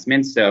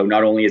investment. So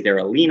not only is there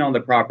a lien on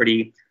the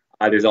property,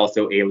 there's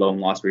also a loan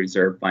loss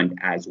reserve fund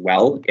as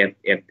well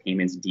if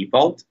payments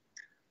default.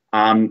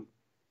 In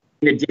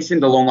addition,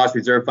 the loan loss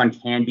reserve fund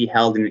can be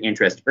held in an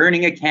interest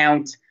earning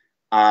account,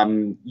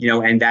 and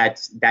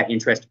that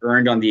interest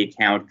earned on the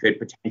account could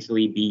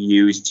potentially be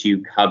used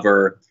to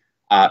cover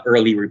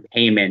early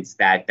repayments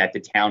that the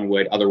town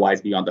would otherwise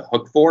be on the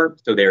hook for.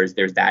 So there's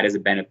that as a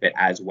benefit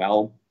as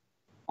well.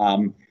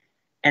 And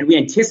we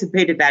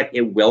anticipated that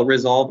it will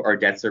resolve our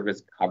debt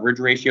service coverage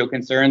ratio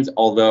concerns,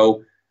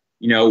 although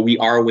we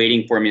are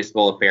waiting for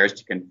municipal affairs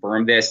to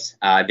confirm this.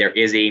 There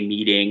is a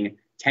meeting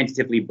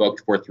tentatively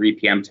booked for 3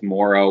 p.m.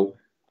 tomorrow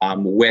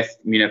with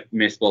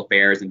municipal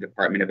affairs and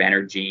Department of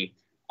Energy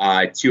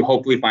to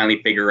hopefully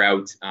finally figure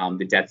out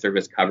the debt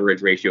service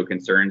coverage ratio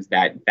concerns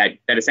that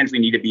essentially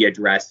need to be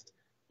addressed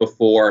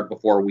before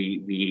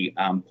we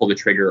pull the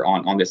trigger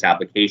on this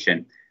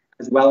application,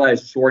 as well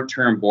as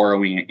short-term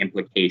borrowing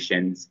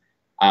implications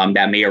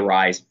that may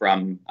arise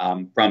from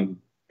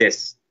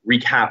this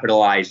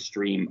recapitalized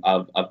stream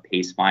of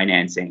PACE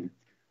financing.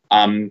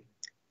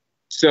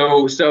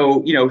 So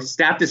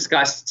staff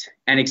discussed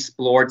and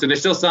explored. So there's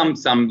still some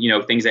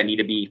things that need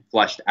to be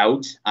flushed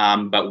out,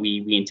 but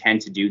we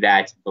intend to do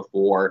that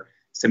before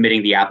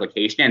submitting the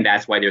application, and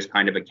that's why there's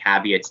kind of a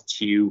caveat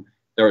to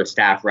the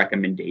staff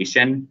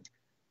recommendation.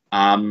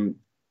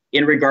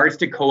 In regards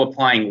to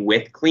co-applying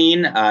with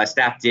CLEAN,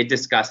 staff did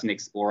discuss and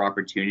explore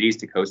opportunities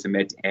to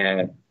co-submit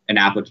an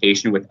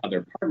application with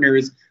other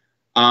partners,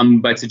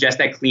 but suggest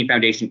that CLEAN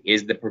Foundation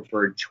is the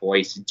preferred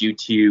choice due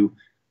to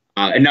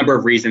a number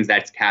of reasons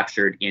that's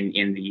captured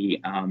in the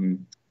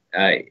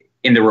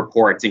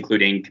reports,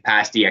 including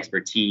capacity,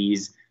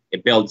 expertise.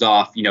 It builds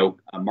off,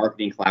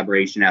 marketing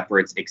collaboration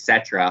efforts,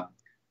 etc.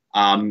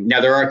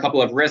 Now, there are a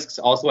couple of risks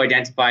also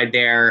identified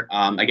there.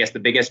 I guess the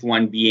biggest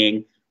one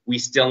being we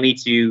still need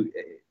to,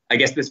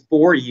 this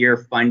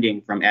 4-year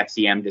funding from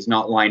FCM does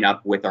not line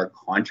up with our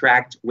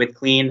contract with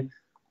CLEAN.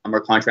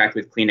 Our contract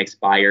with CLEAN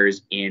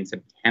expires in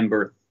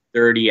September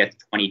 30th,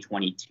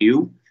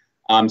 2022.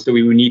 So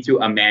we would need to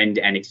amend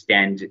and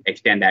extend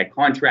that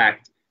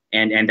contract,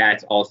 and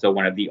that's also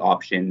one of the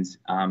options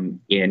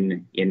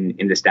in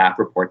the staff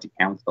report to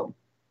council.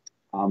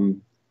 So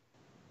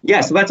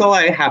that's all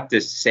I have to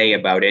say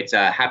about it.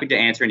 Happy to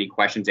answer any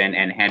questions and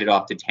hand it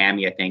off to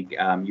Tammy. I think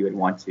you would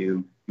want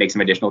to make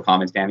some additional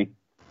comments, Tammy.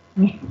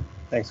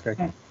 Thanks, Greg.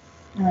 Okay.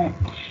 All right.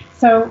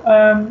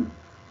 So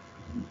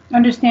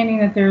understanding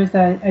that there is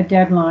a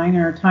deadline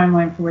or a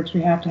timeline for which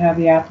we have to have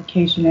the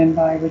application in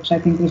by, which I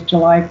think was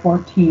July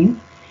 14th.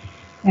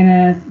 And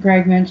as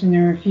Greg mentioned,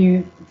 there are a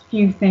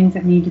few things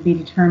that need to be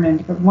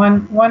determined. But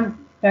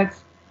one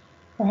that's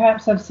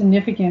perhaps of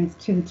significance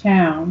to the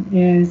town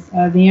is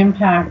the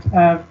impact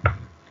of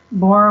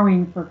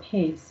borrowing for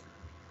PACE.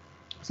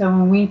 So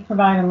when we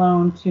provide a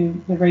loan to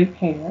the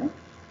ratepayer,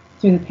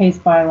 through the PACE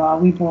bylaw,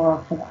 we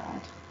borrow for that.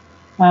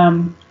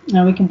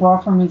 Now we can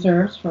borrow from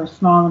reserves for a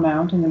small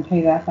amount and then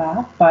pay that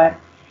back, but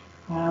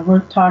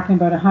we're talking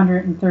about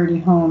 130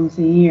 homes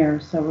a year,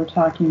 so we're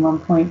talking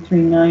 1.3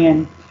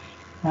 million.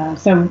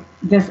 So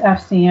this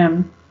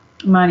FCM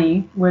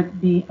money would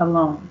be a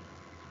loan,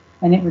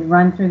 and it would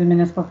run through the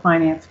municipal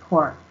finance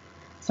court.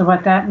 So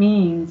what that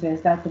means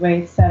is that the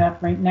way it's set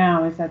up right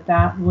now is that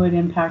that would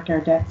impact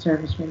our debt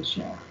service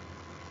ratio.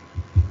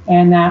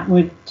 And that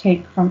would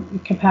take from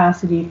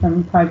capacity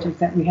from projects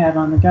that we have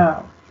on the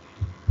go.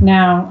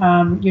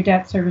 Now, your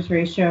debt service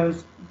ratio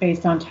is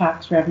based on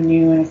tax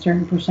revenue and a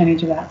certain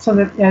percentage of that. So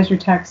that as your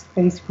tax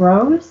base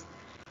grows,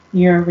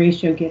 your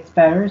ratio gets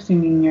better,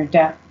 assuming your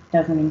debt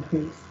doesn't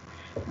increase.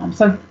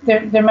 So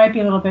there might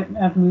be a little bit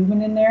of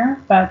movement in there,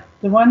 but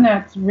the one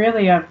that's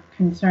really of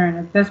concern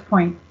at this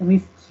point, at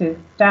least to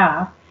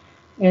staff,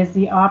 is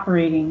the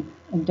operating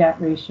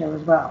debt ratio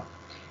as well.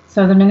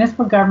 So the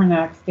Municipal Government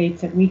Act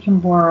states that we can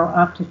borrow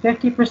up to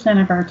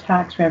 50% of our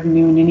tax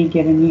revenue in any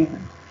given year.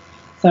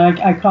 So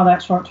I call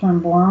that short-term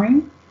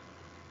borrowing.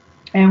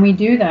 And we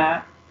do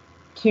that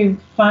to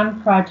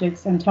fund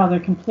projects until they're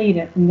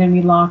completed, and then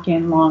we lock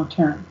in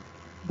long-term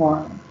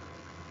borrowing.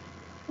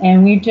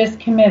 And we've just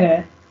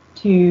committed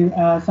to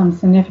some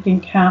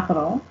significant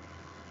capital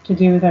to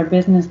do with our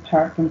business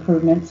park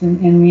improvements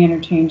in the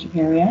interchange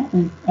area,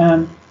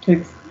 and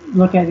to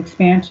look at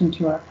expansion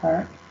to our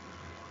park.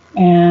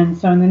 And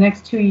so in the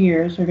next 2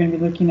 years, we're going to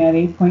be looking at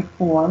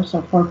 8.4,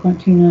 so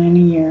 4.2 million a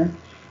year,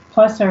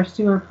 plus our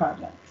sewer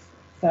projects.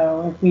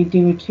 So if we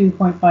do a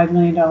 $2.5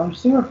 million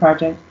sewer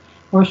project,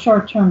 we're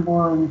short-term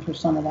borrowing for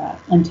some of that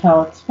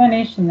until it's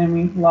finished, and then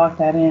we lock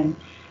that in.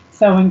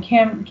 So when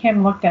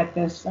Kim looked at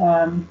this,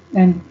 and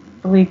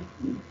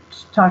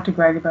talked to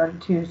Greg about it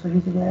too, so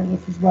he's aware of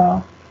this as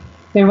well,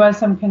 there was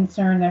some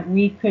concern that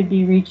we could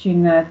be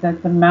reaching the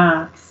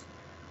max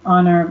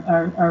on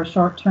our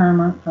short-term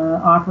or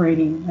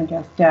operating, I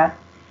guess, debt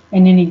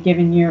in any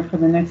given year for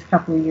the next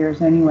couple of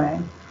years anyway,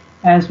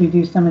 as we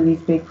do some of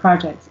these big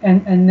projects.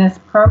 And this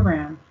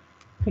program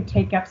could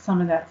take up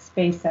some of that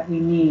space that we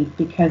need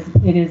because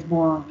it is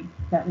borrowing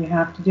that we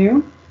have to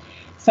do.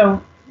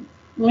 So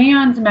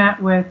Leon's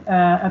met with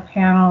a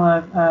panel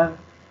of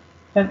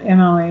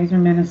MLAs or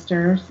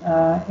ministers,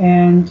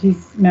 and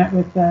he's met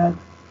with the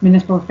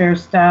municipal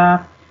affairs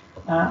staff,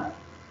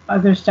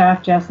 other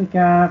staff,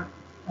 Jessica.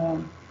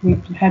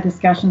 We've had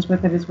discussions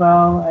with it as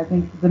well. I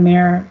think the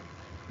mayor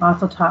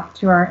also talked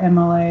to our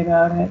MLA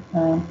about it.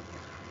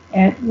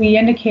 And we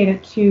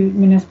indicated to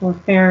municipal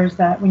affairs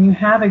that when you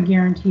have a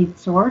guaranteed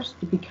source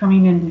to be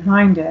coming in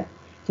behind it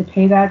to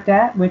pay that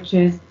debt, which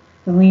is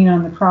the lien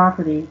on the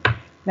property,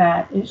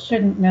 that it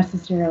shouldn't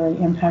necessarily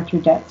impact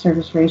your debt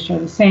service ratio,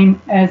 the same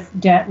as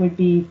debt would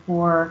be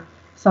for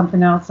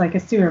something else like a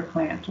sewer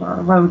plant or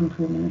a road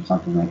improvement or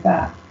something like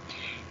that.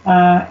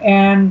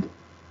 And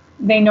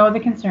they know the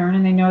concern,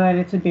 and they know that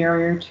it's a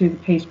barrier to the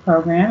PACE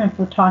program. If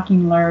we're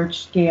talking large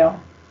scale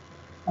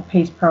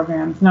PACE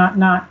programs,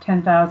 not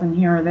 10,000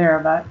 here or there,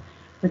 but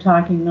we're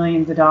talking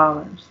millions of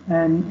dollars,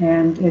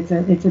 and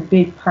it's a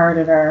big part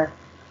of our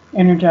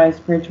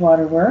Energized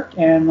Bridgewater work,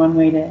 and one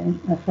way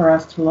for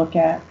us to look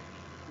at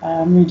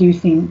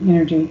reducing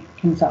energy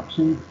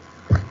consumption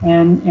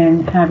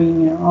and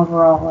having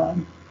overall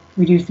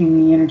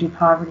reducing the energy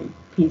poverty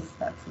piece.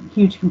 That's a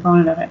huge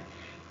component of it,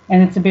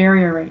 and it's a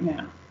barrier right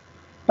now.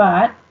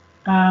 But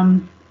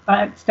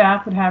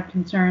staff would have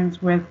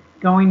concerns with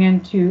going in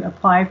to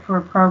apply for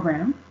a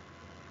program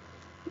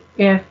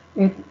if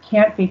it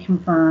can't be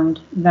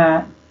confirmed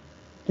that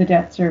the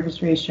debt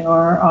service ratio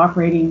or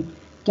operating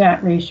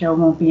debt ratio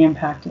won't be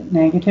impacted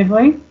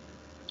negatively,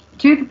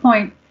 to the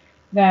point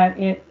that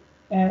it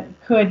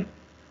could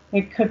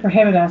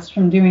prohibit us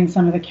from doing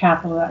some of the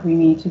capital that we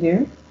need to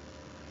do.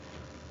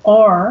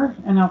 Or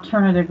an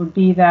alternative would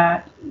be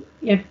that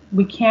if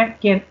we can't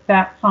get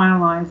that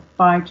finalized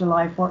by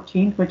July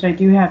 14th, which I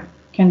do have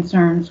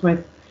concerns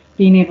with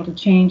being able to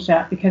change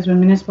that, because when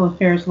Municipal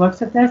Affairs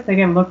looks at this, they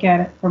got to look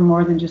at it for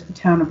more than just the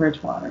town of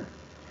Bridgewater.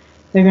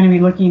 They're going to be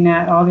looking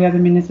at all the other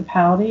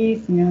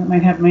municipalities, that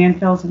might have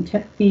landfills and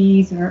tip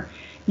fees or,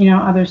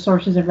 other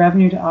sources of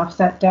revenue to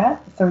offset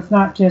debt. So it's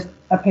not just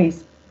a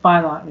PACE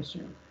bylaw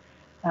issue.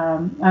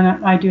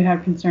 And I do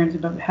have concerns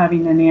about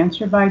having an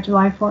answer by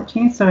July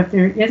 14th. So if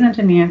there isn't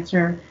an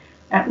answer,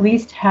 at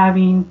least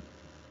having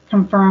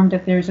confirmed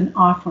that there's an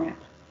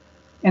off-ramp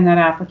in that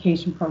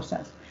application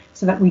process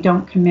so that we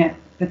don't commit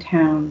the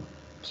town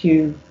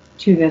to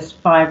this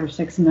 $5 or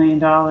 $6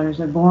 million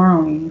of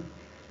borrowing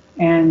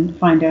and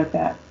find out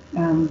that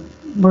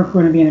we're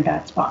going to be in a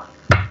bad spot.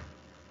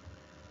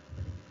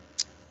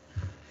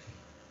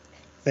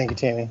 Thank you,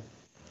 Tammy.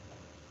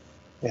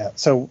 Yeah,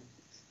 so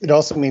it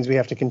also means we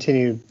have to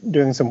continue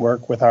doing some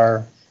work with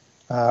our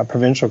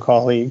provincial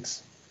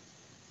colleagues.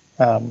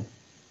 Because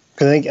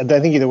I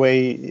think the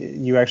way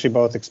you actually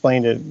both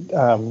explained it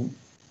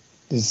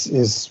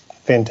is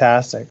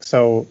fantastic.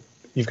 So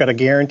you've got a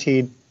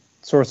guaranteed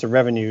source of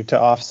revenue to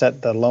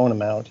offset the loan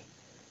amount.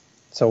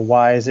 So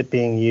why is it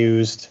being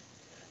used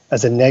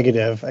as a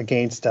negative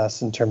against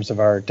us in terms of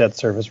our debt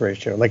service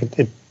ratio. Like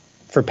it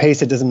for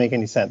PACE, it doesn't make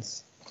any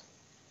sense.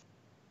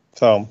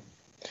 So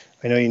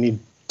I know you need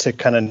to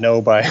kind of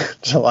know by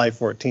July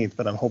 14th,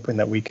 but I'm hoping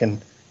that we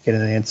can get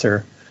an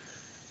answer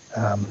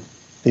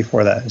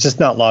before that. It's just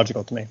not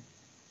logical to me.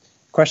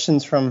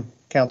 Questions from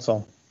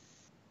council?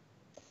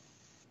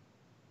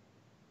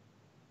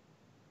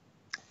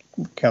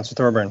 Councillor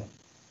Thorburn.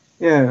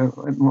 Yeah,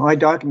 my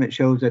document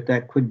shows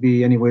that could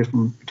be anywhere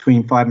from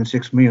between 5 and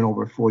 6 million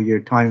over a 4-year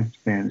time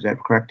span. Is that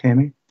correct,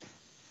 Tammy?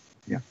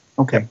 Yeah.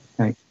 Okay. Yep.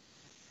 Thanks.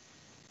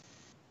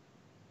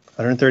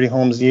 130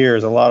 homes a year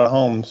is a lot of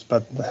homes,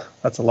 but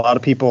that's a lot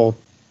of people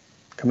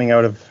coming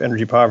out of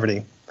energy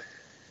poverty,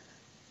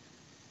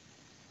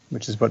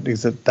 which is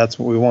that's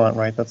what we want,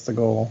 right? That's the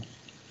goal.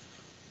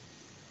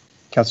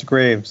 Councillor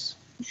Graves.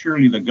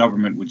 Surely the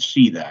government would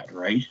see that,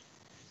 right?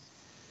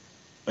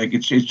 Like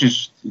it's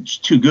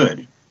too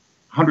good.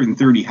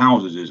 130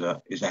 houses is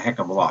a heck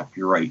of a lot.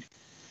 You're right,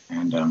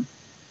 and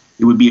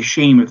it would be a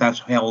shame if that's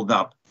held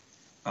up.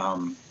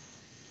 It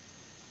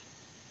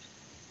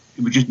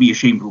would just be a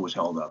shame if it was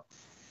held up.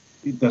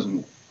 It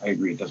doesn't. I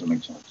agree. It doesn't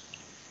make sense.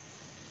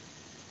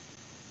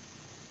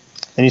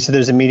 And you said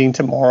there's a meeting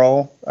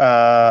tomorrow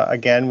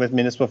again with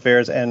Municipal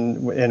Affairs and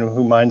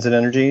Who Mines and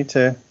Energy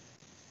to.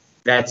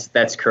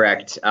 That's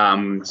correct.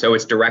 So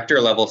it's director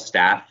level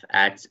staff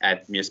at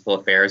Municipal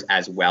Affairs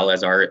as well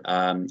as our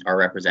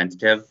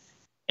representative,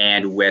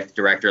 and with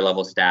director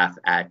level staff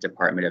at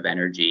Department of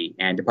Energy.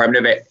 And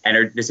Department of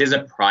Energy, this is a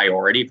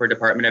priority for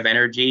Department of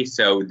Energy.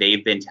 So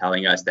they've been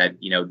telling us that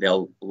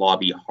they'll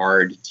lobby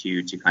hard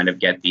to kind of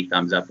get the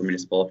thumbs up for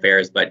Municipal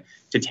Affairs. But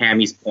to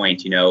Tammy's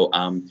point,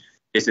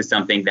 this is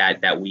something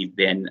that we've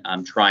been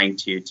trying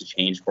to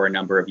change for a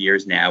number of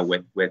years now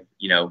with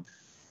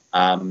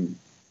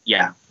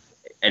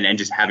and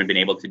just haven't been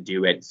able to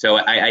do it. So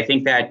I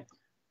think that,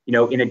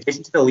 in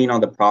addition to the lien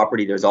on the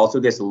property, there's also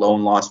this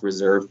loan loss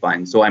reserve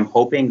fund. So I'm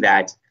hoping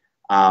that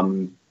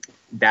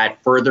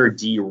that further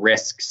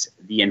de-risks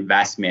the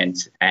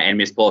investment, and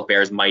Municipal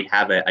Affairs might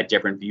have a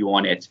different view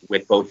on it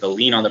with both the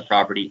lien on the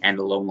property and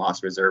the loan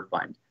loss reserve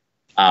fund.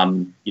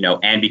 And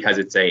because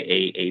it's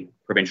a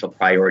provincial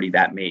priority,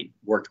 that may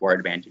work to our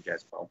advantage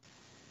as well.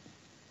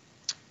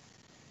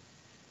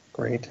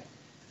 Great.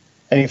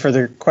 Any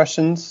further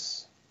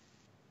questions?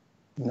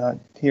 Not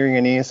hearing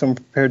any. Is someone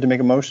prepared to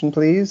make a motion,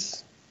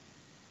 please?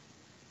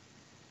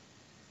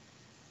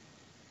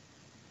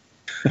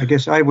 I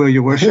guess I will,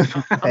 Your Worship.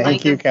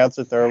 Thank you,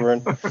 Councillor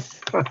Thorburn.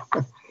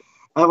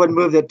 I would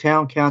move that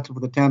Town Council for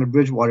the Town of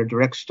Bridgewater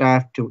direct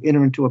staff to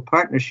enter into a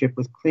partnership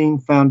with Clean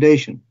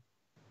Foundation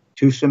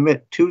to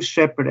submit 2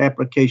 separate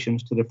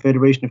applications to the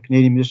Federation of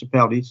Canadian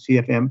Municipalities,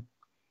 CFM,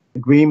 the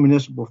Green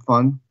Municipal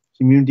Fund,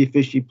 Community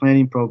Fishery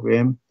Planning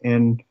Program,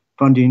 and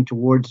funding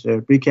towards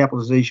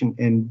recapitalization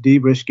and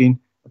de-risking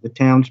of the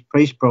town's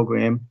PACE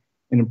program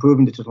and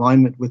improving its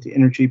alignment with the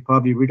Energy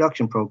Poverty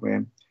Reduction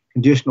Program,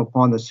 conditional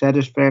upon the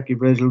satisfactory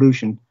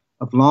resolution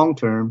of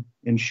long-term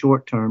and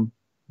short-term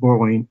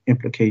borrowing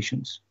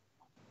implications.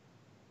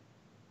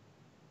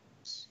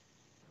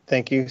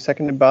 Thank you.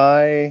 Seconded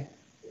by?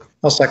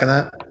 I'll second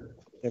that.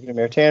 Deputy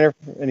Mayor Tanner.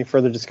 Any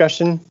further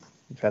discussion?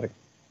 We've had a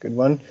good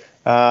one.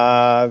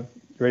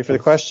 Ready for the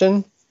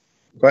question?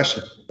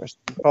 Question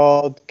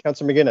called.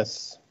 Councillor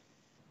McGuinness.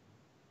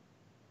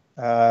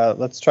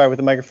 Let's try with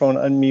the microphone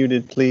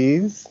unmuted,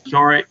 please.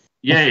 Sorry.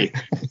 Yay.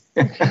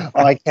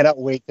 I cannot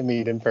wait to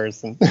meet in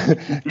person.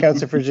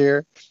 Councillor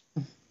Frazier.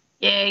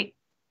 Yay.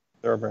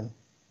 Thorburn.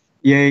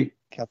 Yay.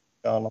 Councillor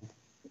Donald.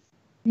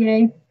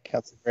 Yay.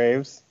 Councillor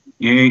Graves.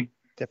 Yay.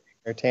 Deputy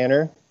Mayor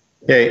Tanner.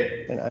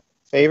 Yay. And I'm in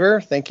favor.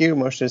 Thank you.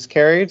 Motion is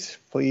carried.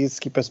 Please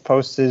keep us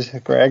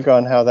posted, Greg,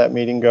 on how that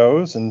meeting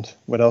goes and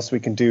what else we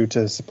can do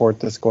to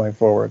support this going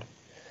forward.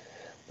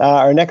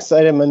 Our next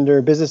item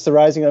under business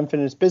arising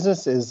unfinished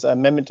business is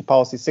amendment to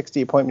policy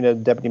 60, appointment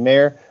of deputy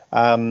mayor.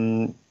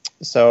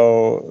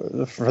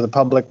 So for the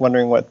public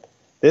wondering what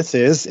this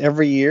is,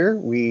 every year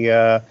we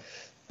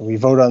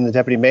vote on the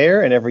deputy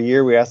mayor, and every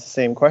year we ask the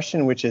same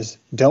question, which is,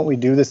 don't we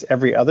do this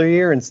every other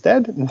year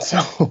instead? And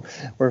so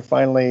we're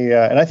finally,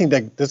 and I think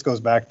that this goes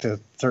back to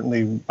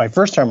certainly my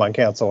first time on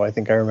council. I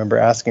think I remember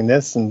asking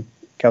this, and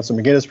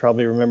Councillor McGuinness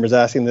probably remembers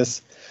asking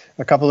this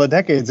a couple of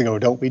decades ago.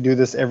 Don't we do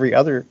this every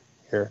other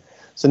year?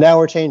 So now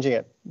we're changing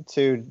it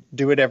to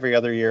do it every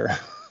other year.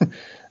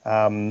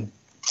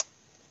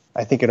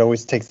 I think it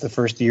always takes the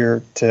first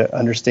year to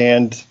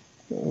understand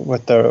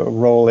what the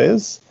role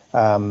is.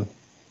 So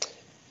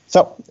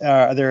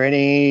are there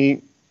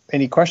any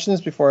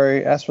questions before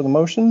I ask for the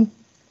motion?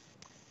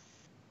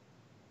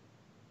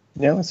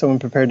 No? Is someone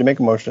prepared to make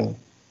a motion?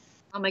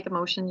 I'll make a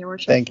motion, Your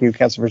Worship. Thank you,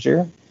 Councillor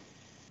Frazier.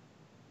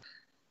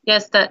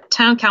 Yes, the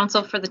Town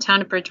Council for the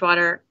Town of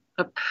Bridgewater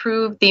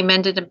approved the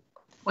amended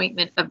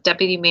appointment of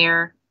Deputy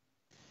Mayor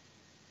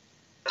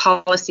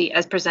policy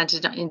as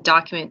presented in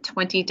document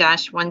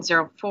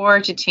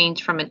 20-104 to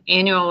change from an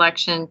annual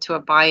election to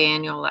a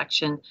biannual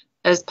election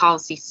as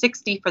policy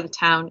 60 for the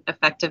town,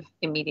 effective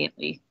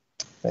immediately.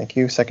 Thank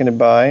you. Seconded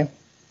by?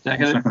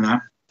 Second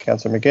that.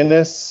 Councillor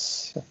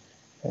McGuinness.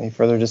 Any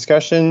further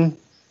discussion?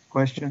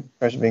 Question?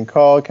 Question being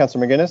called.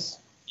 Councillor McGuinness?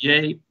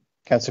 Yay.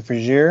 Councillor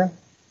Frigier?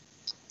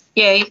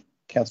 Yay.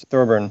 Councillor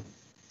Thorburn?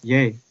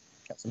 Yay.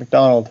 Councillor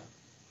McDonald?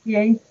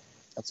 Yay.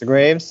 Councillor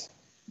Graves?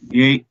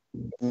 Yay.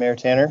 Mayor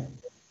Tanner?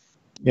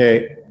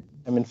 Yay.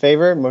 I'm in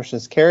favor. Motion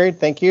is carried.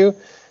 Thank you.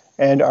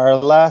 And our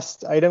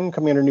last item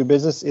coming under new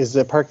business is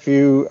the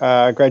Parkview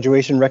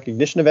graduation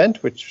recognition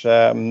event, which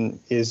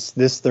is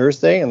this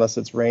Thursday. Unless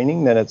it's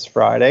raining, then it's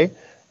Friday.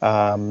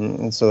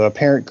 And so a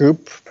parent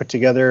group put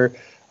together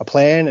a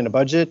plan and a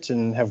budget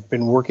and have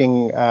been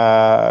working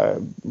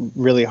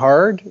really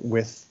hard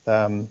with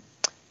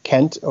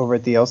Kent over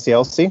at the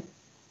LCLC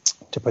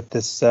to put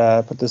this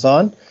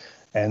on.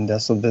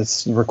 And so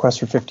this request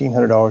for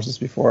 $1,500 is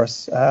before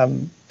us.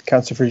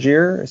 Councillor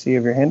Frigier, I see you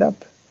have your hand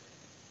up.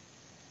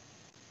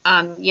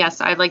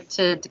 Yes, I'd like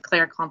to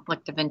declare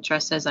conflict of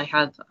interest as I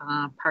have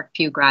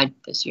Parkview grad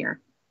this year.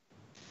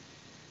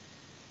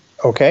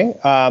 Okay.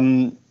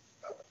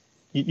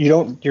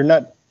 You're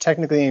not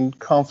technically in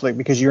conflict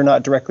because you're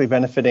not directly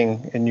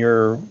benefiting and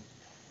your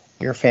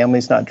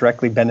family's not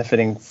directly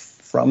benefiting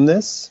from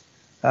this.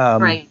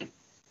 Right.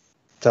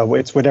 So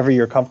it's whatever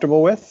you're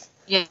comfortable with.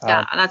 Yeah,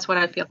 that's what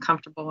I feel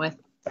comfortable with.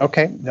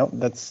 Okay. No,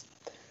 that's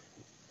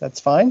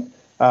fine.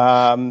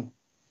 Are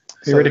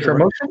you ready for a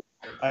motion?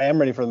 I am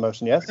ready for the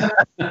motion, yes.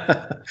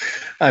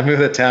 I move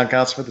that Town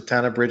Council for the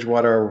Town of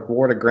Bridgewater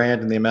award a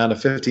grant in the amount of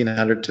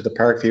 $1,500 to the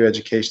Parkview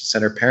Education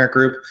Center Parent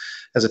Group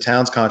as a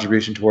town's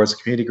contribution towards the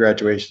community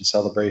graduation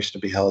celebration to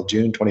be held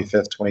June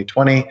 25th,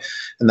 2020,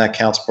 and that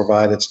council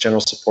provide its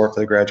general support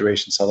for the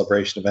graduation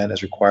celebration event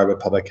as required by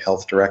public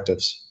health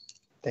directives.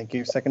 Thank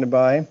you. Seconded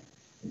by?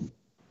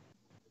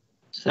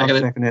 I'll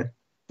second it.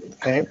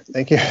 Okay,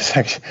 thank you.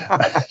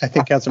 I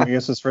think Councillor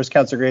McGuinness was first.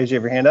 Councillor Graves, you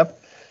have your hand up.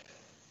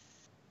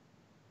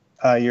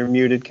 You're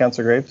muted,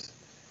 Councillor Graves.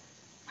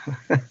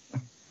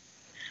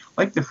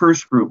 Like the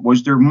first group,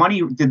 was there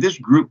money? Did this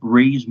group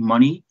raise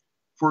money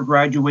for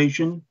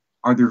graduation?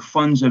 Are there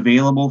funds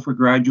available for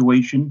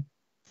graduation?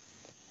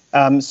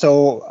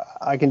 So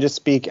I can just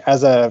speak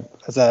as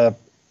a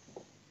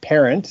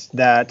parent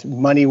that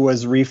money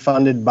was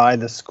refunded by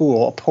the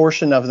school. A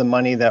portion of the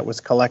money that was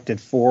collected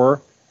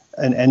for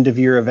an end of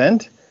year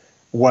event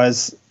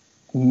was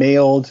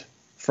mailed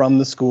from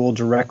the school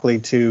directly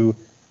to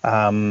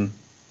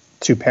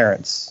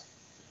parents.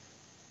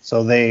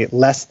 So they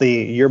less the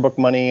yearbook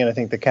money and I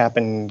think the cap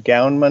and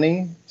gown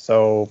money.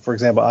 So for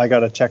example, I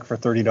got a check for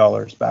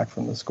 $30 back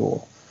from the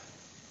school.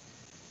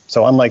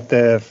 So unlike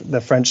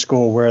the French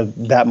school where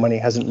that money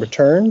hasn't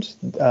returned,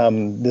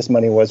 this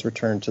money was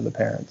returned to the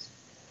parents.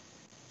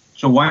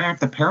 So why aren't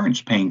the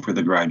parents paying for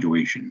the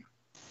graduation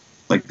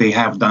like they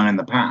have done in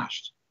the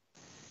past?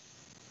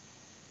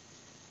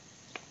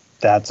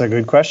 That's a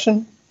good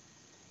question.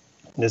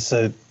 This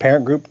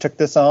parent group took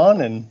this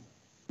on and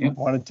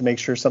wanted to make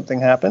sure something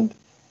happened.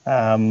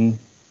 No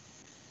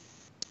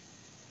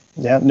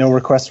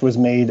request was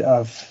made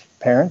of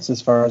parents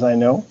as far as I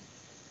know.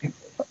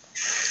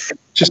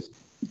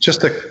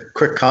 Just a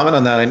quick comment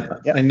on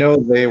that. I know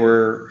they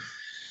were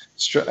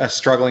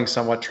struggling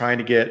somewhat trying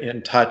to get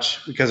in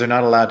touch because they're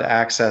not allowed to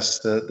access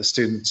the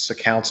students'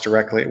 accounts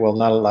directly. Well,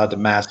 not allowed to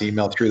mass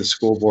email through the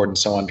school board and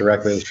so on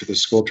directly through the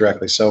school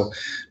directly. So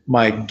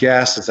my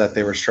guess is that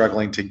they were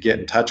struggling to get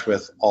in touch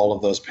with all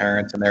of those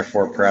parents and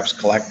therefore perhaps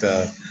collect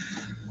a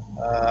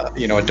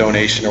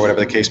donation or whatever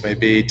the case may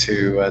be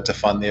to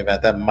fund the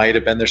event. That might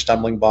have been their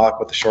stumbling block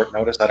with the short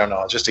notice. I don't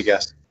know. Just a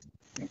guess.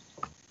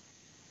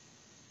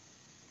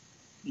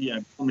 Yeah,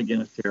 I'm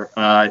against here.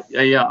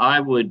 I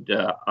would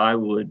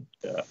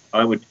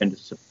tend to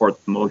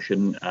support the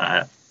motion.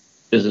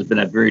 This has been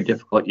a very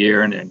difficult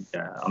year, and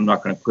I'm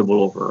not going to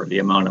quibble over the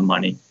amount of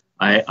money.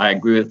 I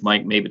agree with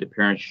Mike. Maybe the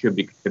parents should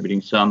be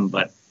contributing some,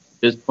 but at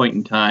this point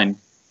in time,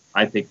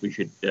 I think we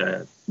should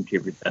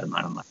contribute that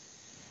amount of money.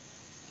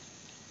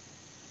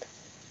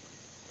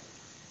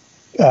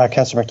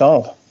 Councillor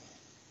McDonald.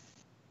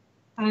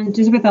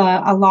 Just with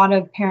a lot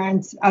of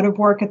parents out of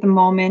work at the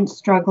moment,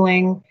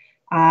 struggling.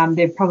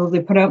 They've probably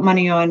put out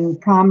money on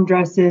prom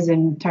dresses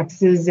and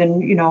tuxes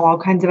and, all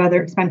kinds of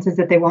other expenses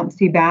that they won't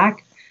see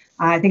back.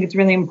 I think it's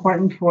really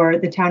important for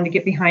the town to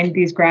get behind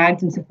these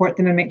grads and support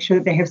them and make sure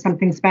that they have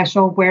something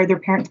special where their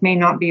parents may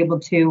not be able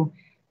to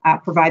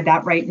provide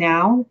that right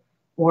now.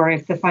 Or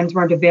if the funds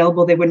weren't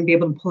available, they wouldn't be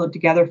able to pull it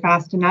together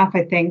fast enough.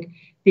 I think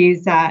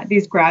these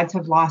grads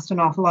have lost an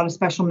awful lot of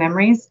special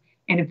memories.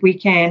 And if we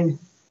can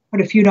put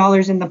a few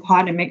dollars in the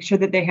pot and make sure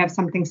that they have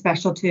something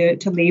special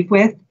to leave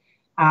with,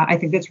 I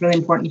think that's really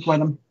important for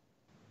them.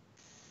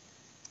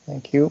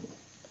 Thank you.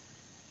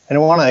 And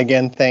I want to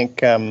again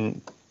thank, I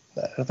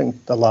think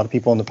a lot of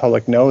people in the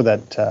public know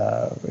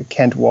that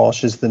Kent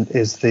Walsh is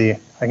the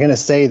I'm going to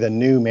say the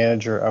new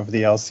manager of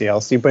the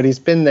LCLC, but he's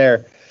been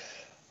there,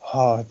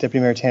 Deputy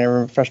Mayor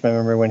Tanner, refresh my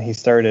memory when he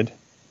started,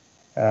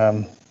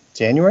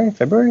 January,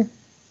 February?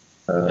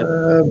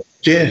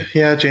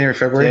 January,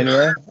 February.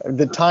 January.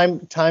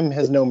 The time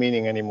has no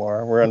meaning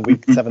anymore. We're on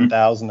week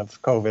 7,000 of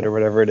COVID or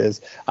whatever it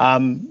is.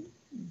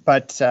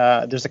 But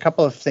there's a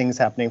couple of things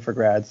happening for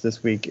grads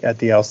this week at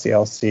the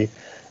LCLC.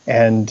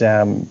 And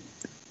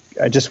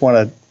I just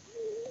want to,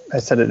 I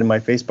said it in my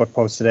Facebook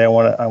post today, I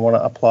want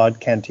to applaud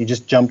Kent. He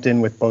just jumped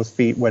in with both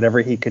feet, whatever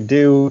he could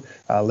do,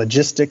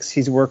 logistics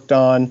he's worked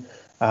on,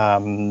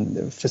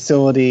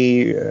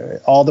 facility,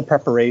 all the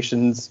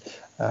preparations.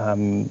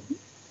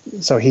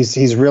 So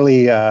he's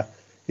really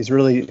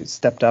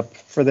stepped up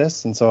for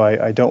this. And so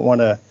I don't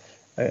want to,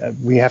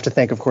 we have to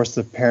thank, of course,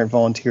 the parent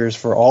volunteers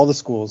for all the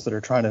schools that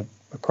are trying to,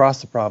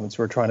 across the province,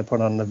 who are trying to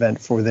put on an event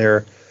for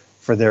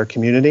their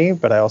community,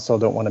 but I also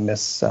don't want to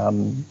miss the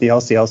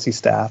LCLC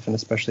staff, and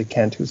especially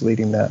Kent, who's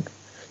leading that.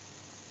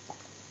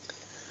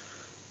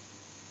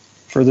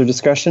 Further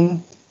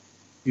discussion?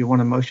 You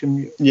want a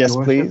motion? Yes,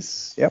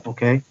 please. Yep.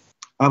 Okay.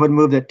 I would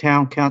move that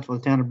Town Council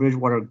of the Town of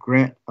Bridgewater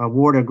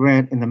award a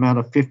grant in the amount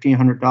of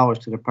 $1,500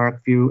 to the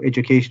Parkview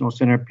Educational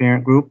Center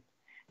Parent Group.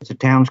 It's the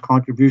town's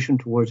contribution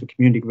towards a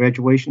community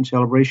graduation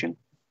celebration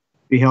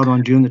to be held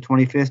on June the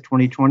 25th,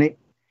 2020.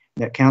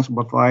 That council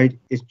provide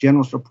its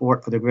general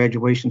support for the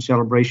graduation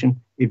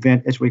celebration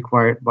event as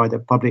required by the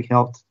public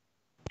health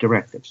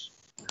directives.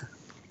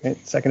 Okay,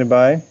 seconded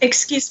by?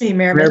 Excuse me,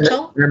 Mayor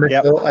Mitchell.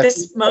 Yep.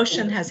 This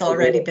motion has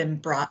already been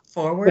brought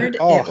forward.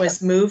 Oh. It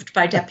was moved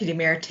by Deputy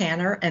Mayor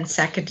Tanner and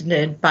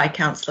seconded by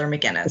Councillor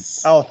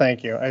McGuinness. Oh,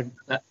 thank you.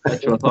 That's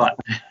what I thought.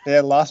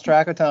 Yeah, lost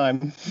track of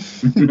time.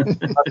 There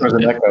was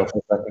an echo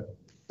for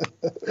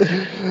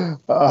a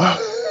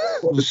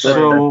second.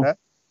 So,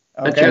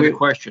 That's a good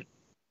question.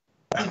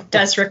 It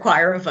does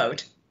require a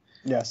vote.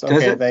 Yes,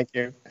 okay, thank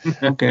you.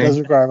 Okay. It does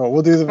require a vote.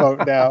 We'll do the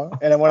vote now.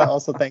 And I want to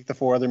also thank the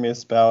 4 other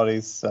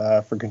municipalities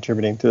for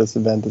contributing to this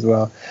event as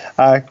well.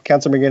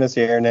 Councillor McGuinness,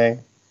 yea or nay?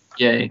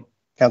 Yay.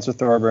 Councillor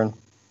Thorburn?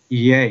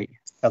 Yay.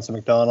 Councillor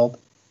McDonald?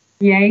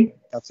 Yay.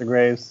 Councillor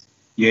Graves?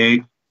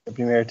 Yay.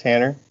 Deputy Mayor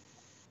Tanner?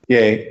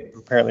 Yay. Who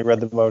apparently read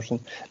the motion.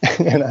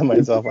 And I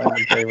myself, I'm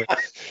in favor.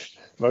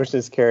 Motion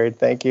is carried.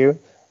 Thank you.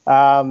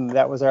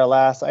 That was our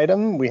last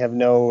item. We have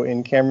no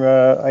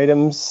in-camera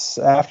items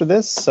after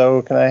this,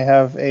 so can I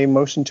have a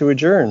motion to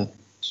adjourn?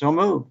 So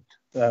moved.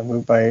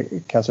 Moved by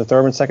Councillor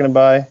Thorburn, seconded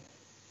by?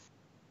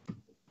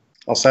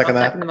 I'll second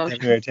that. Second the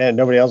motion.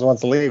 Nobody else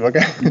wants to leave.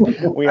 Okay.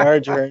 We are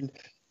adjourned.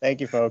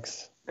 Thank you,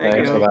 folks. Thank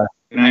Thanks. you. Bye-bye.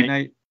 Good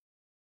night.